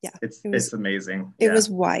 Yeah. It's amazing. It was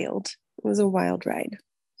wild. It was a wild ride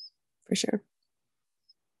for sure.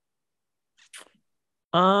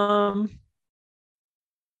 Was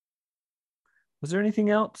there anything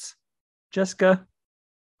else? Jessica?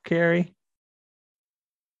 Carrie?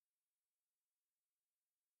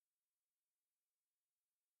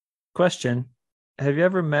 Question. Have you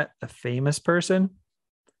ever met a famous person?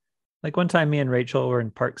 Like one time me and Rachel were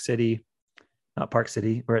in we're at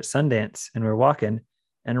Sundance, and we were walking,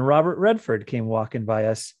 and Robert Redford came walking by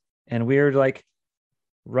us, and we were like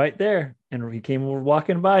right there, and he came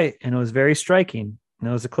walking by, and it was very striking. And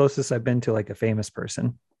it was the closest I've been to like a famous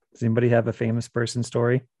person. Does anybody have a famous person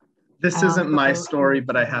story? This isn't my story,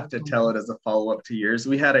 but I have to tell it as a follow-up to yours.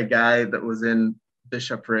 We had a guy that was in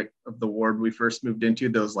bishopric of the ward we first moved into.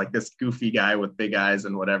 There was like this goofy guy with big eyes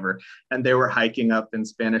and whatever, and they were hiking up in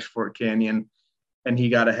Spanish Fort Canyon, and he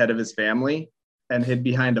got ahead of his family and hid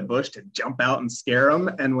behind a bush to jump out and scare them.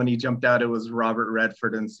 And when he jumped out, it was Robert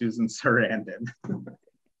Redford and Susan Sarandon.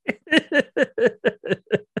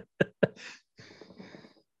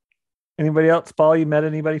 Anybody else? Paul, you met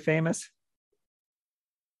anybody famous?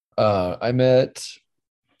 I met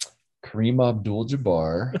Kareem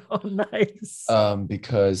Abdul-Jabbar. Oh, nice.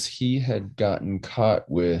 Because he had gotten caught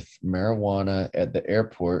with marijuana at the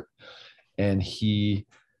airport, and he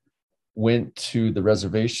went to the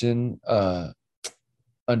reservation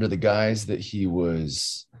under the guise that he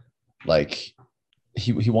was like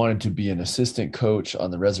he wanted to be an assistant coach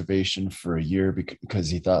on the reservation for a year because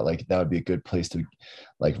he thought like that would be a good place to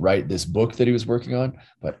like write this book that he was working on.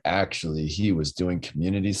 But actually he was doing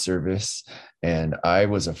community service, and I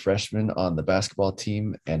was a freshman on the basketball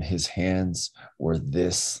team and his hands were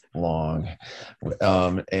this long.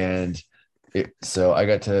 So I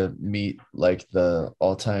got to meet like the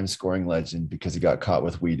all-time scoring legend because he got caught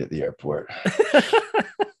with weed at the airport.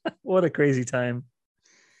 What a crazy time.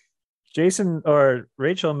 Jason or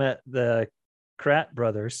Rachel met the Kratt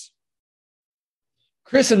brothers.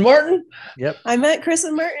 Chris and Martin? Yep. I met Chris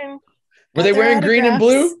and Martin. Were they wearing green and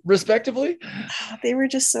blue, respectively? They were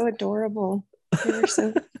just so adorable. They were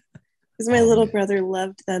so... Because my little brother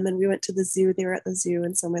loved them, and we went to the zoo. They were at the zoo,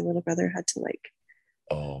 and so my little brother had to like...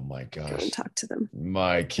 Oh my gosh. Go and talk to them.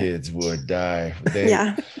 My kids would die.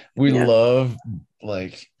 We Yeah. love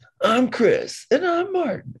like... I'm Chris and I'm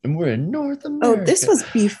Martin and we're in North America. Oh, this was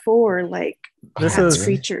before like This Cats was-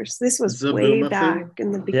 Creatures. This was way Zoboomafoo? back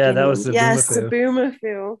in the beginning. Yeah, that was Yes, Zoboomafoo.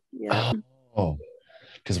 Zoboomafoo. Yeah. Oh,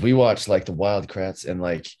 because we watched like the Wild Kratts, and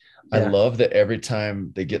like I Yeah. love that every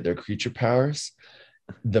time they get their creature powers,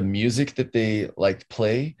 the music that they like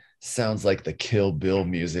play sounds like the Kill Bill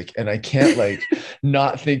music, and I can't like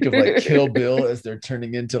not think of like Kill Bill as they're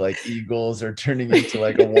turning into like eagles or turning into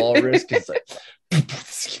like a walrus, because like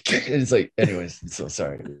it's like, anyways, I'm so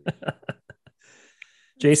sorry.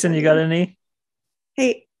 Jason, you got any?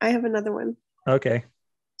 Hey, I have another one. Okay.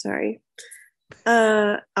 Sorry.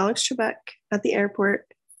 Alex Trebek at the airport,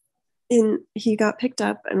 he got picked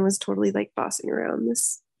up and was totally like bossing around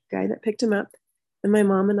this guy that picked him up. And my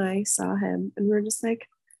mom and I saw him and we were just like,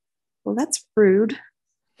 well, that's rude.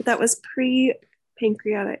 But that was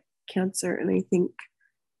pre-pancreatic cancer. And I think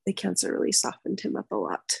the cancer really softened him up a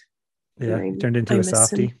lot. Yeah, And turned into I a miss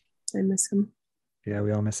softie. him. I miss him. Yeah,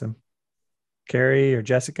 we all miss him. Carrie or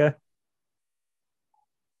Jessica?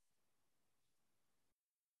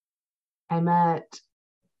 I met,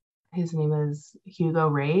 his name is Hugo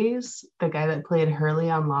Reyes, the guy that played Hurley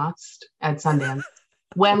on Lost at Sundance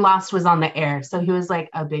when Lost was on the air. So he was like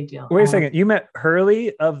a big deal. Wait a second. You met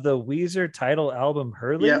Hurley of the Weezer title album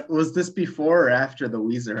Hurley? Yeah, was this before or after the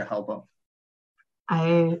Weezer album?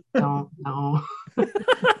 I don't know.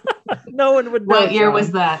 No one would know. What year John.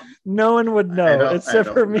 was that? No one would know except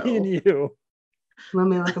I for don't me know. and you. Let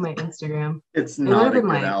me look at my Instagram. It's It not would've a been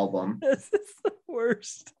good like- album. This is the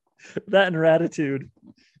worst. That and Ratitude.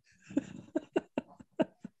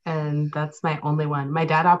 And that's my only one. My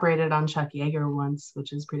dad operated on Chuck Yeager once,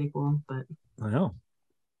 which is pretty cool, but I know.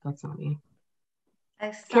 that's not me.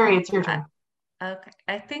 I saw, Carrie, it's your turn. Okay.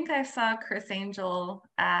 I think I saw Chris Angel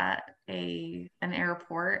at an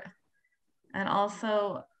airport. And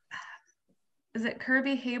also, is it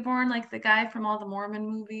Kirby Hayborn, like the guy from all the Mormon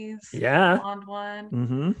movies? Yeah. Blonde one.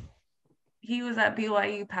 Mm-hmm. He was at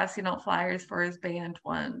BYU passing out flyers for his band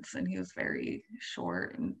once, and he was very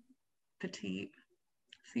short and petite.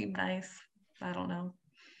 Seemed nice. I don't know.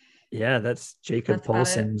 Yeah, that's Jacob That's about it.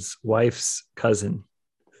 Paulson's wife's cousin.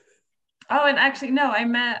 Oh, and actually, no, I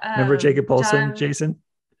met Remember Jacob Paulson, Jason?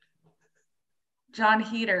 John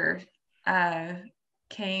Heater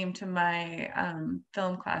came to my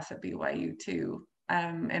film class at BYU too.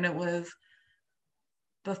 And it was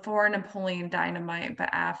before Napoleon Dynamite, but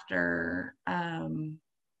after,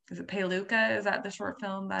 is it Peluca? Is that the short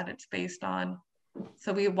film that it's based on?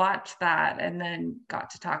 So we watched that and then got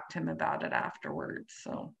to talk to him about it afterwards.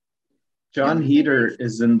 So John Heater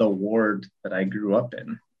is in the ward that I grew up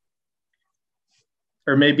in.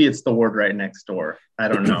 Or maybe it's the ward right next door. I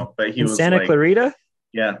don't know. But he In was Santa like, Clarita?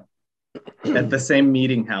 yeah, at the same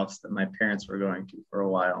meeting house that my parents were going to for a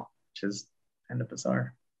while, which is kind of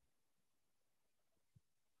bizarre.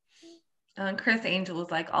 and Chris Angel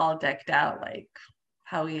was like all decked out, like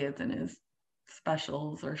how he is in his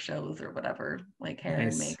specials or shows or whatever, like hair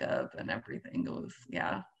Nice. and makeup and everything. It was,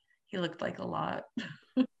 yeah, he looked like a lot.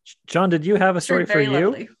 John, did you have a story for Very you?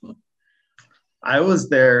 lovely. I was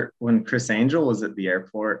there when Chris Angel was at the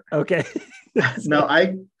airport. Okay. No,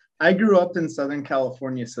 I grew up in Southern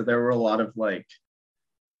California, so there were a lot of like,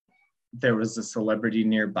 there was a celebrity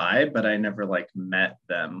nearby, but I never like met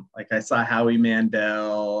them. Like I saw Howie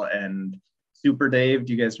Mandel and Super Dave.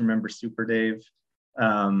 Do you guys remember Super Dave?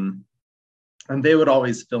 And they would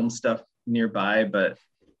always film stuff nearby, but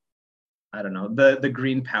I don't know. The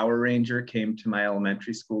Green Power Ranger came to my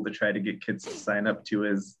elementary school to try to get kids to sign up to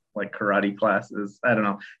his like karate classes. I don't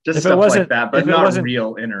know, just If it stuff like wasn't- that, but if it not wasn't-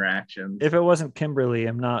 real interactions. If it wasn't Kimberly,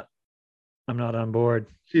 I'm not on board.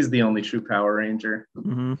 She's the only true Power Ranger.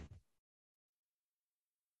 Mm-hmm.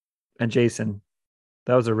 And Jason,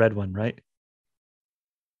 that was a red one, right?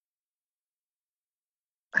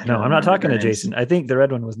 No, I'm not talking to Jason. I think the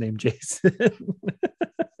red one was named Jason.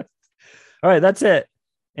 All right, that's it.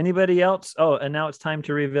 Anybody else? Oh, and now it's time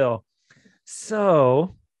to reveal.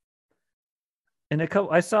 So,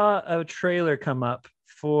 I saw a trailer come up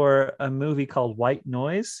for a movie called White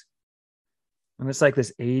Noise. And it's like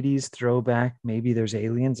this 80s throwback. Maybe there's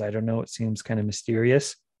aliens. I don't know. It seems kind of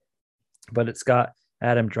mysterious. But it's got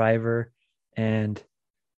Adam Driver and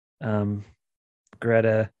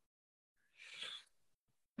Greta.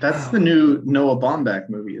 That's the new Noah Baumbach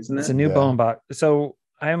movie, isn't it? It's a new Baumbach. So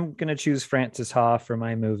I'm going to choose Frances Ha for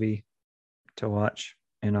my movie to watch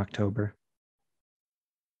in October.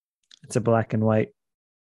 It's a black and white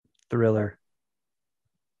thriller.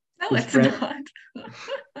 No, it's not.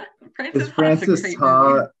 Is Frances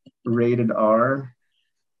Ha rated R?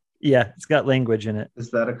 Yeah, it's got language in it. Is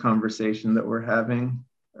that a conversation that we're having,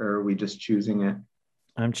 or are we just choosing it?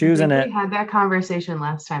 I'm choosing it. We had that conversation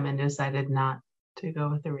last time and decided not to go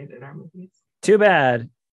with the rated R movies. Too bad.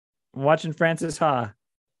 I'm watching Frances Ha.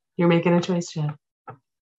 You're making a choice, Jeff.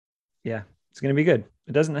 Yeah, it's going to be good.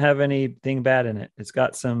 It doesn't have anything bad in it. It's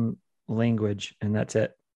got some language, and that's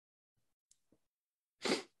it.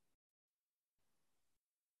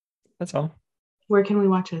 That's all. Where can we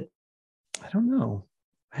watch it? I don't know.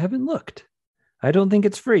 I haven't looked. I don't think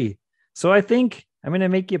it's free. So I think I'm going to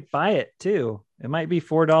make you buy it too. It might be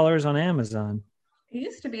 $4 on Amazon. It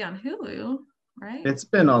used to be on Hulu, right? It's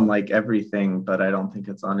been on like everything, but I don't think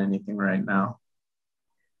it's on anything right now.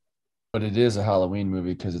 But it is a Halloween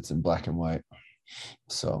movie because it's in black and white.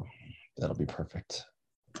 So that'll be perfect.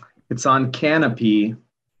 It's on Canopy,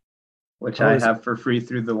 which I have for free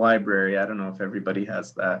through the library. I don't know if everybody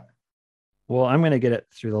has that. Well, I'm going to get it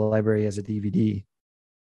through the library as a DVD,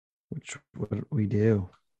 which what we do.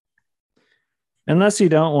 Unless you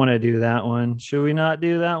don't want to do that one. Should we not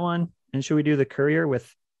do that one? And should we do The Courier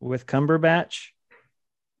with Cumberbatch?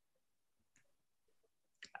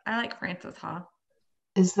 I like Frances Ha.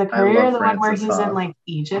 Is The Courier the one where he's in like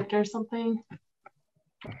Egypt or something?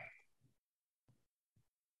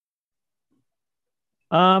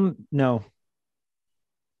 No.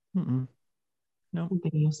 Mm-mm. No. I'm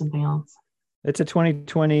thinking of something else. It's a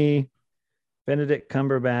 2020 Benedict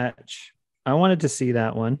Cumberbatch. I wanted to see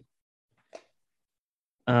that one.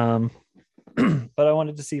 But I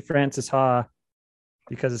wanted to see Frances Ha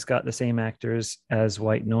because it's got the same actors as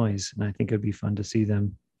White Noise, and I think it'd be fun to see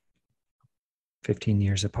them 15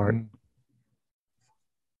 years apart.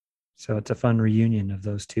 So it's a fun reunion of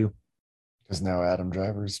those two. Because now Adam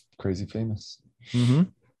Driver's crazy famous. Mm-hmm.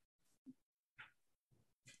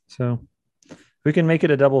 So we can make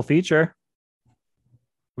it a double feature.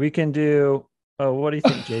 We can do. Oh, what do you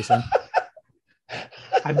think, Jason?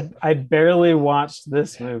 I barely watched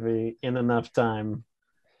this movie in enough time.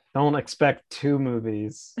 Don't expect two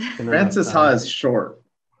movies. Frances Ha is short.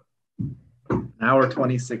 An hour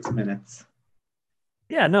 26 minutes.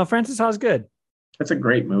 Yeah, no, Frances Ha is good. That's a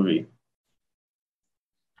great movie.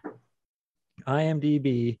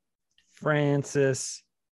 IMDb, Frances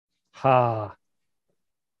Ha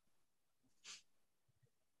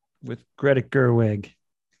with Greta Gerwig.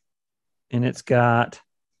 And it's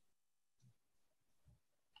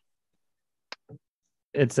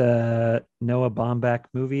a Noah Baumbach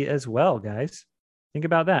movie as well, guys. Think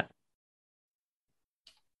about that.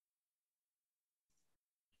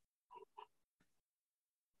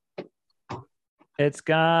 It's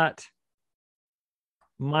got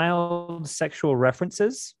mild sexual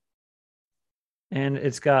references, and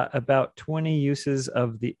it's got about 20 uses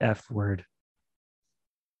of the F word.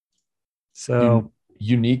 So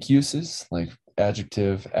unique uses like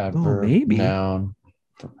adjective, adverb, maybe. Noun.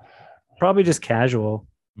 Probably just casual.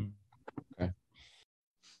 Okay.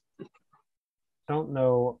 Don't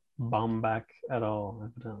know Baumbach at all,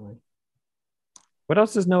 evidently. What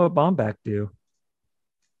else does Noah Baumbach do?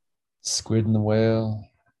 Squid and the Whale.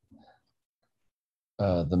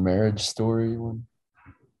 The Marriage Story one.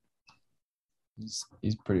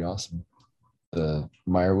 He's pretty awesome. The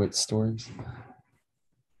Meyerowitz stories.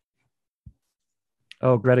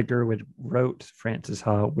 Oh, Greta Gerwig wrote Frances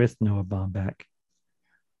Ha with Noah Baumbach.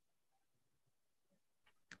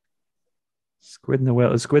 Squid and the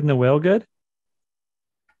Whale. Is Squid and the Whale good?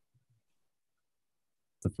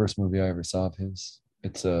 The first movie I ever saw of his.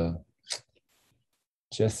 It's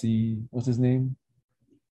Jesse, what's his name?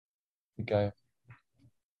 The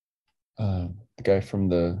guy from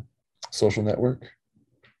the Social Network.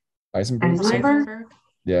 Eisenberg?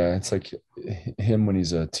 Yeah, it's like him when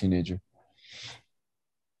he's a teenager.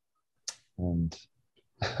 And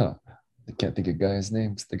I can't think of guys'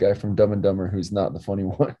 names. The guy from Dumb and Dumber who's not the funny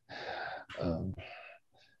one.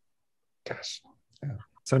 Gosh. Yeah.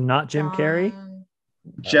 So not Jim Carrey?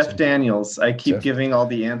 Jeff Daniels. I keep giving all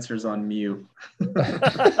the answers on mute.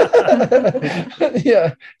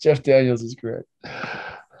 Yeah, Jeff Daniels is correct.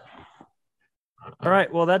 All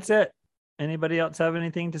right. Well, that's it. Anybody else have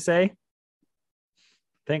anything to say?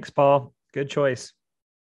 Thanks, Paul. Good choice.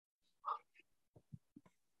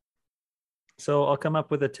 So I'll come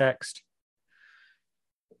up with a text.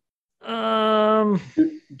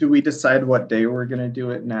 Do we decide what day we're gonna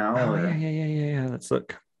do it now? Oh, yeah. Let's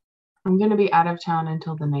look. I'm gonna be out of town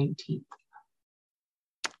until the 19th.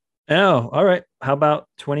 Oh, all right. How about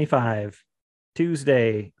 25?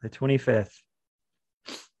 Tuesday, the 25th.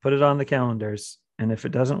 Put it on the calendars. And if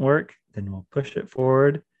it doesn't work, then we'll push it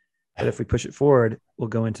forward. But if we push it forward, we'll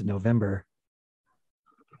go into November.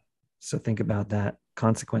 So think about that.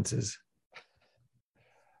 Consequences.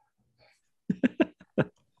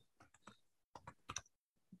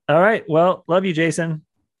 All right. Well, love you, Jason.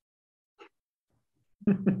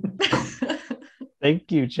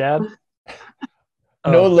 Thank you, Chad.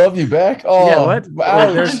 No, love you back. Oh, yeah.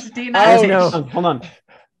 What? There's no. Hold on.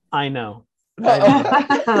 I know.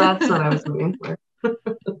 That's what I was waiting for.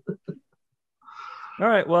 All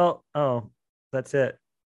right. Well, that's it.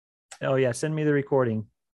 Oh, yeah. Send me the recording.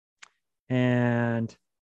 And,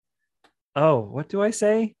 what do I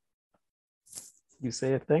say? You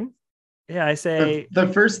say a thing? Yeah, I say. The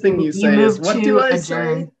first thing you say is, what do I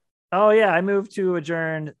say? Oh, yeah. I move to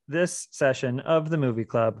adjourn this session of the movie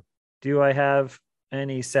club. Do I have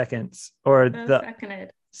any seconds? Or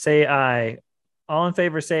Seconded. Say aye. All in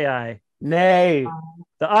favor, say aye. Nay.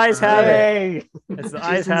 The ayes have it. It's the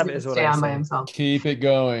ayes have it is what I say. Keep it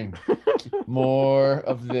going. More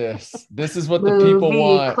of this. This is what the people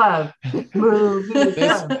want.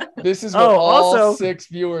 This is what all 6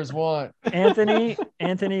 viewers want. Anthony,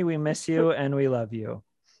 we miss you and we love you.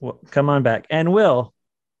 Well, come on back. And Will,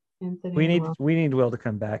 we need Will to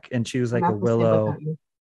come back and choose like a Willow.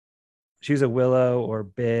 Choose a Willow or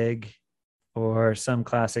Big or some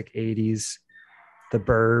classic 80s. The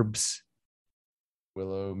Burbs.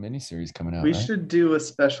 Willow miniseries coming out. We should do a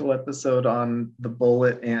special episode on the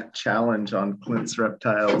Bullet Ant Challenge on Clint's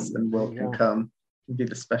Reptiles, and Will can come and be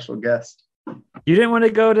the special guest. You didn't want to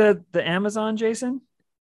go to the Amazon, Jason?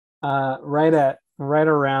 Right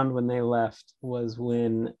around when they left was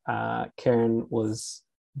when Karen was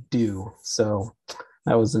due, so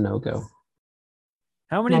that was a no-go.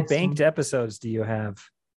 How many banked episodes do you have?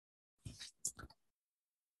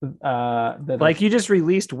 Like you just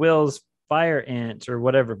released Will's Fire Ant or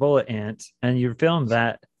whatever, Bullet Ant, and you filmed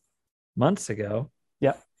that months ago.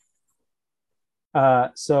 Yep.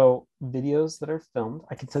 So videos that are filmed,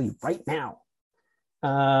 I can tell you right now.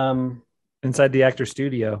 Inside the Actor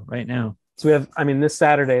Studio right now. So we have, this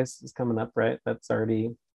Saturday is coming up, right? That's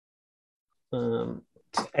already.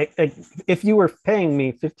 If you were paying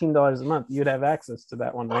me $15 a month, you'd have access to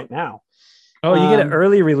that one right now. Oh, you get an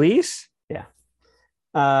early release? Yeah.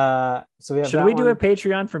 So we have. Should we do a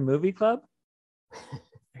Patreon for Movie Club?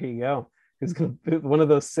 There you go. Who's gonna? One of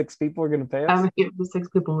those 6 people are gonna pay us. The 6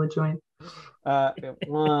 people would join.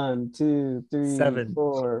 1, 2, 3, 7,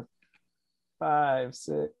 4, 5,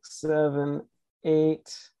 6, 7,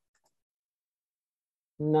 8,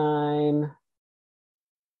 9,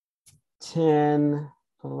 10,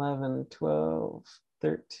 11, 12,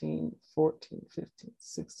 13, 14, 15,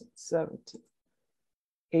 16, 17.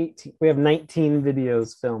 18. We have 19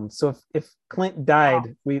 videos filmed. So if Clint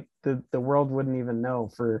died, the world wouldn't even know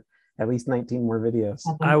for at least 19 more videos.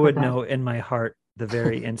 I would know in my heart the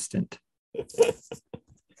very instant.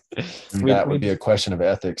 That would be a question of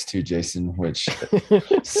ethics too, Jason, which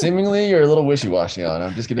seemingly you're a little wishy-washy on.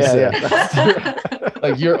 I'm just gonna say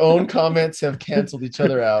like your own comments have canceled each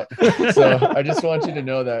other out. So I just want you to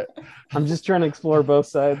know that. I'm just trying to explore both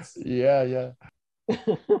sides. Yeah.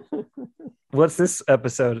 What's this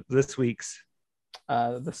episode, this week's?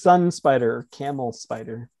 The sun spider, camel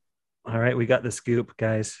spider. All right, we got the scoop,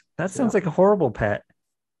 guys. That sounds like a horrible pet.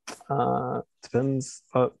 Depends.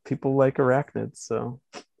 People like arachnids, so.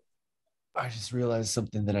 I just realized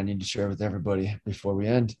something that I need to share with everybody before we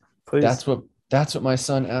end. Please. That's what my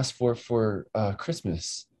son asked for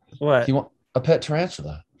Christmas. What? He wants a pet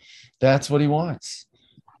tarantula. That's what he wants,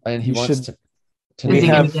 and he wants to.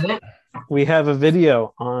 We have a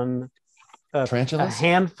video on a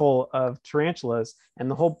handful of tarantulas,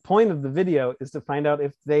 and the whole point of the video is to find out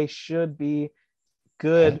if they should be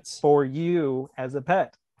good for you as a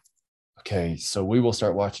pet. Okay, so we will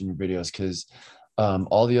start watching your videos because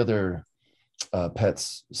all the other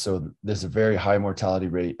pets, so there's a very high mortality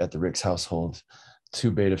rate at the Ricks household.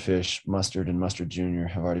 2 beta fish, Mustard and Mustard Jr.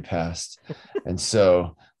 have already passed. And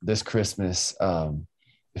so this Christmas,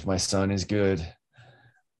 if my son is good,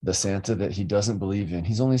 the Santa that he doesn't believe in.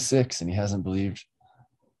 He's only 6 and he hasn't believed.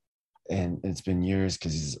 And it's been years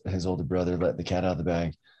because his older brother let the cat out of the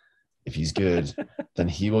bag. If he's good, then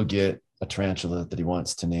he will get a tarantula that he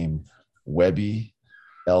wants to name Webby,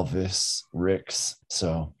 Elvis, Rix.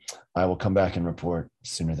 So I will come back and report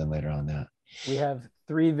sooner than later on that. We have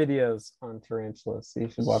 3 videos on tarantulas, so you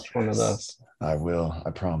should watch one of those. I will. I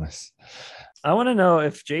promise. I want to know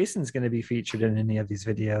if Jason's going to be featured in any of these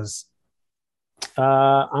videos.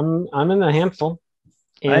 I'm in a handful.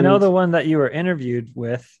 I know the one that you were interviewed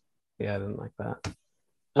with. Yeah, I didn't like that.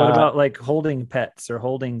 What about like holding pets or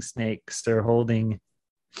holding snakes or holding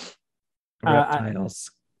reptiles?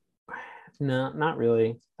 No, not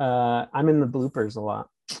really. I'm in the bloopers a lot.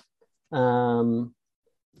 And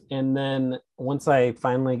then once I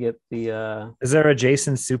finally get the is there a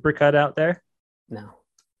Jason supercut out there? No.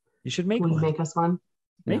 You should make Will you one. make us one?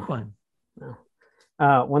 Make one. No.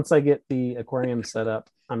 Once I get the aquarium set up,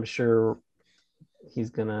 I'm sure he's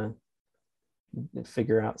gonna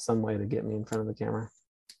figure out some way to get me in front of the camera.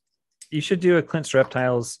 You should do a Clint's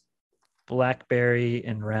Reptiles blackberry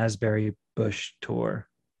and raspberry bush tour.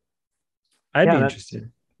 I'd be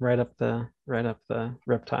interested. Right up the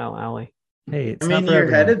reptile alley. Hey, I mean, you're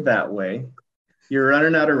headed that way. You're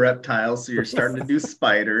running out of reptiles, so you're starting to do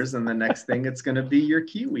spiders, and the next thing it's going to be your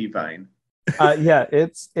kiwi vine. Yeah,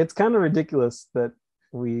 it's kind of ridiculous that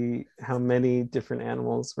how many different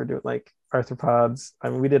animals we're doing, like arthropods. I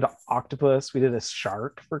mean, we did octopus, we did a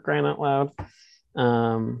shark, for crying out loud.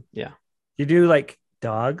 Yeah. You do like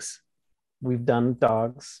dogs? We've done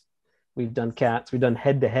dogs. We've done cats. We've done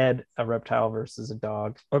head-to-head a reptile versus a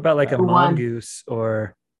dog. What about like a mongoose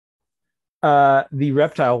or the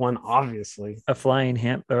reptile one, obviously. A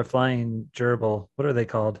flying or a flying gerbil? What are they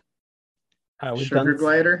called? Sugar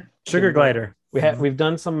glider. Sugar glider. We've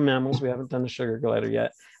done some mammals. We haven't done a sugar glider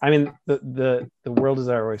yet. I mean, the world is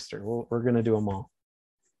our oyster. We're gonna do them all.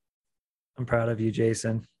 I'm proud of you,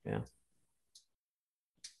 Jason. Yeah.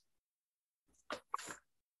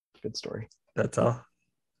 Good story. That's all.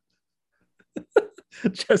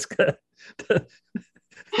 Jessica.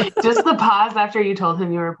 Just the pause after you told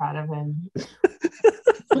him you were proud of him.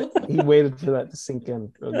 He waited for that to sink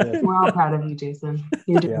in. We're all proud of you, Jason.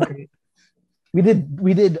 You're doing great. We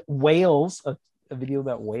did whales, a video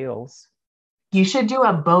about whales. You should do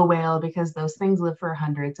a bow whale because those things live for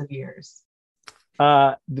hundreds of years.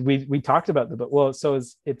 We talked about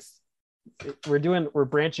we're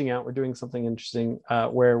branching out. We're doing something interesting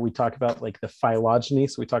where we talk about like the phylogeny.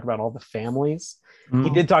 So we talk about all the families. He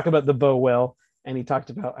did talk about the bow whale, and he talked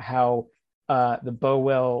about how the bow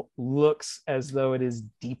whale looks as though it is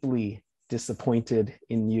deeply disappointed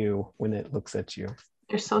in you when it looks at you.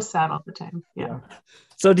 They're so sad all the time. Yeah.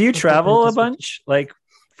 So do you travel a bunch, like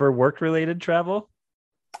for work-related travel?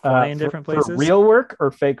 Fly in different places? For real work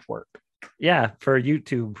or fake work? Yeah, for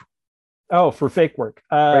YouTube. Oh, for fake work.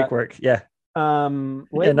 Fake work, yeah.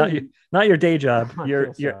 Lately, not your day job,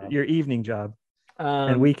 your evening job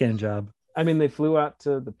and weekend job. I mean, they flew out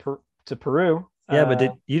to Peru. Yeah, but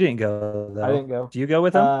you didn't go though. I didn't go. Do you go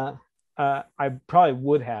with them? I probably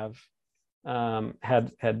would have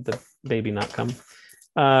had the baby not come.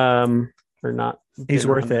 Or not. He's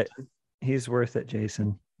worth it. He's worth it,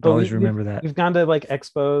 Jason. Always remember that. We've gone to like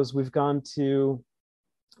expos. We've gone to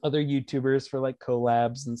other YouTubers for like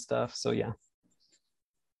collabs and stuff. So yeah.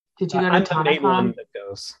 Did you go to TanaCon? That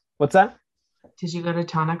goes. What's that? Did you go to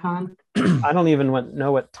TanaCon? I don't even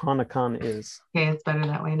know what TanaCon is. Okay, it's better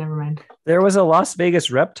that way. Never mind. There was a Las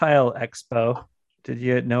Vegas Reptile Expo. Did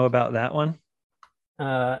you know about that one?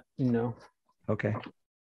 No. Okay.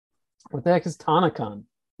 What the heck is TanaCon?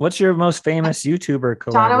 What's your most famous YouTuber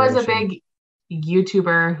collaboration? Tana was a big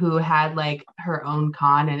YouTuber who had like her own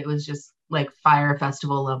con, and it was just like Fire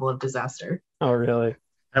Festival level of disaster. Oh, really?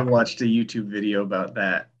 I watched a YouTube video about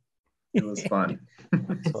that. It was fun.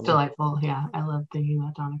 It's delightful. Yeah, I love thinking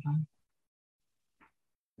about TanaCon.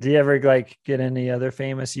 Do you ever like get any other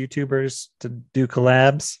famous YouTubers to do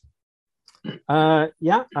collabs?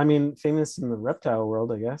 Yeah, I mean, famous in the reptile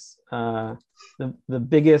world, I guess. The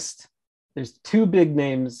biggest, there's 2 big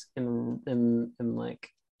names in like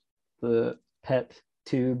the pet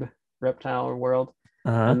tube reptile world,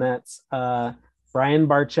 and that's Brian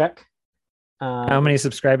Barczyk. How many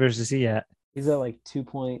subscribers is he at? He's at like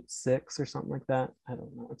 2.6 or something like that. I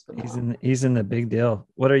don't know. It's been he's in the big deal.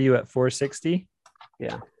 What are you at, 460?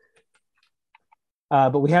 Yeah.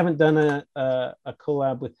 But we haven't done a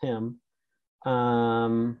collab with him.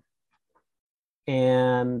 And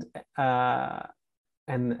yeah,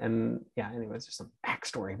 anyways, there's some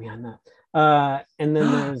backstory behind that. And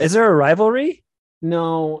then is there a rivalry?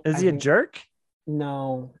 No. Is he a jerk?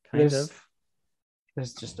 No. Kind of.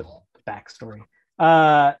 there's just a backstory.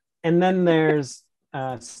 And then there's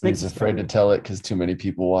He's afraid to tell it because too many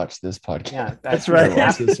people watch this podcast. Yeah, That's right.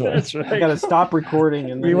 That's right. I gotta stop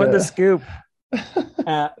recording and We want the scoop.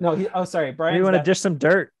 No, sorry, Brian. We want to dish some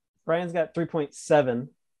dirt. Brian's got 3.7,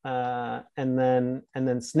 and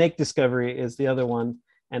then Snake Discovery is the other one,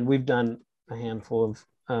 and we've done a handful of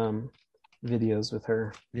videos with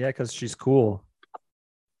her. Yeah, because she's cool.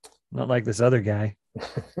 Not like this other guy.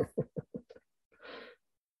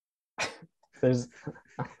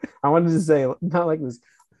 I wanted to say not like this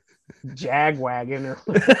Jagwagon.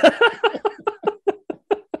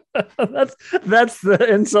 That's the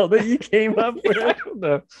insult that you came up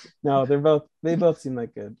with. No, they both seem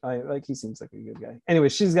like good. He seems like a good guy. Anyway,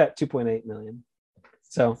 she's got 2.8 million.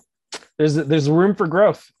 So there's room for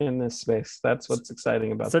growth in this space. That's what's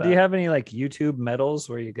exciting about that. So do you have any like YouTube medals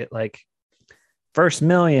where you get like first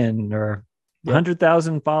million or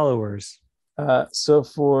 100,000 followers? So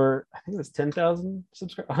for I think it was 10,000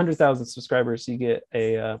 100,000 subscribers, you get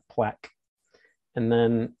a plaque, and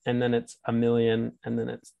then it's 1 million, and then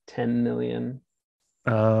it's 10 million.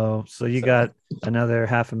 Oh, so you got another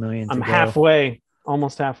 500,000. I'm halfway,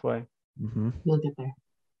 almost halfway. Mm-hmm. You'll get there.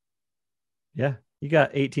 Yeah, you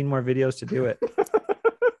got 18 more videos to do it.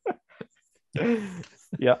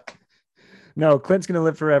 Yeah. No, Clint's gonna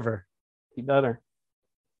live forever. He better,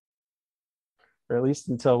 or at least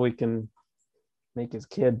until we can make his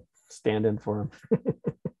kid stand in for him.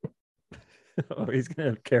 Oh, he's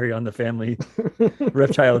gonna carry on the family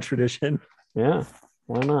reptile tradition. Yeah,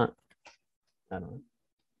 why not? I don't know.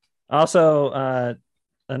 Also,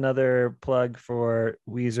 another plug for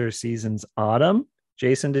Weezer Seasons Autumn.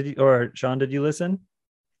 Jason, Sean, did you listen?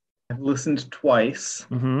 I've listened twice,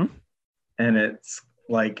 and it's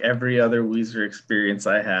like every other Weezer experience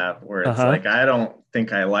I have, where it's like, I don't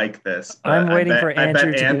think I like this. But I'm waiting for Andrew.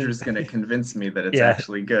 I bet Andrew's going to convince me that it's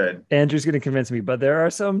actually good. Andrew's going to convince me, but there are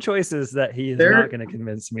some choices that he is not going to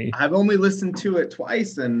convince me. I've only listened to it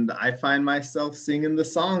twice, and I find myself singing the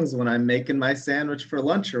songs when I'm making my sandwich for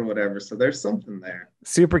lunch or whatever. So there's something there.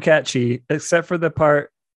 Super catchy, except for the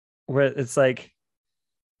part where it's like,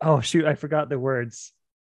 oh shoot, I forgot the words.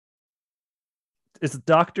 It's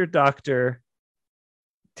Doctor.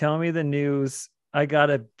 Tell me the news. I got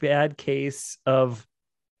a bad case of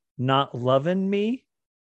not loving me.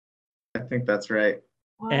 I think that's right.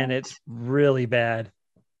 What? And it's really bad.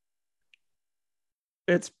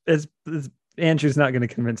 It's Andrew's not going to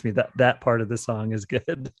convince me that part of the song is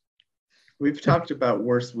good. We've talked about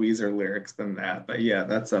worse Weezer lyrics than that, but yeah,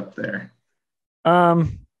 that's up there. All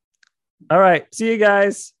right. See you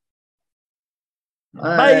guys.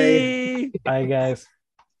 Bye. Bye, guys.